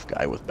chop off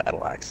guy with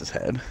battle axe's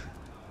head.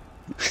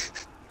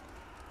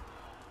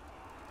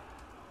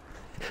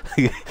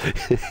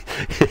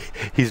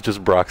 He's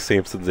just Brock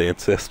Sampson's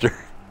ancestor.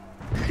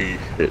 He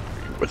hit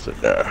me with an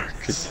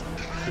axe.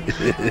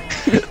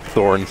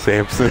 Thorn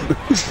Sampson.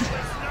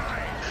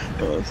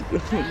 Oh, that's a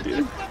good one,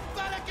 dude.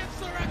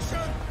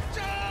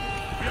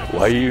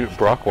 Why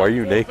are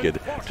you naked?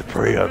 To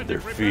prey on their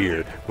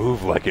fear.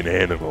 Move like an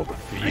animal to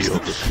feel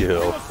the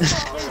kill.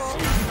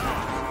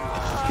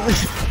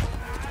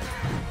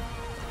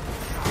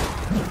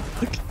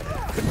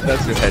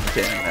 That's your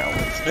headcanon now,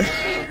 isn't it?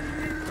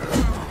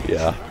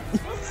 Yeah.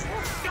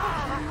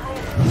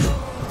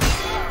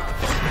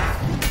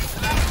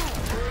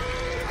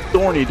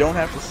 Thorn, you don't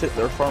have to sit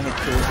there farming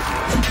kills.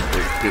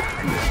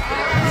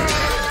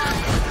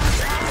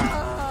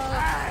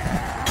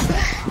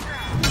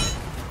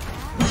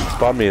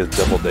 Spawned me as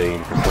Double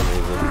Dane for some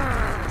reason.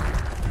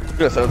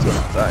 Yes, I was going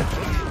outside.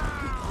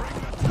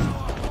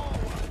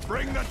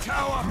 Bring the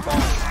tower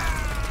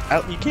back.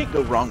 You can't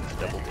go wrong with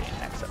double Dane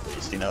axe, at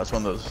least. You know, it's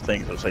one of those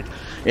things where it's like,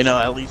 you know,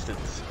 at least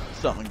it's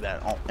something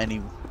that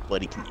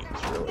anybody can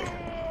use, really.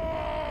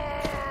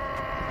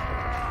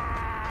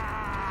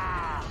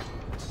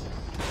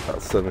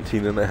 About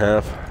 17 and a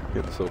half.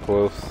 Getting so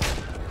close.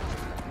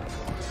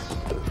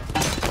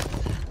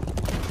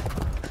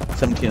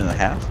 17 and a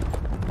half?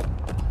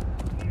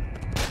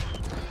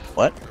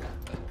 What?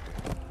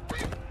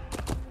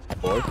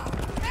 Boy?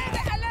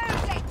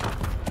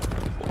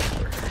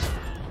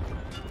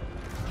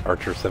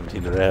 Archer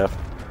 17 and a half.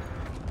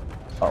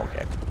 Oh,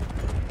 okay.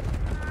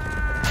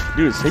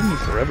 Dude, it's taking me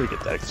forever to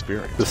get that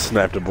experience. Just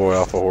snapped a boy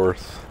off a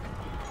horse.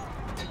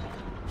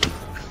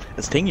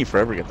 It's taking you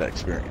forever to get that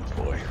experience,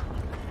 boy.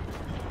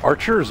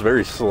 Archer is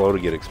very slow to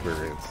get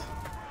experience.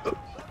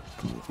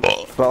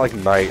 It's not like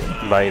Knight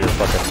or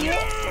fucking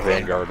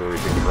Vanguard where you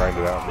can grind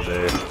it out in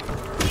a day.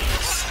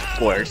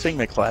 Boy, you're saying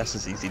my class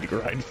is easy to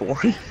grind for.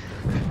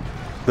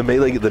 The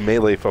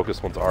melee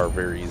focused ones are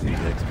very easy to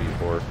get XP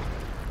for.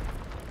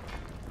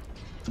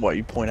 Why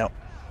you point out?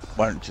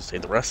 Why don't you say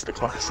the rest of the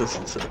classes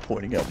instead of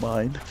pointing out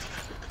mine?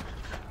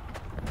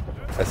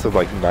 I said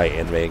like Knight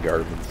and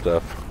Vanguard and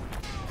stuff.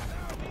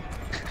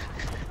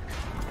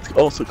 It's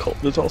also called.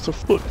 There's also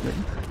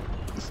Footman.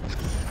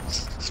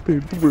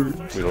 Spare the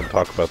words. We don't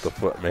talk about the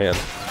Footman.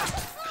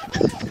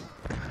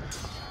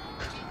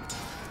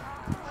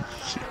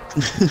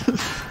 You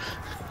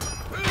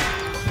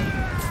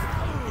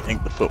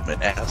think the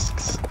Footman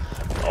asks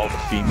all the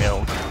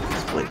female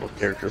playable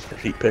characters for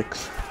heat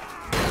picks?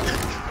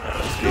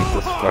 Take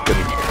this fucking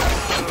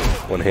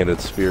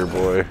one-handed spear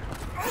boy.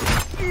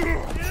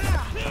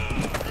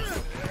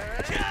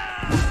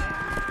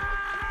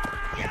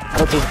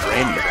 Oh, it says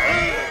Brandy's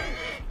on.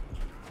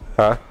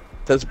 Huh?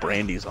 It says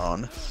Brandy's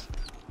on.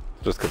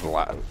 Just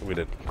because we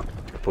didn't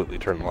completely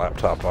turn the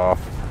laptop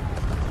off.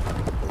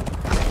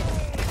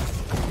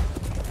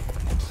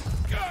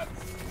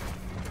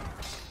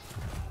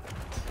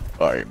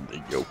 I am the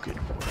Yokin.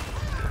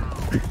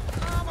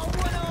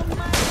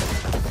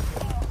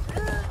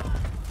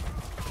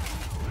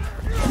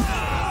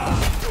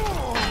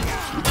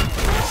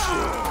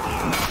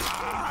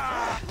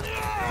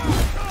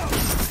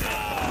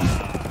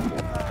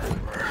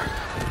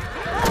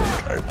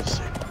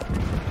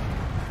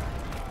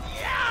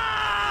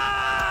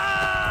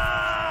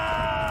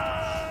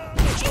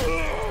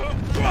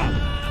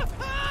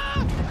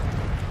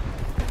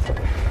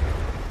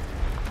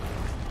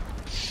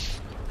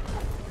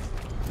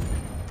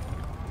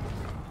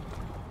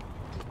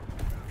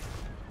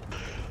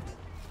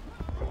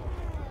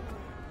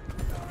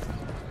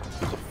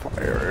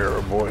 Fire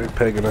arrow boy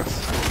pegging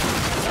us.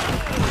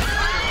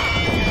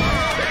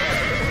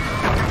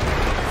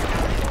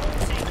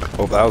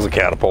 Oh, that was a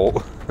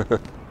catapult.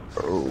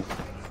 Oh,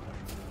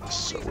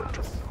 so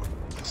interesting.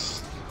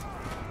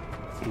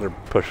 They're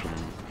pushing,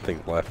 I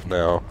think, left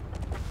now.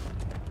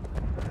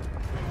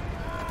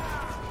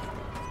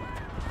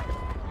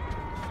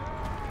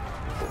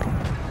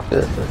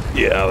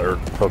 Yeah, they're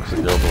focusing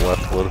on the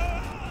left one.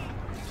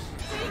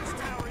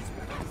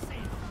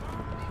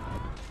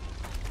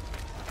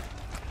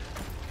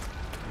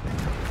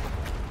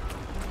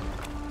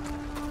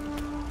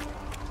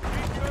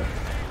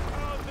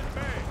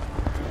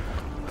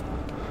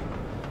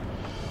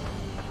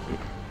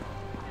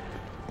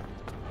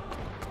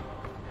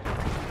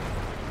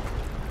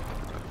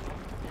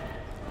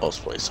 Let's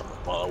play something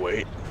while I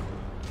wait.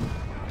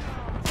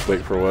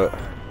 Wait for what?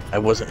 I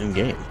wasn't in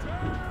game.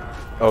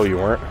 Oh, you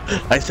weren't?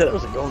 I said I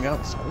wasn't going out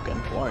and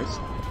smoking twice.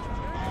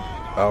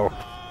 Oh.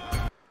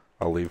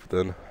 I'll leave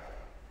then.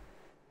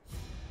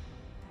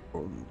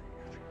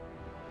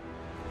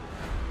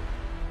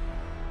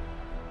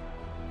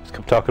 Just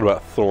kept talking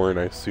about Thorn,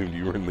 I assumed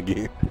you were in the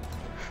game.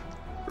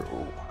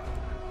 Oh,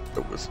 I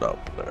was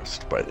not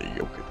blessed by the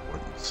Yokin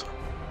ones.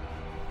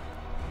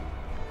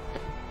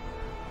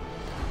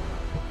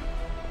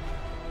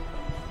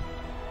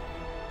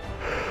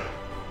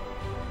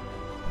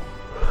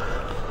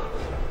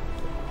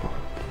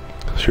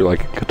 So you're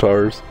like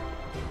guitars?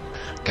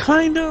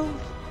 Kind of.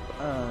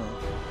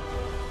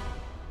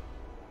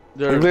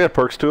 They have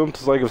perks to them.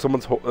 It's like if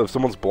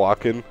someone's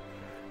blocking,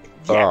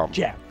 jab,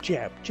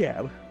 jab,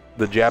 jab.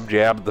 the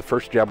jab, the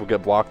first jab will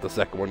get blocked. The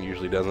second one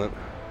usually doesn't.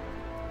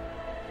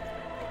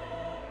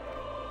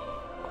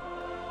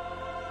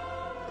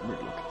 Let me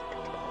look at the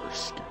guitar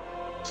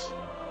skills.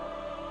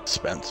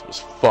 Spence was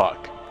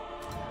fuck.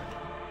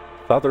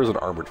 I thought there was an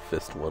armored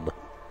fist one.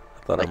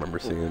 I thought I remember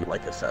seeing.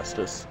 Like a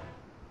Cestus.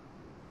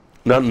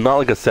 Not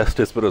like a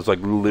Cestus, but it was like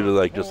literally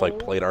like just like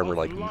plate armor.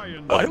 Like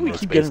Why do we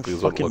keep getting basically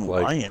is what it fucking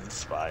looked like. lion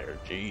spire?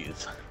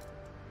 Jeez.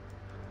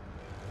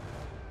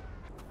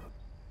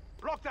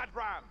 Block that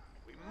ram!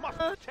 We must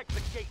protect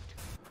the gate!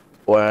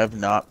 Boy, I've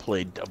not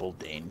played Double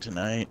Dane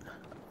tonight.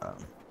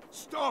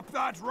 Stop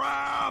that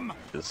ram!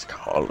 Just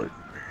calling me.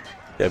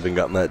 You haven't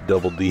gotten that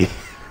double D.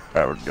 I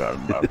haven't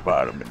gotten my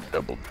vitamin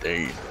Double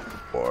Dane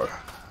before.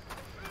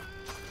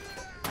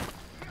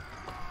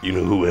 You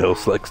know who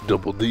else likes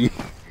double D?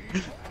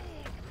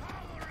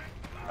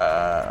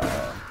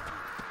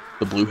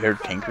 The blue-haired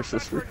Kanker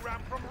sister.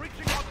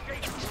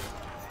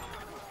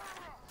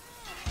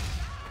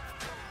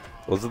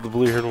 Was it the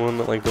blue-haired one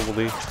that like Double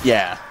D?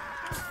 Yeah.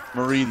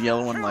 Marie, the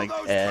yellow one like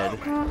Ed.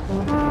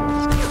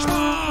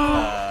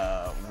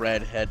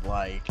 Redhead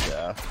like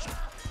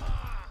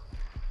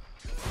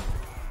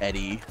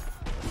Eddie.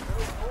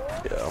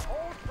 Yeah.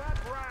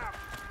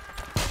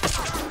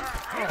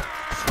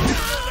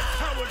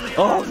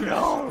 Oh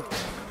no!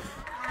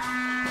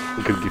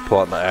 We couldn't keep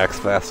plotting the axe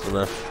fast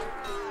enough.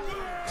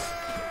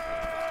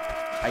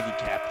 I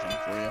decapped him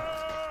for you.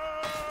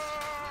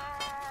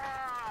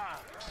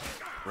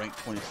 Rank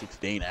 26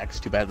 Dane axe.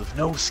 Too bad there's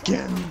no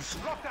skins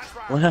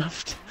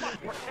left.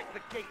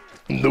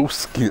 No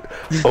skin.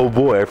 Oh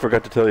boy, I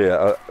forgot to tell you.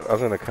 I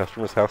was in a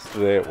customer's house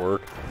today at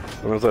work,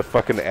 and there was a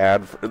fucking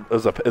ad.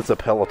 It's a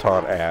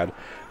Peloton ad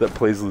that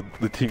plays the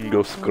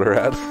Tingo Skr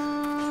ad.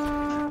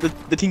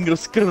 The Tingo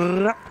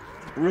Skr.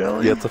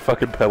 Really? Yeah, it's a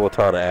fucking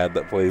Peloton ad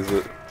that plays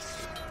it.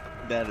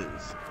 That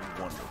is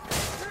wonderful.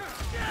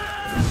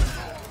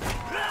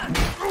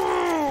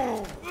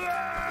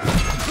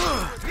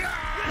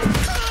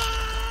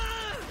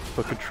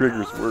 Fucking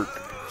triggers work.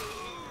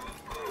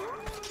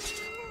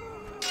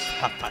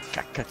 Ha ha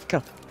ka ka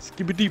ka.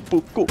 Skibbity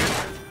boop go.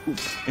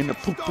 In the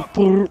poop poop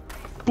poop.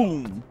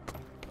 Boom.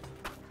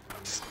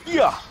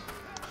 Yeah.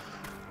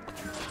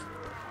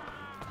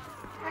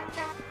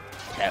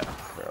 Cat.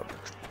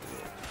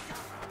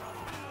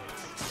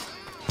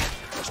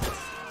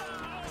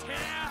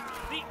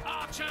 The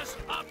archers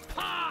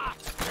apart!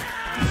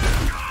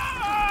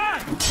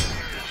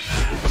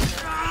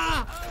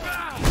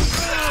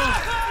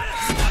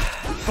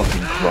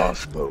 Fucking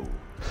crossbow.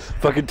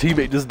 Fucking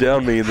teammate just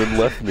downed me and then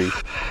left me.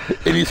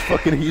 And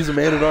he's a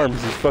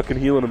man-at-arms. He's fucking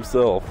healing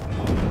himself.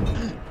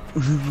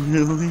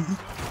 Really?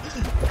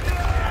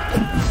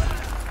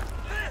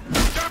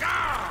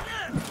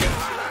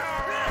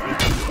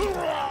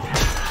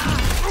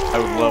 I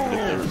would love it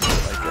if there was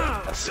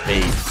like a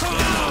spade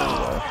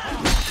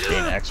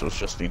skin. Axe was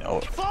just, you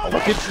know,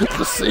 Fucking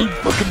the same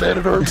fucking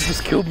man-at-arms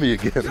just killed me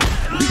again.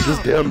 He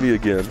just downed me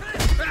again.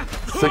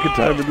 Second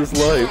time in his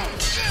life.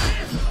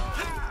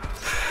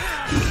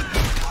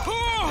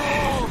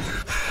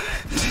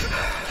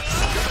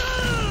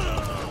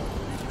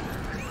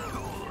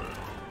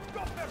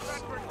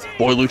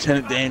 Boy,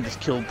 Lieutenant Dan just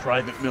killed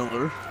Private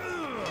Miller.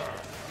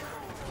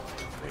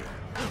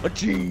 Oh,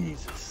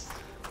 Jesus.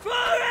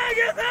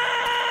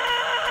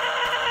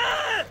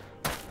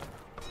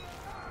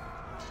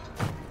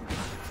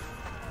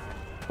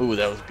 Ooh,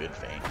 that was a good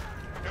feint.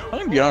 I'm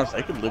gonna be honest,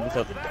 I could live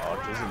without the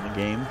dodges in the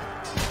game.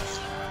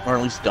 Or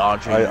at least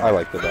dodging. I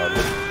like the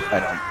dodges. I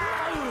don't.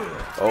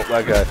 Oh,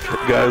 that guy.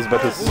 The guy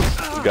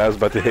was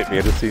about to hit me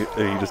and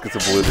he just gets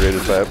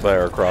obliterated by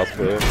our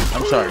crossbow.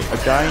 I'm sorry, a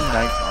guy in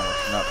knight's armor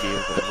should not be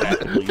able to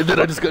rapidly And then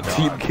I just got dodge.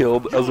 team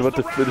killed. I was about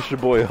to finish a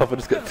boy off. I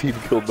just got team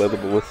killed by the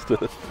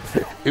ballista.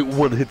 It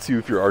one hits you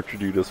if your archer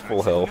dude is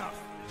full health.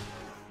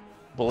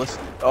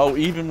 Ballista. Oh,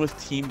 even with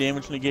team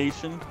damage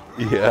negation?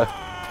 Yeah.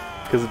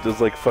 Because it does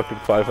like fucking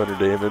 500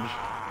 damage.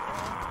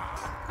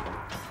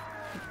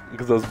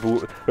 Because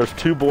there's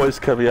two boys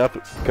coming up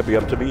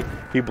to me.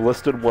 He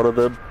ballisted one of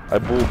them. I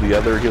bulled the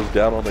other. He was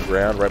down on the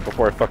ground right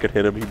before I fucking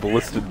hit him. He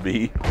ballisted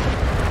me.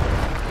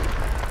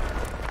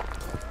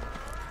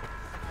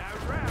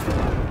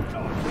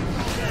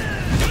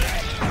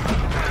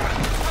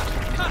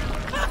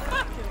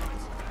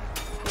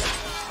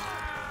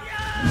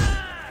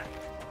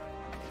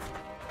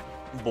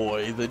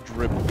 Boy, the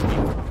drip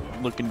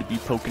looking to be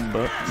poking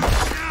butts.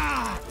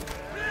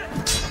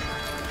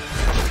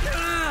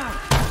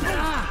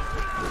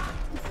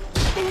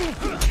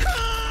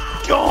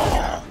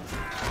 Oh!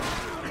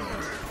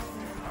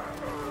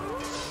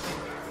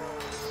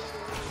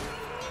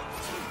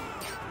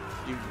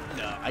 Dude,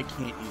 no, I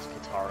can't use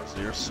guitars.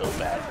 They're so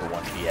bad for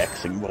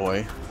 1DXing,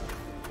 boy.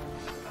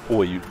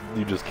 Boy, you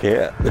just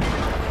can't.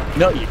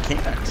 No, you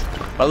can't.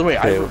 By the way,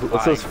 Hey, I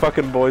what's this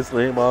fucking boy's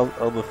name on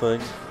the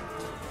thing?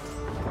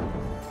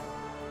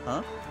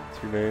 Huh?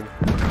 What's your name?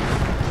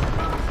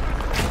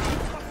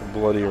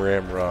 Bloody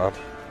Ramrod.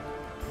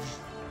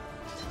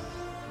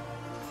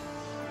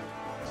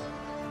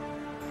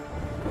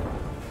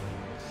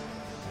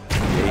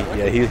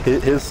 Yeah,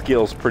 his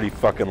skill's pretty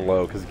fucking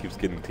low because he keeps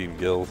getting team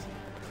kills.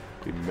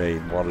 We may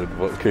wanted to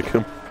vote kick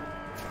him.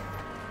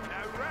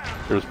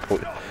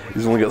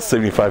 He's only got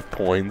 75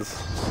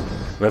 points.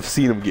 And I've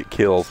seen him get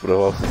kills, but I've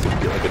also seen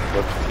him get like a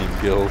bunch of team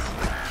kills.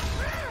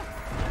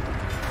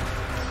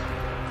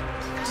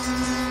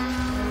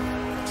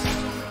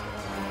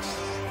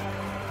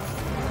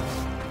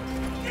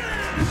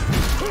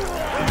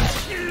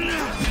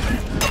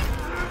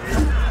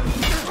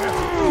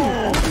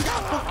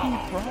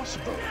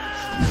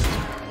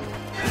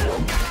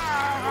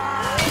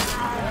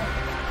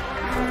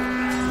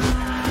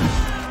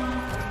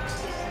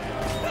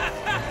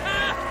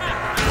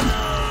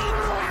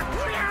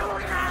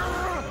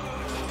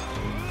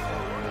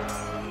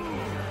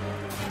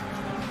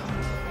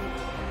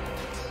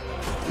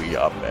 We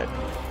are met.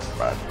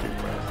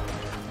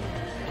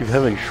 Keep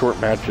having short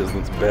matches and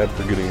it's bad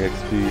for getting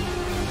XP.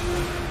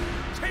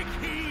 Take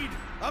heed!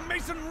 A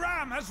Mason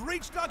Ram has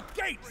reached our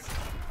gates!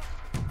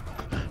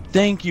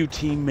 Thank you,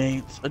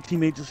 teammates. A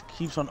teammate just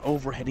keeps on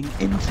overheading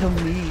into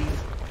me.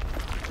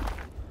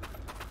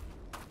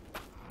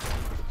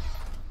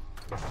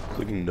 There's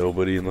like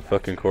nobody in the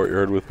fucking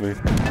courtyard with me.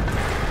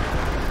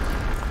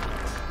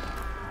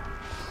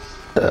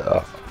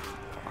 I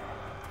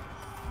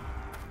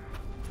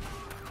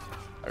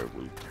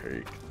will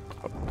take.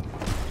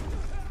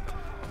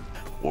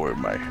 Boy,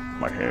 my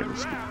hair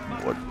is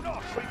what?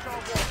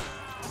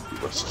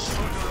 Let's just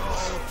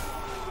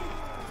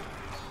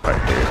my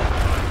hair is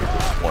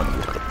one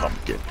with the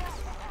pumpkin.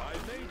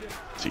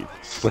 See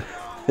this?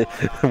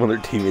 One of their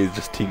teammates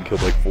just team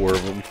killed like 4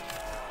 of them.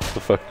 The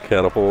fucking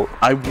catapult.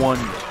 I won.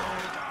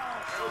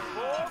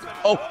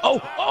 Oh!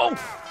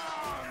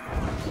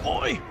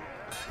 Boy!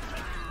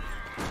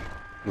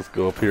 Let's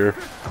go up here.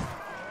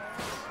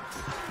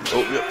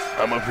 Oh, yep,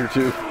 I'm up here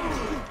too.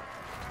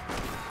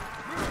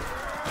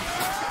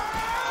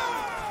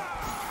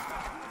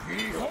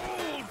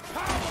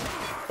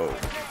 Oh.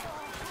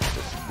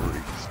 This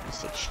brings me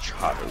such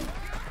chatter.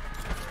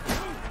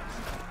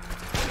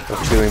 I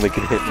have a feeling they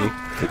can hit me.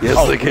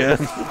 Yes, they can.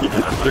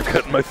 They're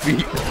cutting my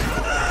feet.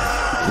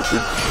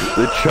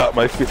 They chop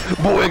my feet.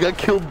 Boy, I got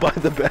killed by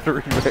the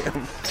battering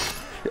ram.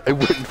 I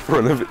went in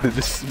front of it and it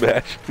just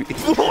smashed me.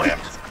 Boy, I'm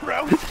just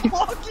crouch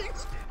walking.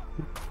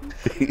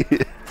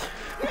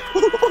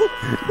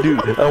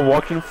 Dude, I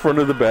walked in front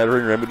of the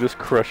battering ram, it just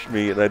crushed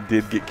me, and I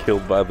did get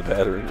killed by the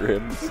battering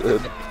ram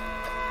instead.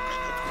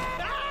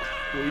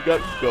 Well, you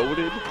got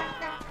goated.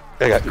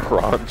 I got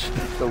crunched.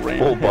 The ram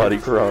Whole body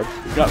crunched.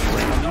 You got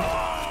rammed.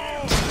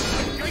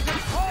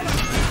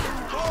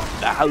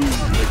 Ow,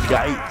 the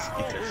guys.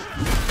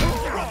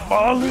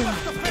 Falling.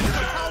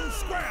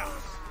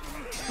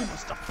 We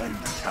must defend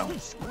the town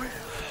square.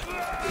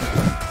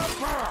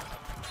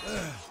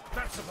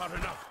 That's about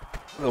enough.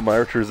 Well, my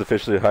archer is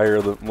officially higher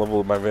than level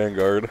of my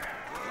vanguard.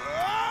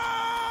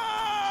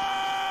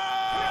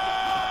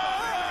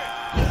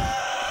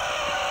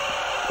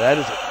 That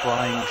is a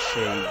crying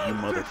shame, you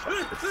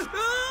motherfuckers.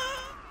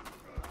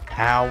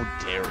 How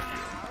dare you?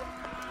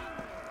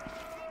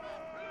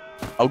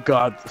 Oh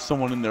god,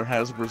 someone in there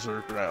has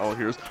Berserker. All I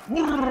hear is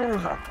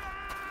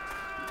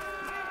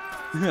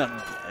I'm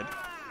dead.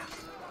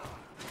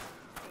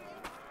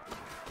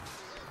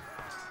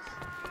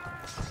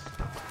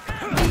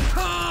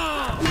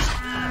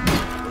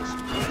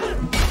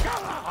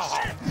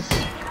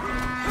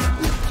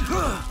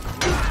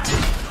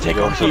 Take a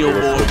heal,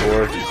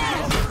 boy.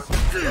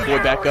 Boy,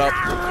 back up.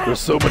 There's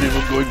so many of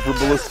them going for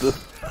ballista.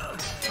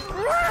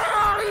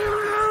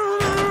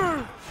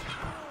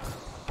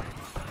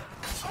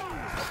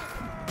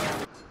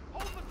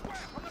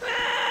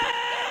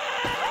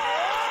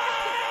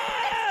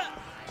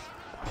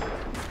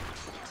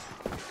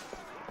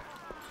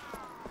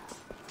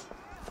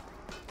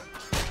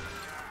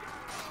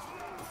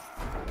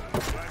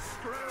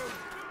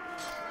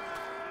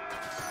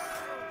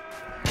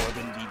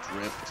 Burgundy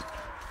drift.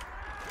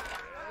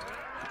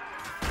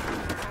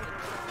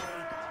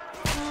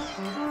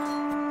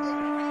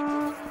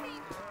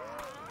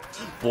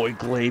 Boy,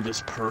 Glaive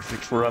is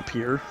perfect for up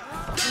here.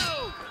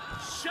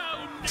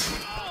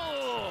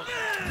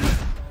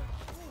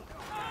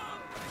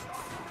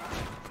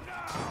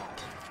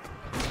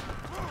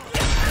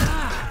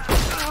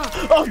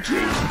 Oh,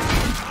 jeez!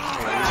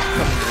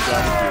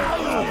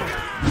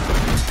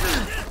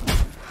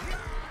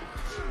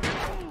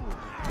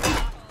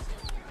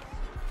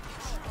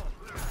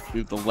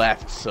 Dude, the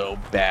laugh is so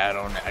bad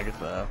on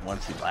Agatha.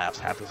 Once he laughs,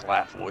 half his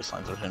laugh voice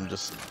lines are him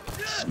just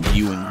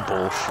spewing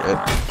bullshit.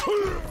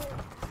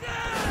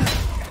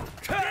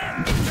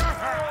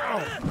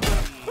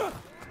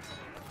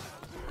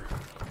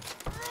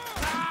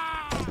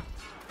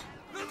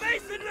 The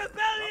Mason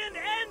Rebellion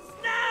ends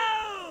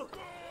now!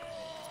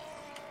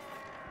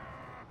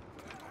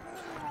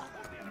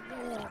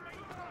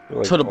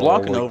 Like, So to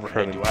block an like,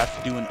 overhead, do I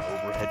have to do an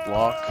overhead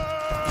block?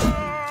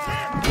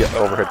 Yeah,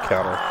 overhead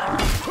counter.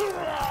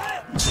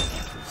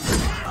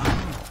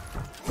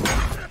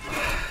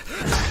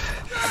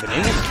 I've been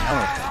able to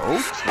counter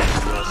pokes,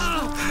 not just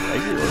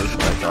regulars, I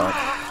thought.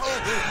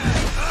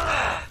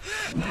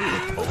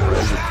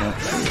 Overhead can't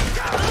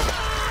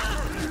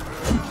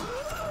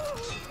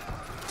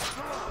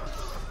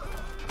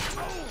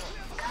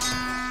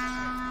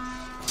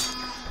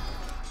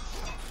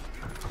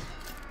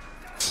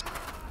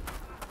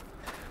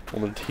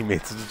One of the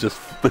teammates is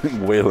just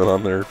wailing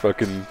on their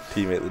fucking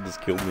teammate that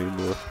just killed me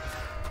in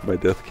my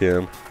death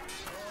cam.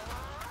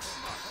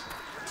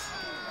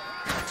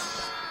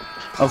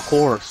 Of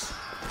course.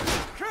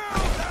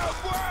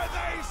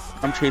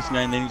 I'm chasing a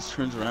guy and then he just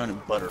turns around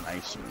and butter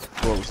knifes me.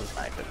 Throws his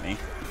knife at me.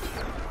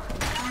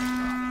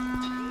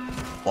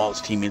 While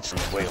his teammates are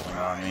wailing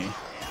on me.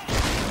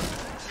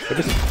 I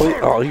just played.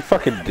 Oh, you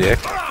fucking dick.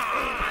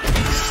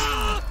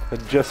 I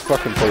just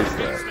fucking placed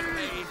that.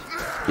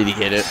 Did he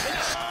hit it?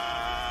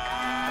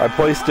 I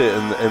placed it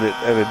and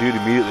a dude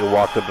immediately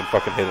walked up and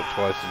fucking hit it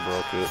twice and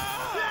broke it.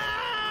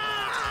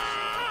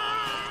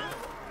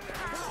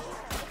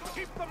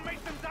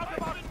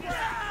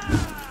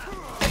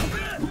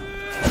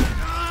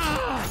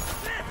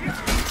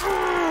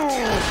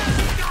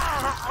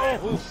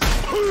 Hold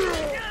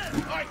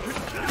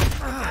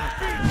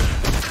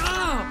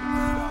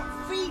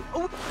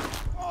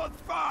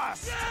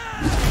fast!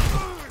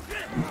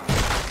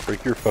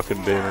 Break your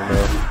fucking banner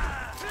now.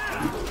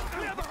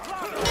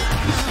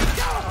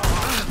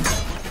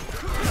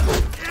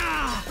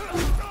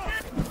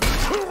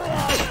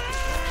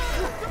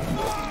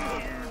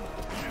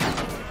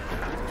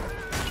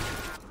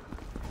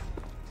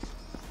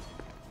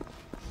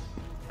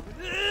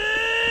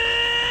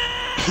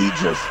 He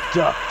just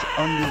ducked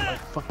under my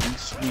fucking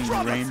screen,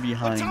 ran The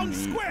behind town me.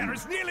 square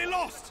is nearly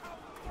lost.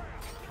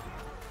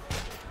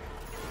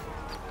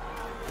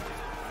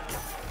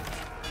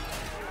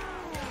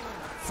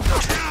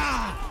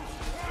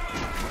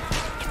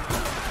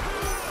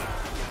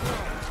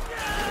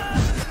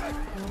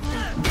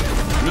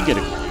 You get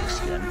a blue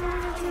skin.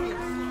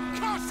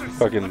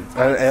 Fucking, and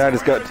I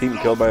just got team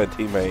killed by a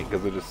teammate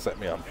because it just set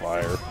me on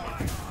fire.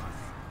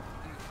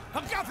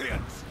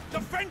 Agathians,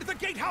 defend the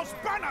gatehouse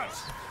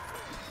banners.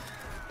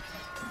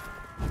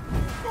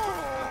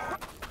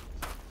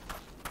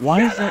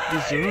 Why is that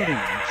deserting?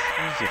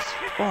 Jesus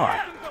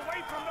fuck.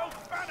 Away from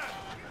those banners.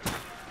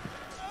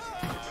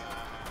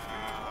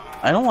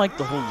 I don't like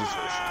the whole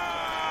desertion.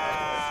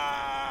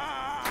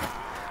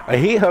 I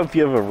hate how if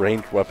you have a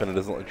ranged weapon, it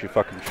doesn't let you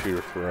fucking shoot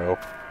or throw.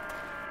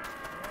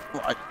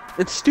 Well,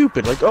 it's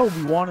stupid. Like, oh,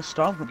 we want to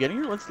stop them from getting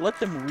here? Let's let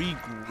them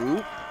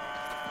regroup.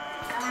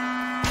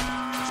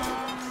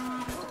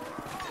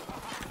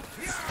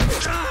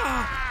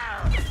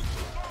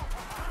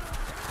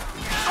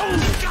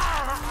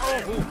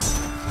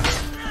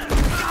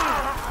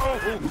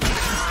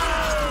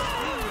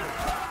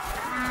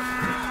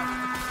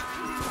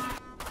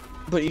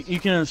 But you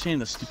can understand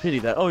the stupidity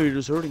that, oh, you're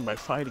deserting by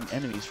fighting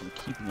enemies from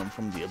keeping them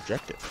from the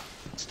objective.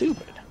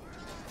 Stupid.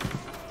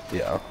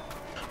 Yeah.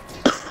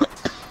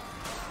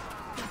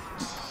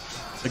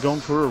 They're going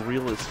for a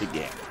realistic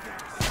game.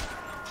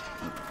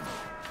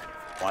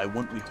 Why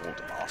wouldn't we hold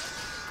them off?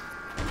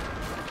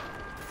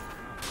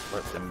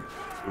 Let them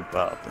group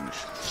up and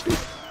stupid.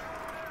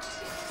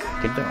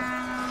 Get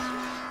down.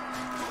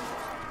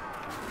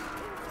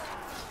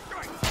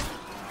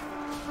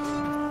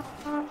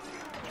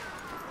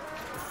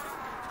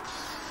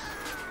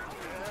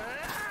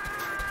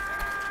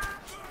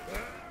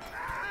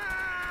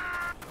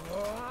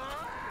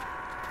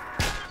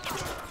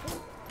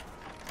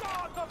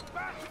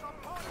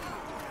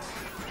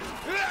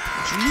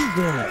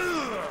 Jesus.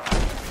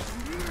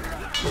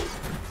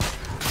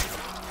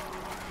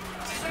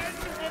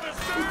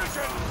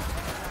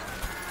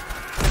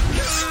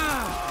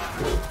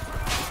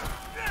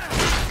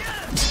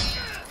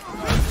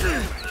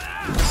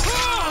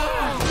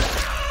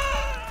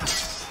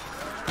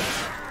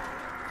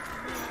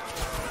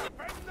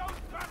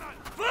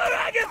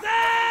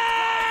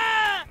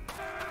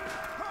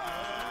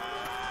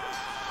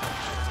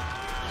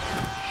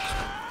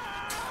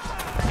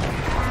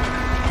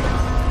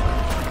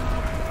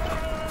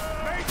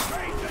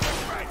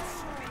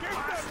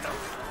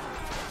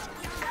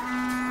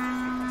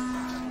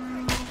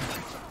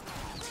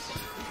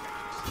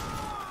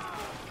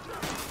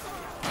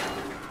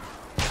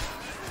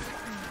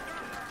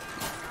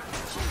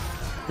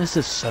 This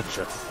is such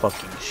a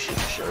fucking shit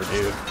show,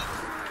 dude.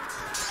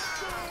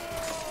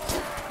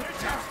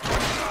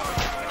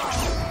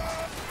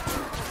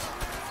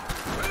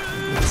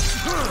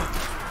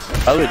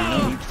 By the way, do you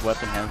know each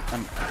weapon has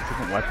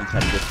different weapons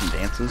have different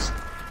dances?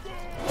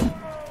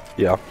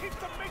 Yeah.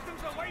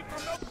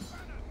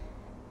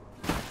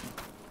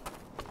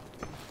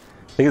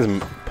 I think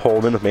it's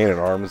pulled in with Man at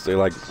Arms. They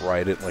like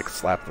ride it, and, like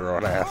slap their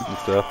own ass and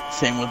stuff.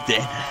 Same with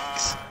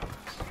Danax.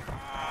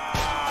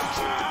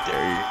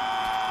 There you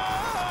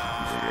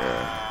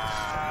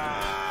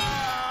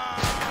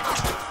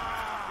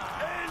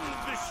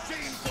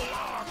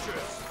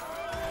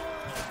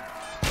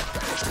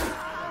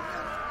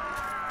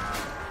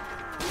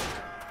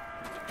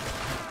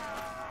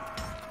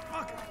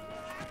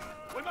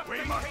We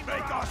must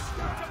make us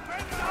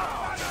defend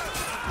our banner.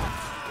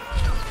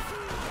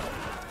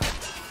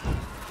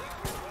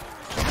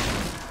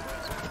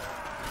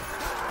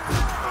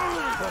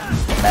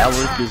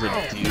 Malik is a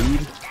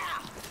dude?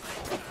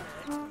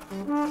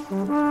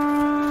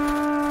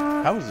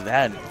 How is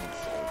that an insult?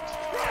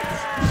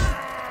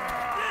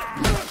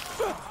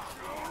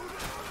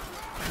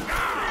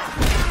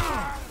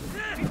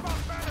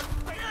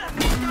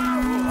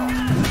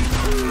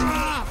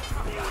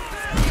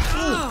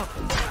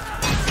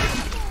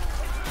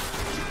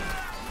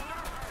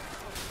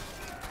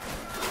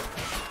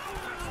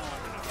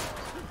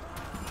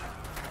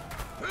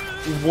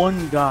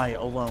 One guy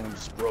alone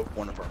just broke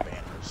one of our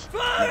banners. In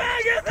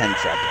like 10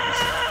 seconds.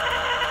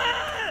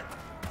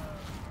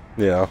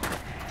 Yeah.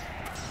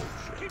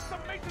 Keep the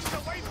maidens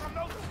away from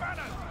those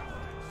banners.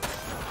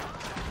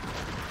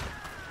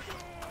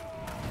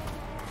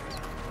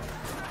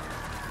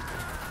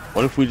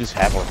 What if we just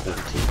have our whole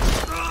team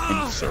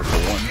in circle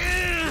one?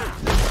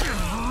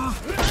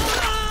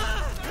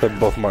 Had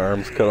both my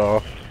arms cut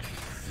off.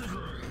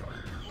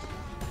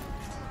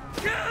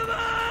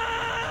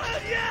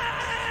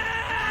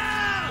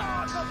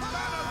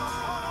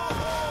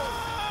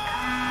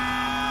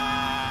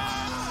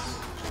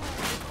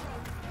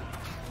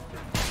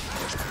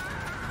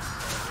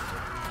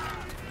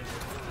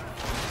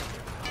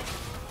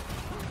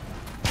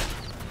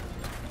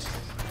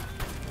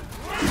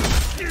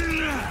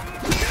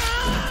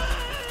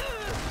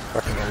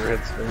 Fucking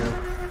overhead spinner.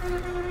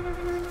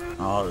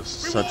 Oh, this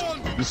is such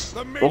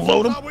The a mages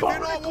load are of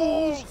within our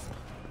walls.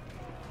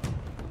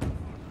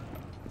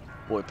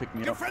 Boy, pick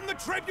me up. Defend the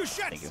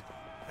trebuchets. you.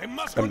 They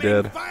must I'm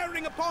remain dead.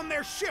 firing upon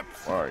their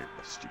ships. Why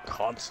must you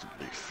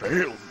constantly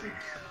fail me?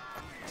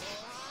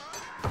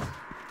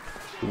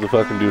 What the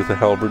fucking do with the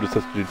halberd? Just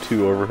has to do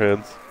 2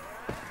 overheads.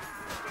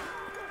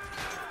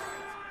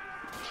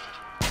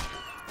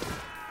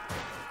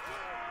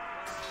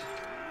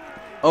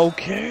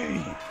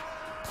 Okay.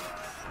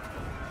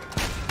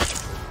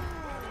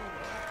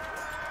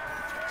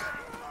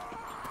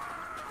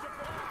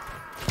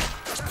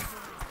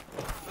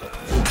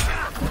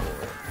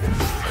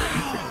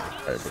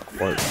 I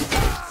require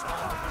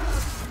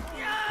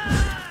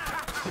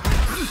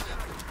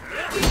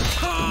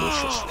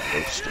delicious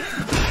roasting.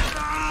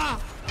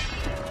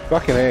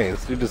 Fucking A,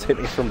 this dude just hit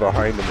me from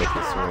behind to make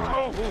me swing.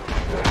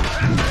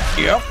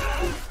 Yep.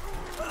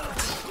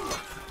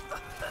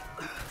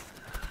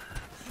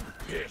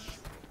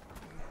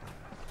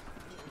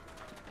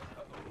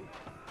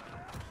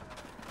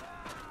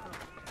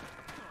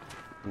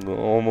 I'm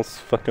almost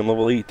fucking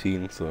level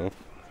 18, so.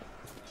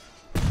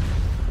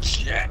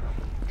 Shit.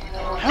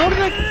 How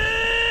did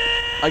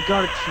I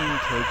got a team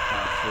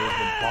takedown for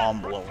the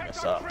bomb blowing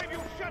us up.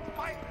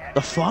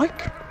 The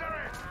fuck?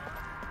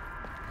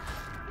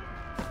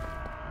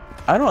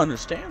 I don't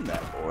understand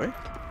that, boy.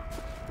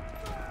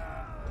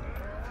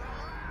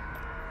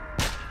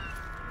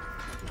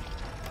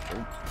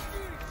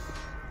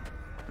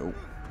 Nope.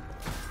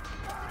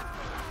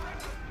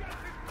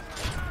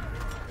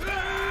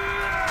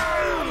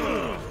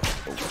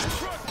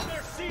 Crush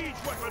their siege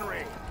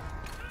weaponry.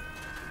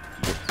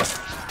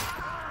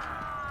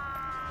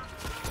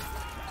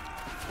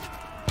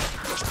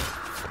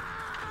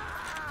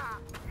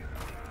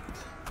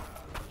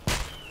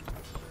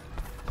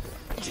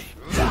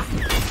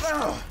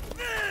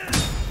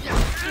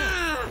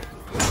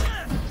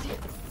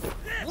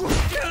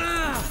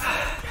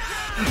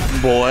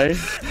 Boy.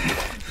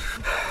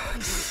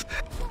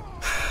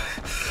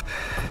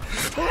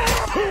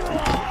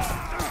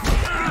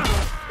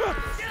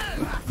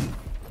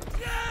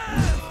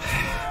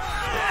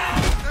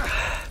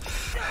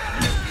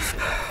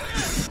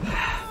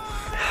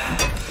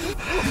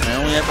 I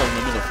only have a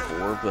limit of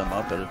 4 of them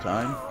up at a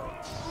time.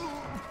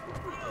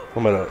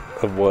 I'm gonna.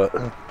 Of what?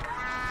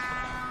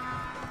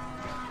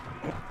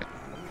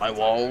 My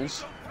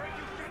walls.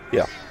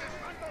 Yeah.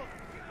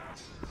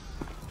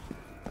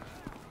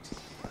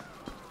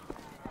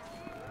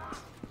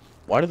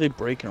 Why do they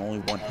break in only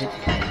 1 hit?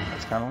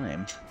 That's kind of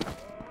lame.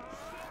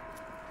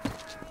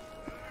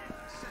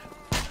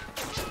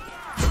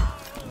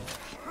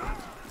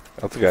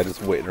 That's a guy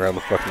just waiting around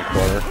the fucking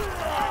corner.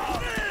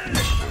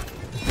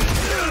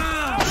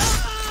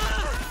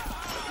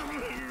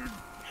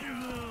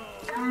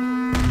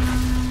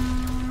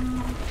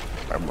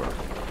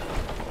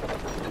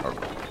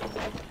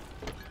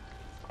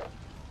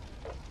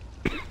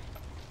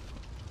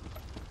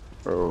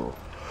 Oh.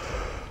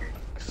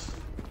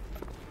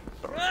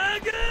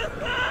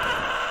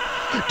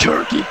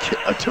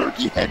 A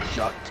turkey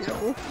headshot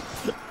kill.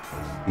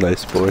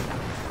 Nice boy.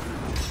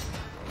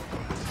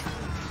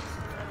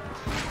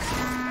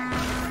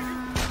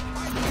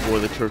 Boy,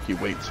 the turkey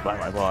waits by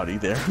my body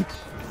there.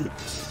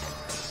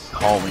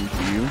 Calling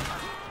to you.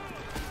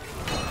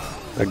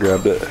 I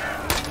grabbed it.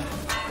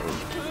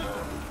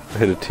 I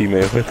hit a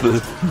teammate with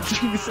it.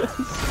 Jesus.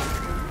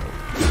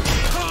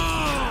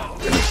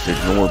 Just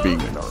ignore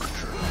being an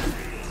archer.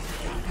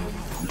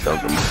 And tell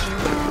them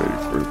they're ready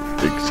for the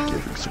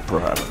Thanksgiving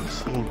surprise.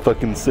 I'm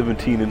fucking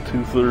 17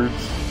 2/3.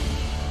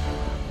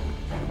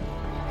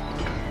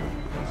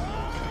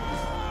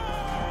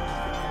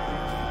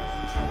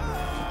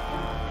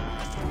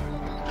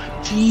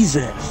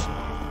 Jesus!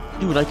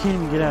 Dude, I can't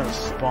even get out of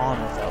spawn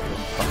without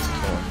them fucking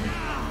killing me.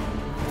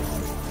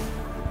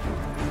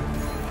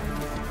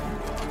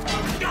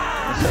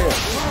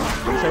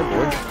 I say,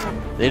 boy.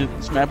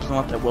 This map's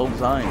not that well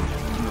designed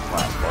in this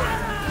last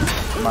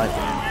part. In my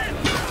opinion.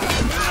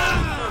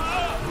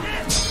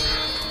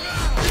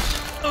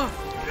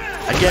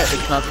 I get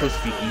it's not supposed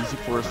to be easy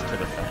for us to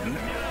defend,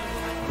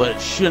 but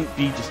it shouldn't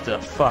be just a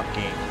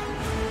fucking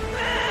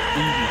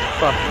easy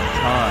fucking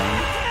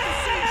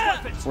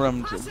time for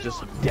them to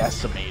just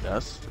decimate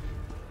us.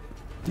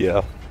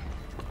 Yeah.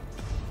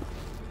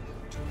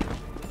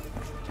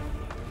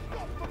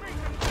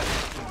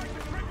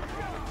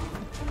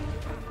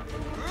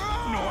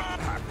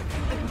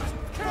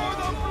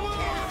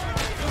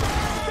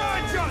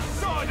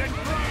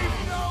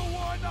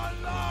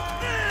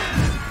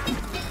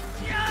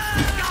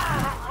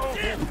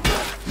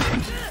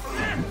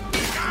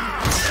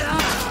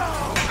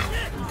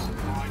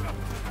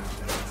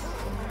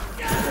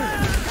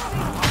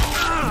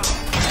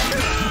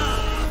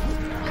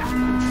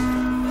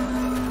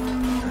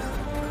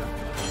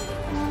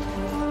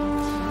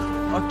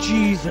 Oh,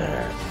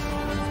 Jesus!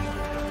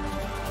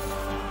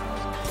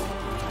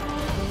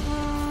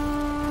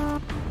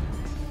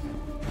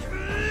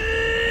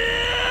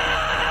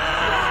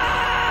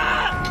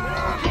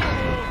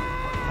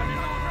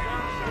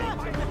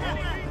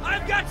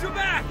 I've got your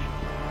back!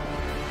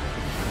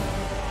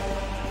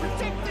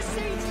 Protect the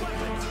siege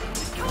weapons!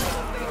 It's kind of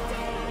a big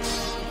deal!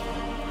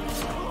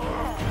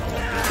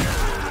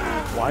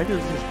 Why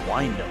does this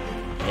wind up?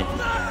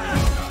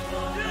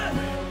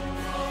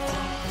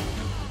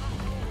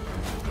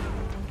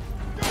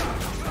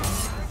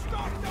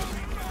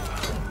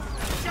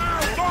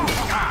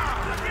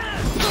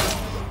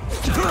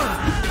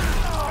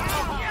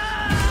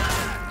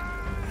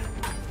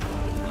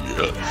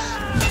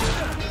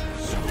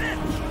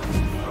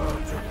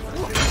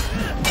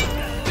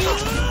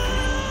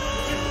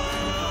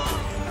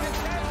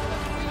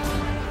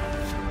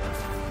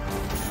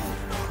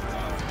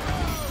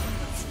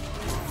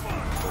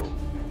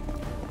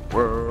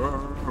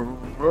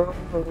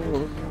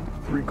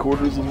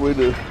 Three-quarters of the way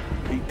to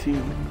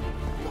 18.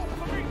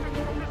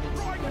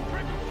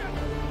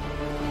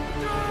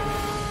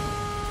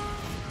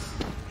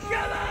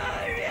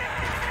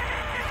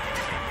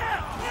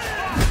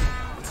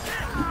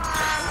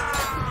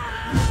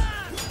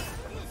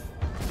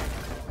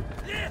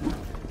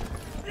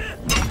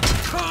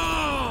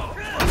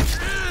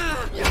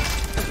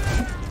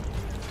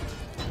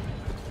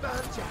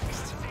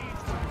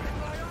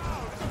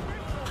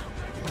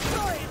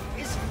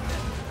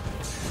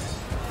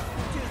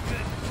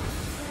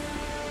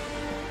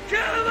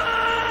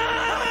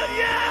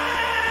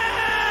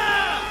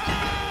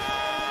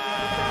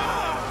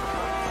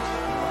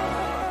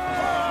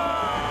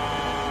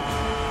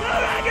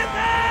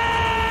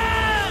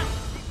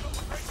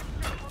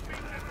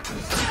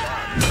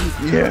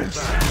 Yes.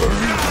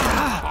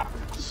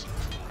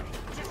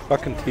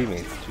 Fucking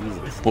teammates,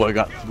 Jesus. Boy, I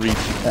got 3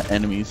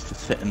 enemies to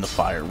sit in the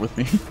fire with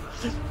me.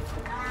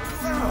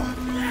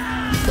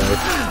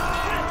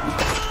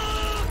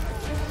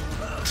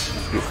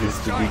 This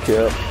is the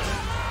recap.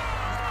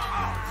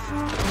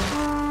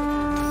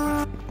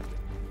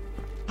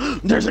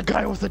 There's a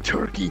guy with a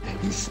turkey.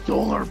 He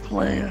stole our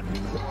plan.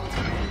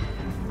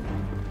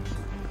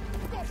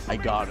 I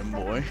got him,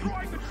 boy.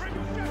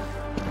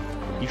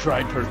 He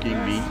tried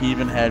turkeying me. He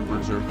even had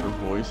Berserker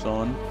voice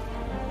on.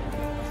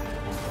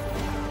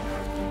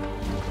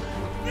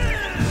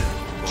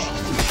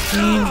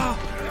 Oh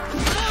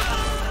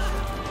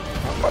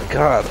my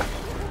god.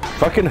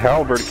 Fucking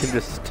Halberd can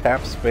just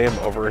tap spam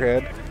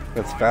overhead.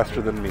 That's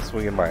faster than me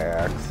swinging my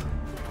axe.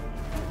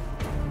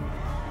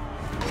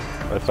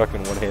 My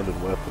fucking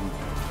one-handed weapon.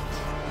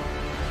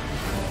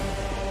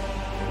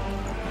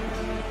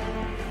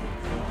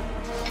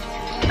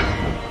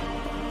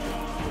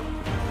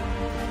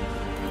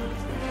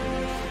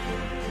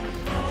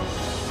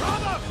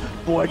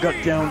 Boy, I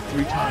got down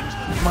 3 times.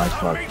 My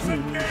fucking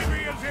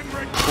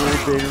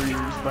 4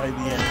 barriers by the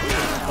end.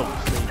 Help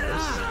save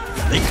us.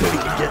 They couldn't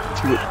even get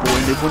to it, boy.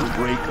 They wouldn't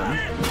break them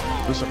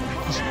for some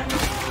reason.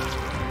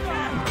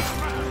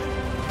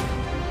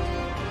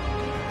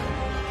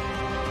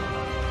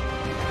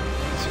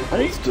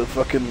 It's to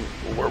fucking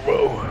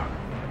Warbow.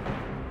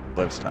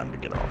 But it's time to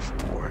get off,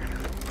 boy.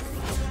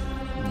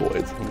 Boy,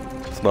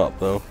 it's not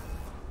though.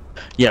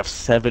 You have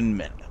 7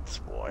 minutes,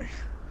 boy.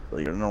 So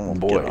your normal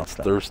Boy, get it's off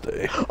time.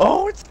 Thursday.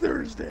 Oh, it's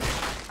Thursday.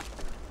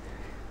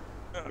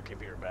 Okay,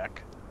 be right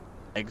back.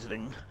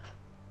 Exiting.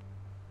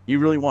 You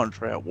really want to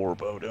try out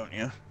Warbow, don't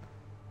you?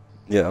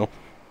 Yeah.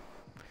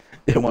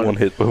 It one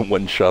hit,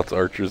 one shots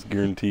archers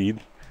guaranteed.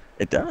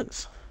 It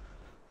does.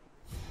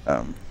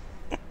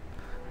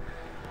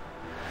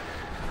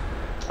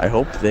 I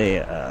hope they,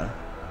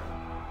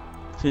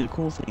 see, the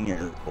cool thing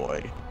is,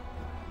 boy,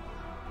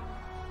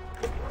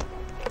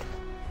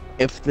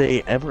 if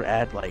they ever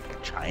add, like,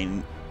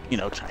 Chinese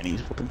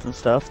weapons and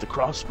stuff, the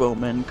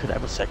crossbowmen could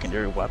have a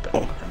secondary weapon,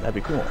 and that'd be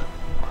cool.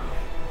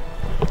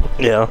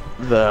 Yeah.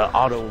 The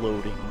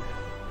auto-loading,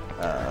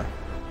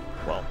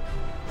 well,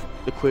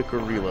 the quicker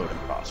reloading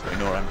crossbow, you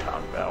know what I'm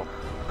talking about.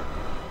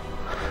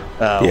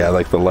 Yeah,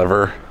 like the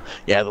lever.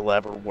 Yeah, the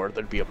lever where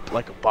there'd be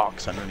like a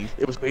box underneath.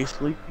 It was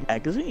basically a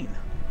magazine.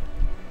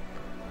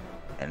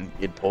 And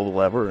you'd pull the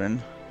lever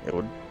and it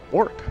would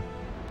work.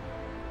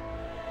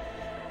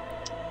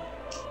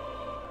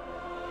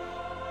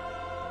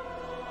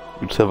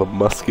 You just have a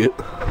musket.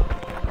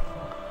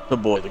 So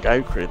boy, the guy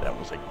who created that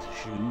was like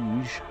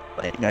Zhuge.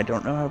 Like, I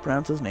don't know how to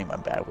pronounce his name.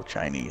 I'm bad with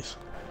Chinese.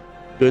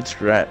 Good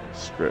strategic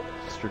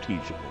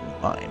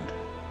mind.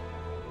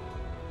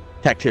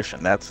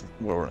 Tactician, that's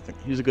what we're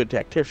thinking. He's a good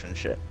tactician,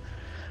 shit.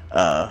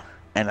 And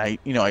I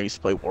used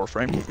to play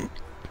Warframe.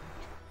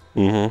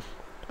 Mm-hmm.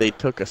 They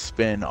took a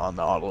spin on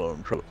the auto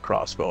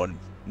crossbow and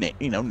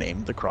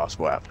named the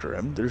crossbow after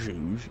him. There's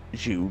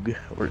Zhuge,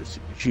 or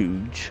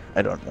Zhuge,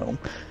 I don't know.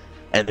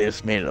 And they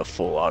just made it a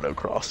full auto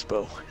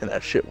crossbow, and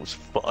that shit was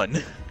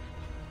fun.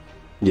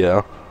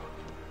 Yeah.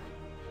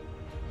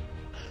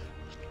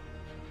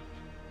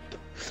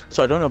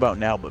 So I don't know about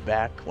now, but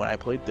back when I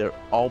played there,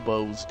 all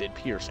bows did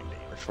piercing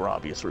damage for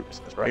obvious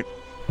reasons, right?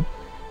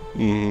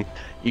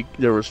 Mm-hmm.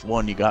 There was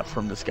one you got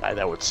from this guy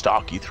that would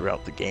stalk you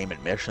throughout the game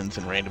in missions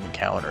and random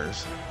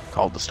encounters,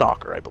 called the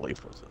Stalker, I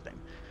believe was the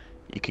name.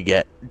 You could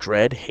get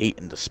Dread, Hate,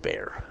 and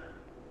Despair.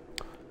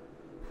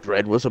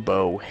 Dread was a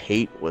bow,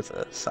 Hate was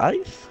a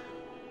scythe,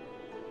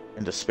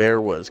 and the spare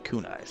was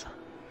kunais.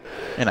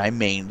 And I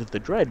mained the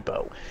dread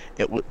bow.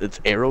 Its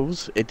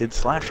arrows, it did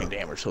slashing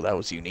damage, so that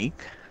was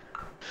unique.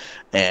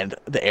 And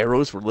the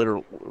arrows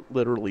were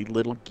literally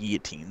little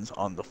guillotines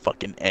on the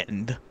fucking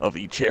end of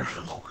each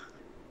arrow.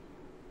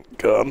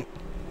 God.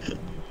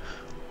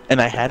 And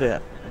I had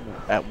at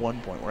one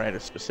point where I had a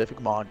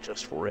specific mod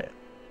just for it.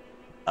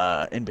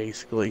 And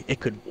basically, it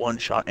could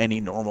one-shot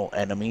any normal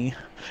enemy.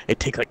 It'd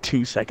take like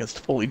 2 seconds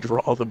to fully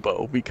draw the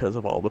bow because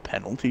of all the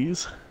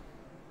penalties.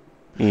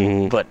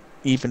 Mm-hmm. But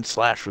even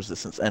slash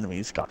resistance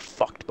enemies got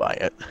fucked by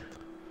it.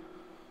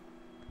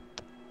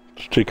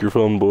 Just check your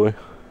phone, boy.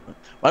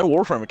 My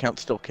Warframe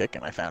account's still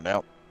kicking, I found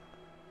out.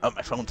 Oh,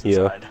 my phone's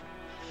inside.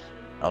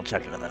 I'll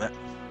check in a minute.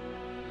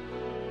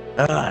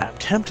 I'm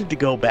tempted to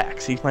go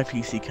back, see if my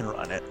PC can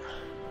run it.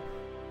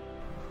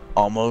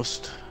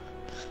 Almost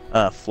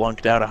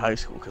flunked out of high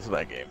school because of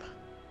that game.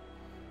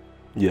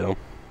 Yeah.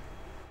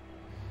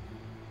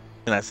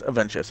 And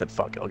eventually I said,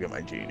 fuck it, I'll get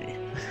my GED.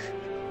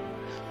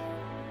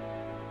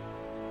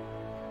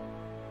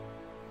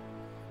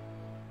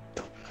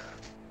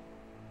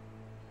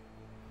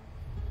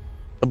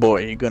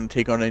 Boy, are you gonna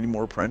take on any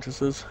more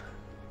apprentices?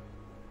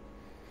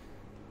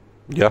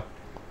 Yeah.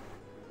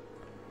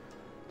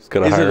 Just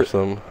gotta hire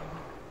some.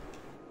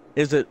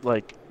 Is it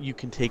like you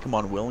can take them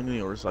on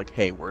willingly, or is it like,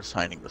 hey, we're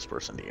assigning this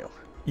person to you?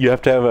 You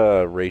have to have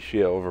a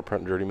ratio of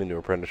journeyman to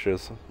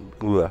apprentices.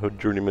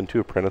 Journeyman to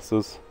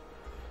apprentices.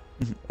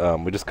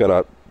 We just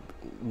gotta.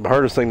 The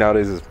hardest thing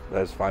nowadays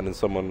is finding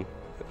someone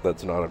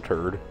that's not a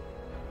turd.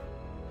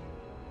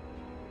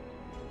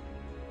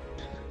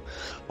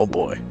 Oh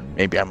boy,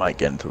 maybe I might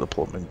get into the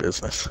plumbing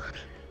business.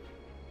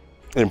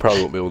 And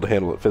probably won't be able to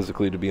handle it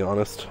physically, to be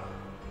honest.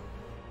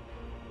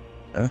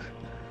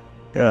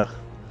 Yeah.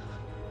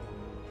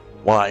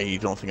 Why, you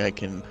don't think I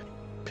can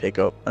pick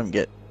up and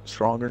get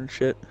stronger and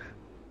shit?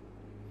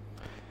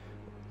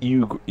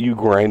 You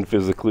grind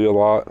physically a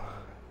lot,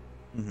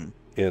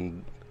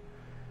 and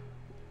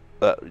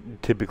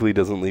typically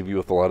doesn't leave you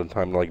with a lot of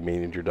time to like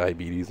manage your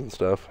diabetes and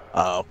stuff.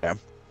 Oh, okay.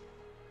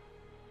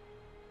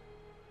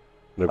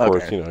 And of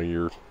course, you know,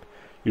 you're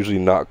usually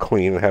not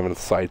clean and having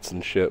sites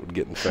and shit would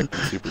get infected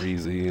super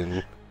easy.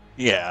 And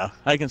yeah,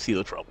 I can see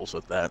the troubles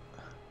with that.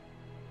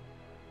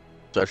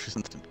 Especially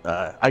since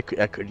I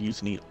could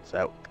use needles.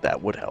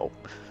 That would help.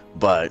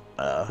 But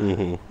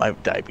my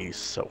diabetes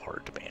is so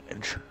hard to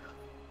manage.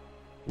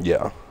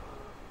 Yeah.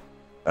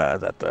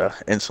 That the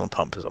insulin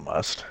pump is a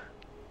must.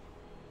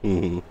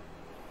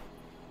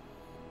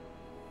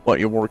 What,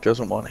 your work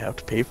doesn't want to have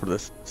to pay for the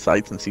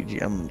sites and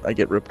CGM I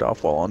get ripped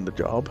off while on the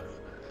job?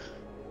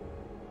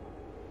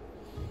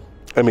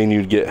 I mean,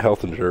 you'd get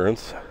health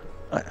insurance.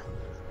 I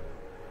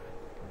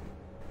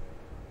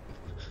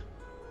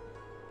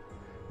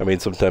mean,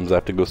 sometimes I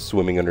have to go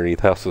swimming underneath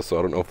houses, so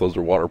I don't know if those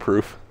are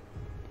waterproof.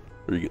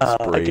 Or you get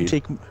sprayed. I can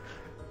take...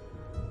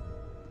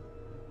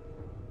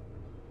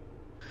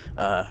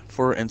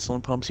 for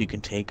insulin pumps, you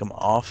can take them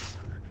off,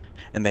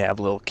 and they have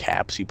little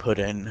caps you put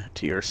in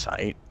to your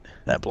site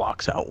that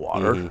blocks out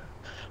water.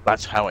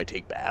 That's how I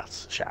take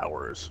baths,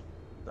 showers,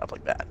 stuff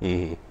like that.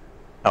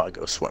 How I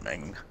go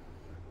swimming.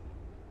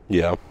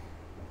 Yeah.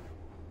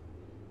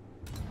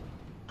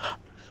 I'm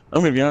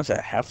gonna be honest,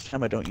 half the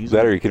time I don't use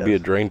that, or you could be a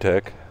drain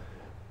tech.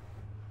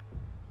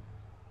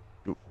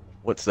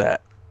 What's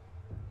that?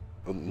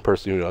 A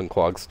person who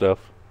unclogs stuff.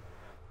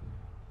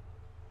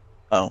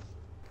 Oh.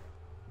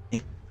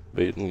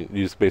 But you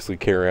just basically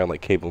carry around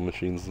like cable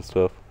machines and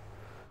stuff.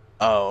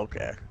 Oh,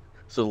 okay.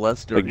 So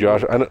less dirty. Like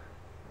Josh, I don't.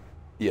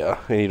 Yeah,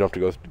 and you don't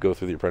have to go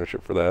through the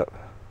apprenticeship for that.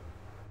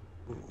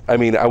 I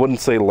mean, I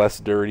wouldn't say less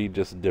dirty,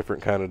 just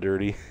different kind of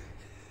dirty.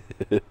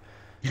 I'm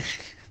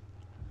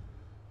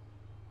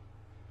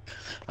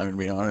gonna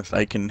be honest,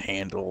 I can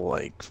handle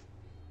like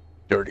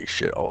dirty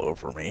shit all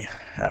over me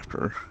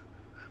after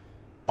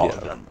all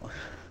of them.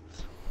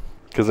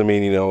 Because I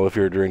mean, you know, if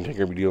you're a drain tanker,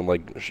 you're gonna be dealing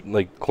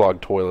like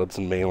clogged toilets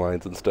and main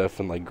lines and stuff,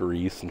 and like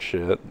grease and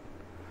shit.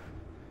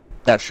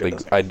 That shit.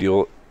 Like I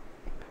deal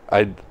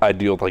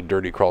with like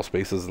dirty crawl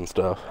spaces and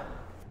stuff.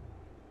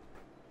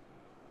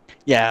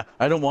 Yeah,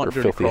 I don't want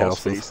dirty filthy crawl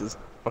houses. spaces.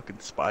 Fucking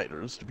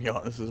spiders, to be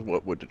honest, is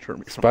what would deter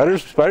me.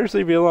 Spiders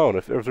leave you alone.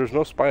 If there's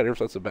no spiders,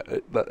 that's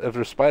if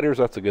there's spiders,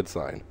 that's a good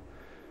sign.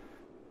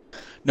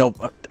 No,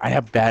 I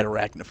have bad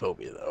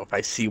arachnophobia though. If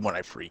I see one,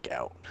 I freak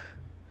out.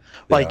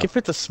 Like if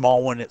it's a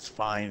small one, it's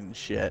fine.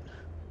 Shit,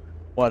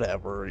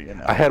 whatever, you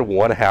know. I had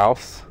one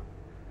house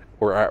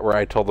where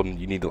I told them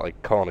you need to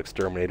like call an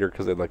exterminator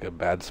because they had like a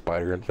bad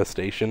spider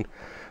infestation.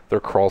 Their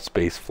crawl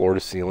space, floor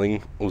to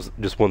ceiling, was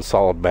just one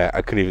solid mat.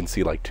 I couldn't even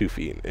see like 2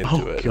 feet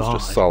into it. It was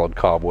just solid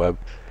cobweb.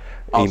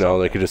 You know,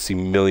 they could just see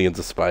millions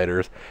of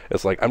spiders.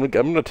 It's like I'm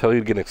gonna tell you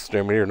to get an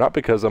exterminator, not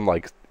because I'm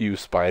like use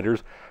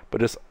spiders,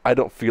 but just I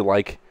don't feel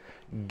like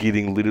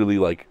getting literally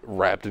like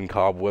wrapped in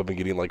cobweb and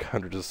getting like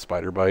hundreds of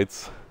spider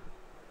bites.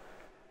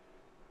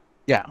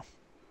 Yeah.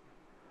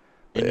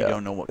 And you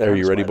don't know what. Are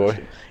you ready,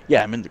 boy?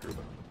 Yeah, I'm in the group.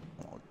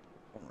 I'm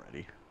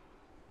ready.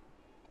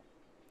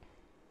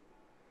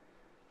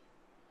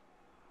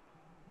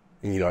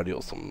 And, you know, I deal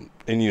with some,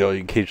 and, you know,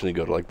 you occasionally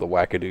go to, like, the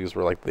wackadoos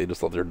where, like, they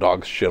just let their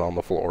dogs shit on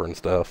the floor and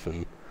stuff,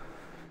 and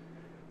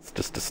it's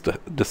just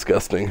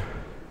disgusting.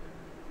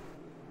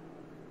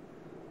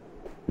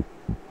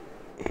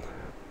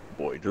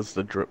 Boy, does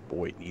the drip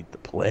boy need the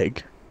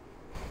plague.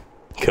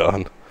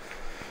 God.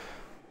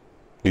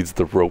 Needs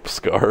the rope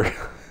scar.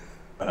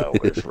 Oh,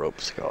 where's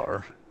rope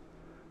scar?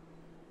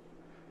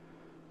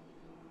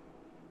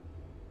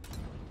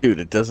 Dude,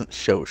 it doesn't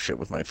show shit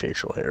with my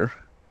facial hair.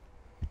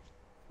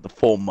 The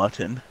full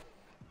mutton.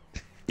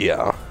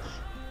 Yeah.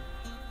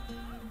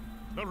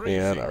 The And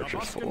racing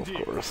Archer's full, of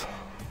Musketeer. course.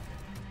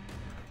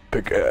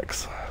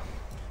 Pickaxe.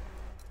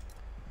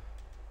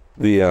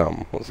 The,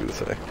 what was I gonna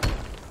say?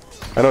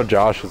 I know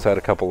Josh has had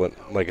a couple of,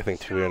 like, I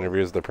think 2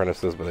 interviews with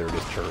apprentices, but they were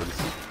just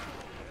turds.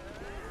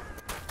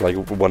 Like,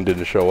 one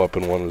didn't show up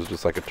and one was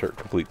just like a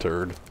complete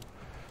turd.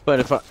 But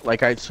if I,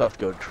 like, I'd still have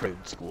to go to trade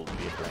school to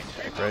be a drain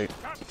tech, right?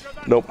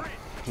 Nope.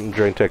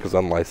 Drain tech is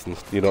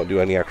unlicensed. You don't do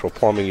any actual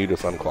plumbing, you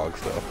just unclog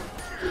stuff.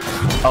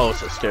 Oh,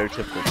 so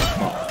stereotypical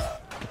small.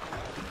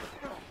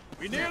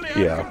 We nearly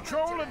Yeah. have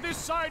control of this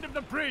side of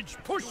the bridge.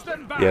 Push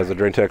them back. Yeah, as a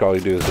drain tech, all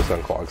you do is just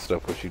unclog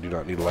stuff, which you do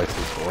not need a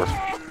license for.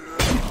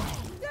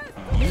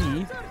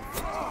 Me?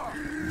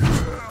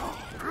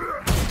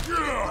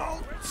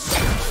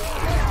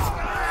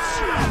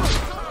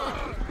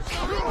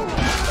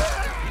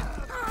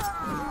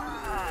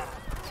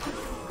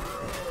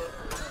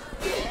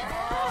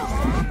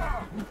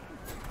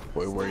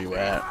 Boy, where you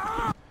at?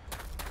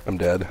 I'm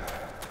dead.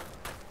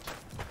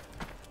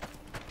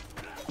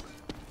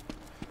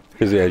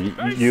 Because, yeah,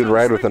 you'd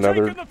ride with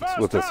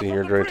a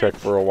senior drain tech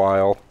for a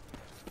while.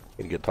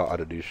 You'd get taught how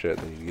to do shit,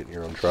 and then you'd get in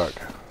your own truck.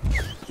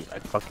 Dude,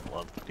 I'd fucking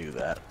love to do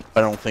that.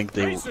 I don't think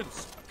they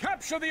Masons,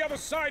 capture the other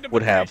side of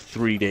would the have bridge.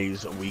 3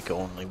 days a week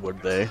only, would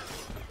they?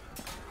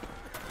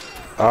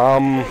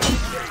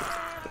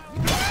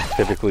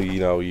 Typically, you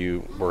know,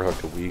 you work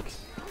like a week.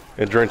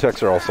 And drain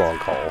techs are also on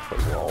call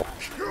as well.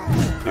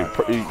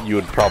 You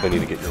would probably need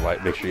to get your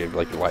make sure you have,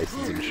 like, your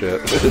license and shit.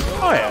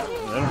 Oh yeah,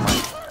 I don't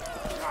mind.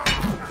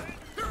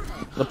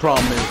 The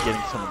problem is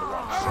getting some of the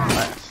ones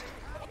last.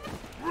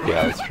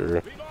 Yeah, that's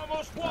true. We've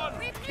almost won.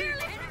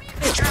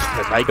 Because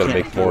I Gotta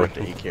can't make more.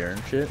 afford daycare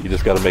and shit. You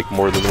just gotta make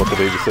more than what the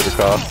babysitter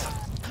costs.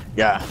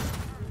 Yeah.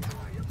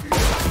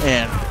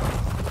 And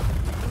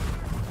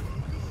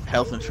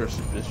health insurance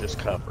is just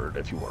covered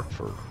if you work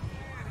for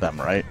them,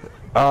 right?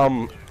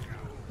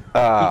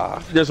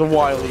 There's a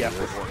while you have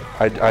to work.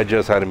 I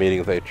just had a meeting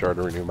with HR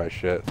to renew my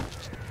shit.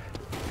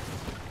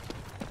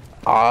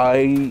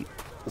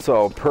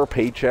 So per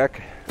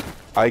paycheck,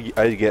 I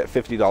get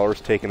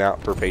 $50 taken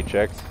out per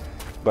paycheck,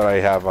 but I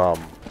have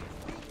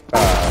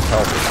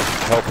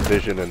health,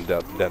 vision, and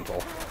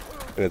dental,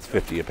 and it's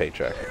 $50 a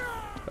paycheck.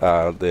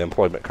 The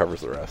employment covers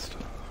the rest.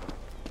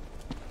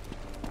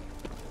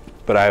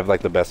 But I have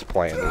like the best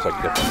plan. There's like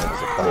different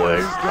levels of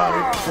plans.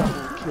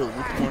 Kill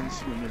with one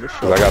swing of the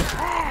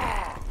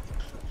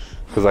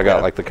Because I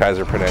got like the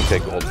Kaiser Permanente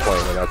gold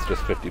plan, and that's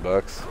just $50.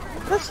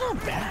 That's not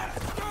bad.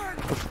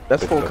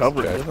 That's full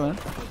coverage, okay. isn't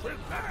it?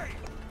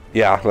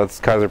 Yeah, that's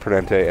Kaiser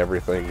Permanente,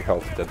 everything,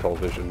 health, dental,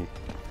 vision.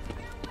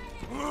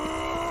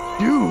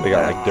 Dude, They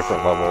got like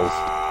different levels.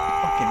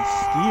 fucking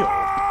steal.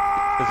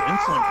 Because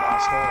insulin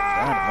costs more than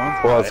that a month.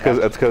 Well, it's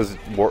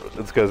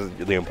because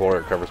the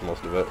employer covers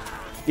most of it.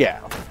 Yeah.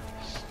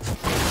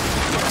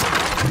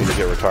 You need to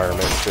get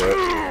retirement and shit.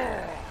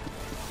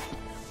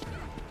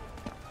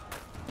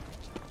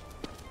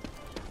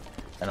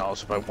 And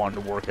also, if I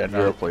wanted to work at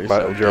another place,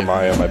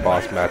 Jeremiah, my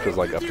boss, matches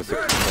like up to 6%.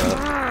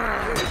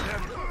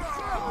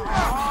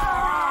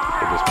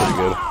 Which is pretty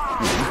good.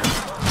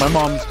 my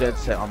mom's dead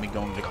set on me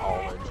going to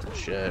college and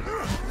shit.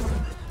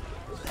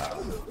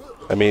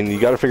 I mean, you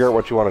got to figure out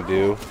what you want to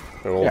do.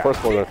 Well, Yeah. first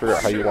of all, you got to figure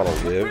out how you want to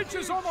The live bridge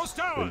is almost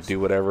and ours. do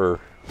whatever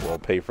will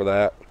pay for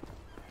that.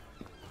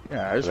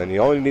 Yeah, And then you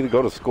only need to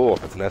go to school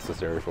if it's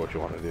necessary for what you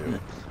want to do.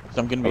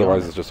 I'm gonna be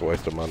Otherwise, honest. it's just a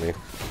waste of money.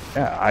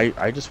 Yeah,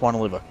 I just want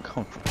to live a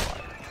comfortable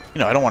life. You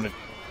know, I don't want to.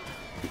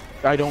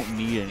 I don't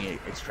need any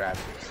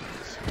extravagances.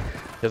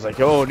 It's like,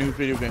 oh, a new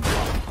video game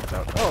comes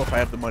out. Oh, if I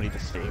have the money to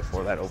save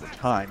for that over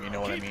time, you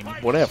know what I mean?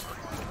 Whatever.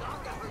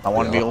 I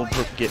want to be able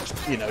to get,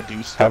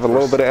 do stuff. Have a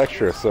little bit of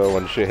extra, so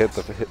when shit hits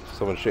the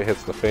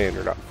fan,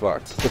 you're not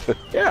fucked.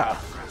 Yeah.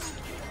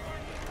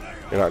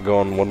 You're not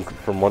going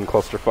from one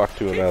clusterfuck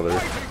to another.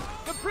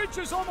 The bridge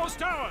is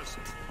almost ours.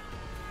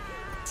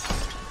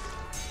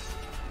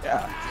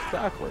 Yeah,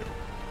 exactly.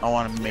 I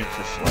want to make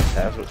sure Celeste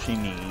has what she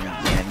needs.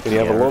 And And you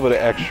have a little bit of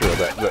extra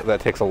that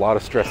takes a lot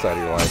of stress out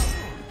of your life.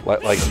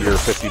 Like your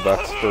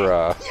 $50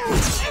 for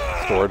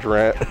storage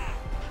rent.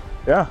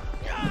 Yeah.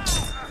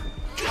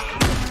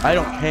 I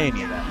don't pay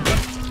any of that.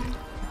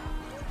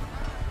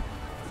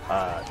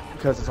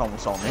 Because it's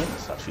almost all Nana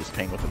stuff she's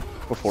paying with it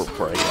before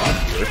I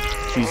got here.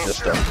 She's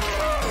just a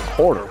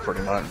hoarder,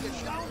 pretty much.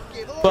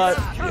 But,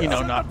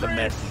 not the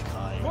messy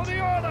kind. For the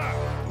order.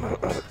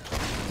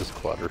 Just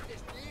clutter.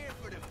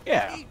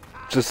 Yeah.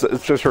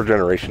 It's just her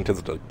generation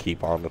tends to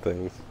keep on to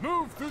things.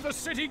 Move through the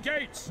city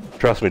gates.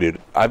 Trust me, dude.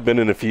 I've been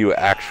in a few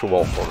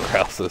actual horror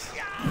houses.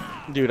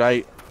 Dude,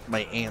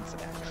 my aunt's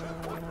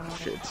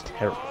actually shit's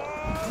terrible.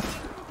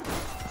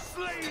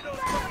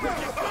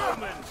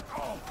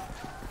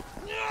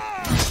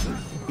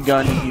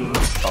 Gun you.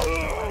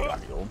 Oh,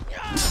 gun you.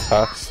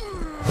 Huh?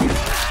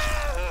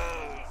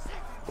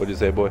 What'd you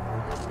say, boy?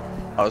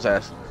 I was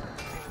asking.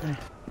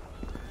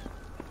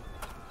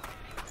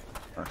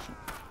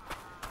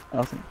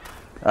 Nothing.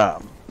 I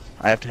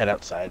have to head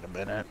outside in a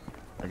minute.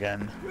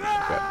 Again.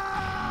 Okay.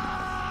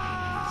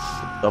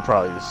 They'll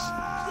probably just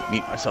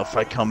mute myself if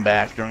I come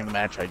back during the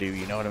match I do,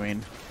 you know what I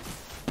mean?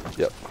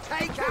 Yep.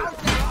 Take out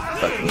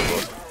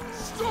the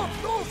Stop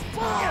those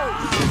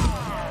balls!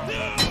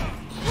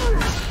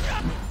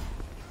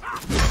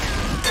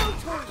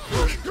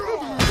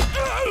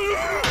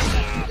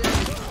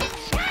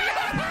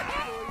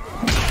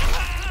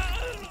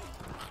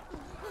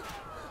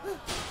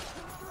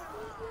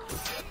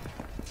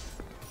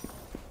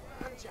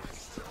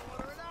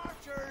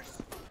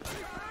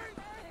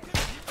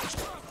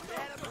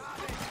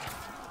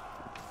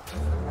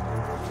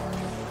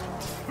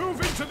 Move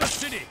into the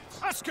city.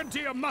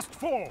 Ascantia must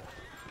fall.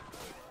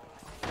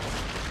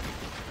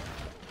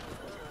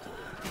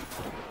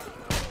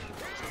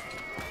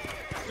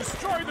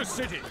 Destroy the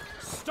city.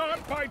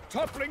 Start by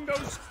toppling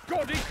those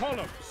gaudy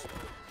columns.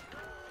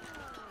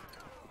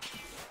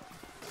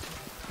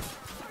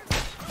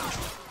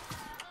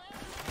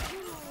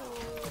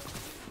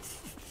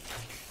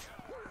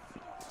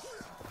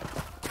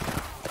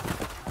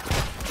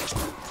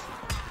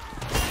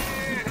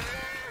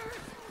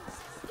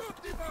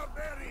 Stop the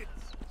barbarians!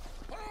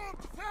 Hold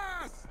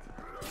fast!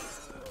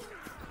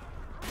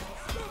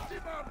 Stop the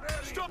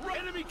barbarians! Stop!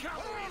 Enemy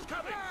cavalry is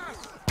coming!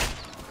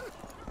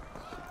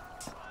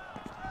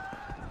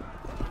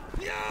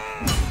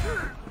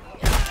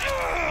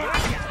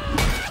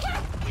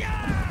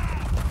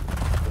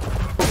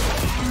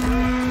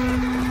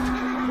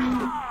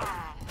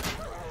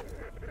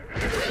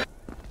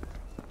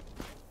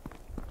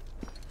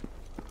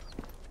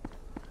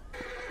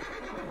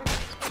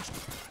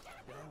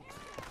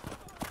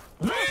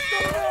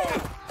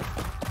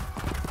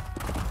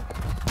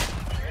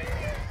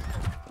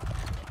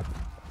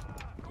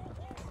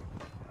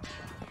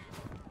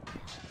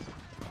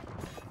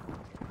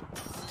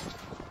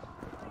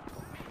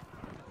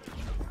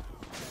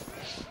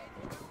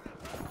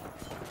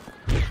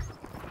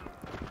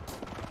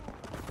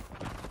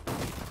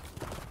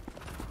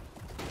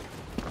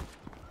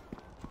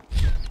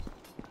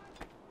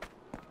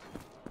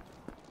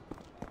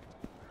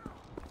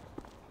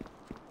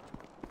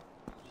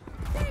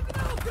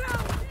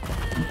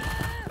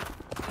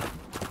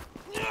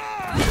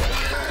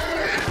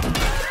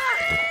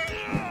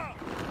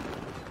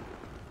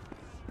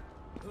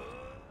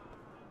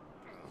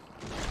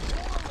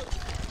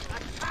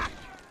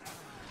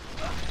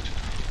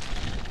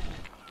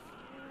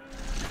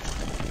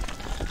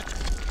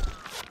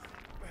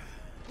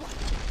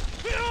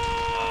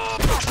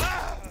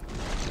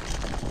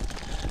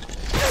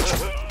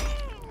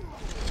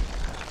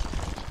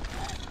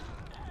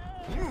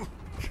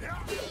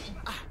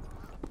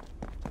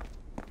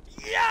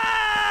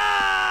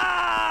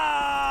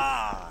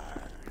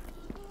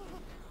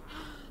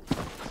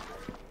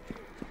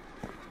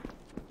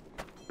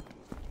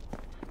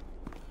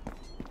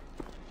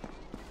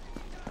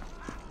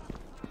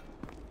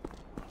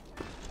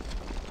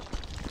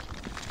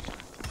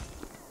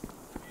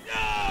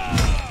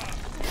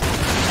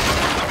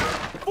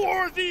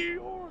 For the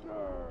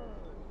order!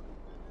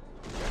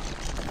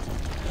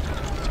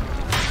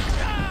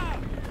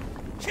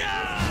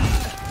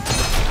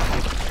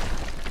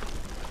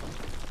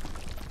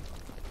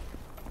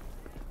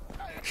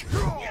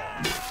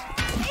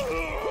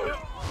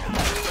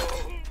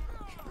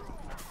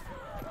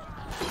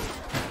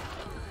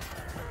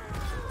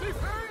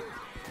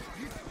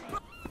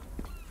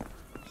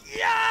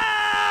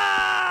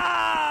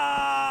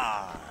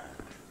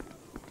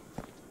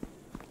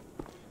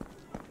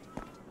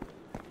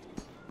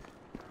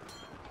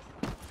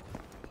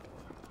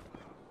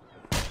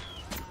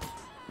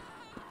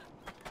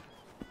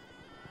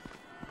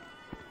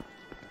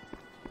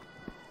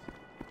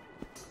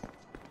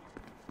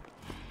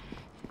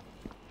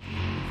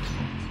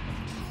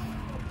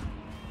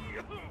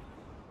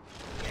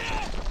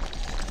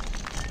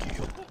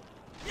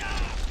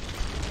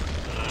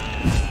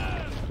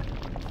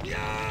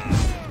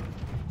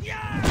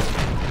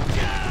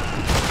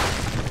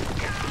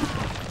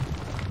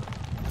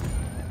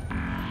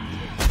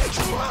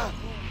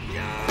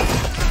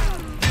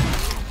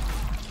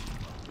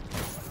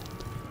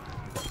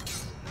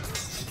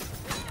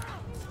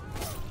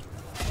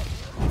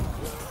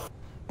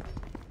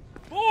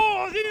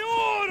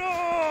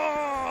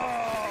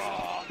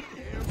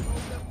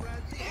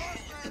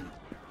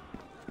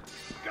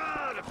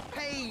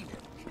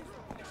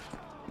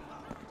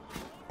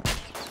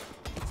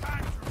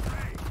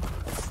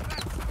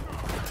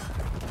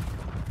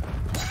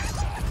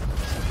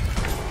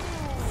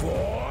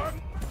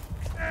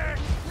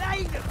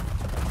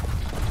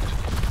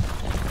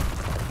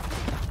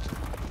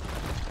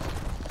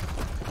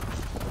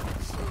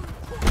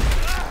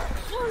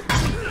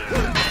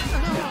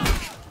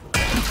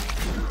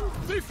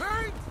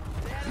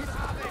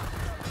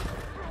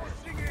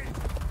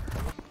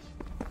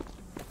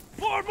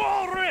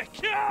 Chivalry!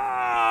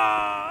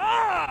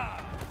 Ah!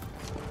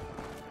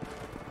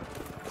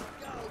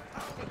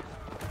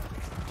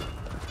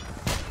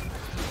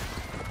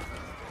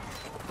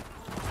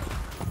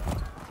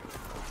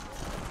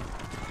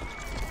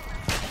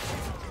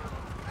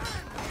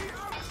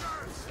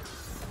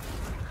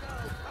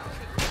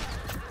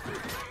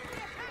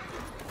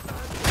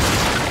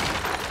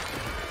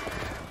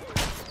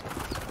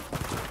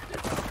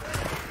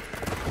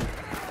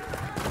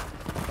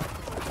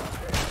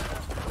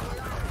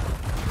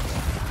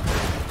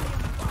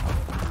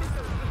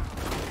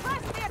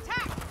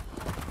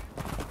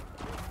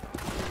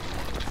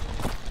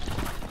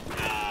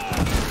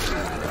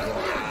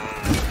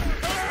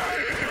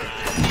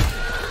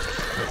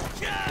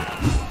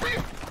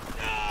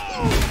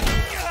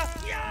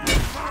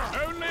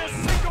 Only a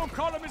single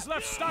column is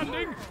left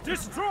standing.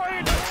 Destroy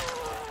it!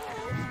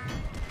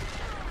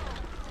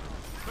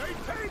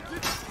 Vacate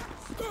it!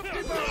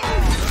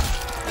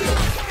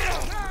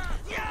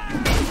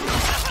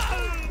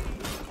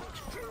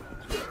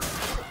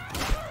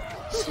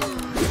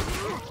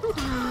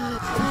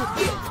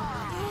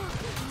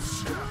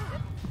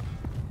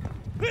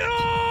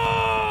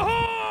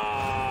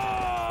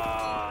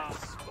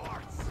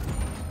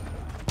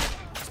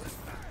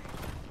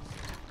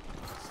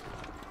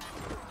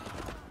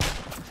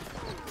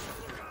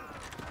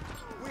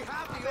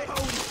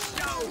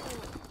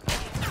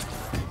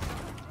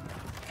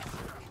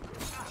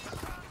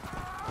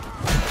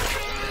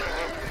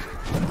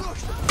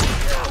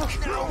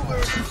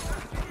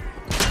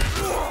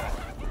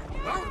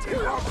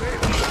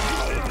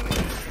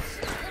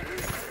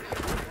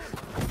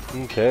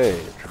 Okay,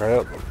 try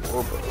out the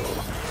Warbow.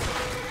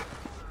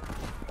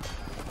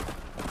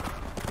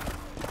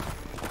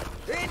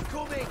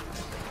 Incoming!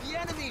 The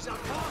enemies are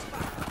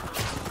horseback!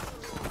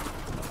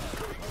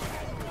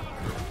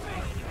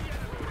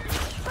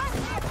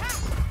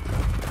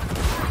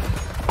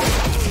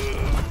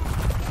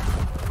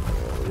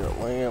 We got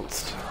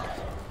lanced.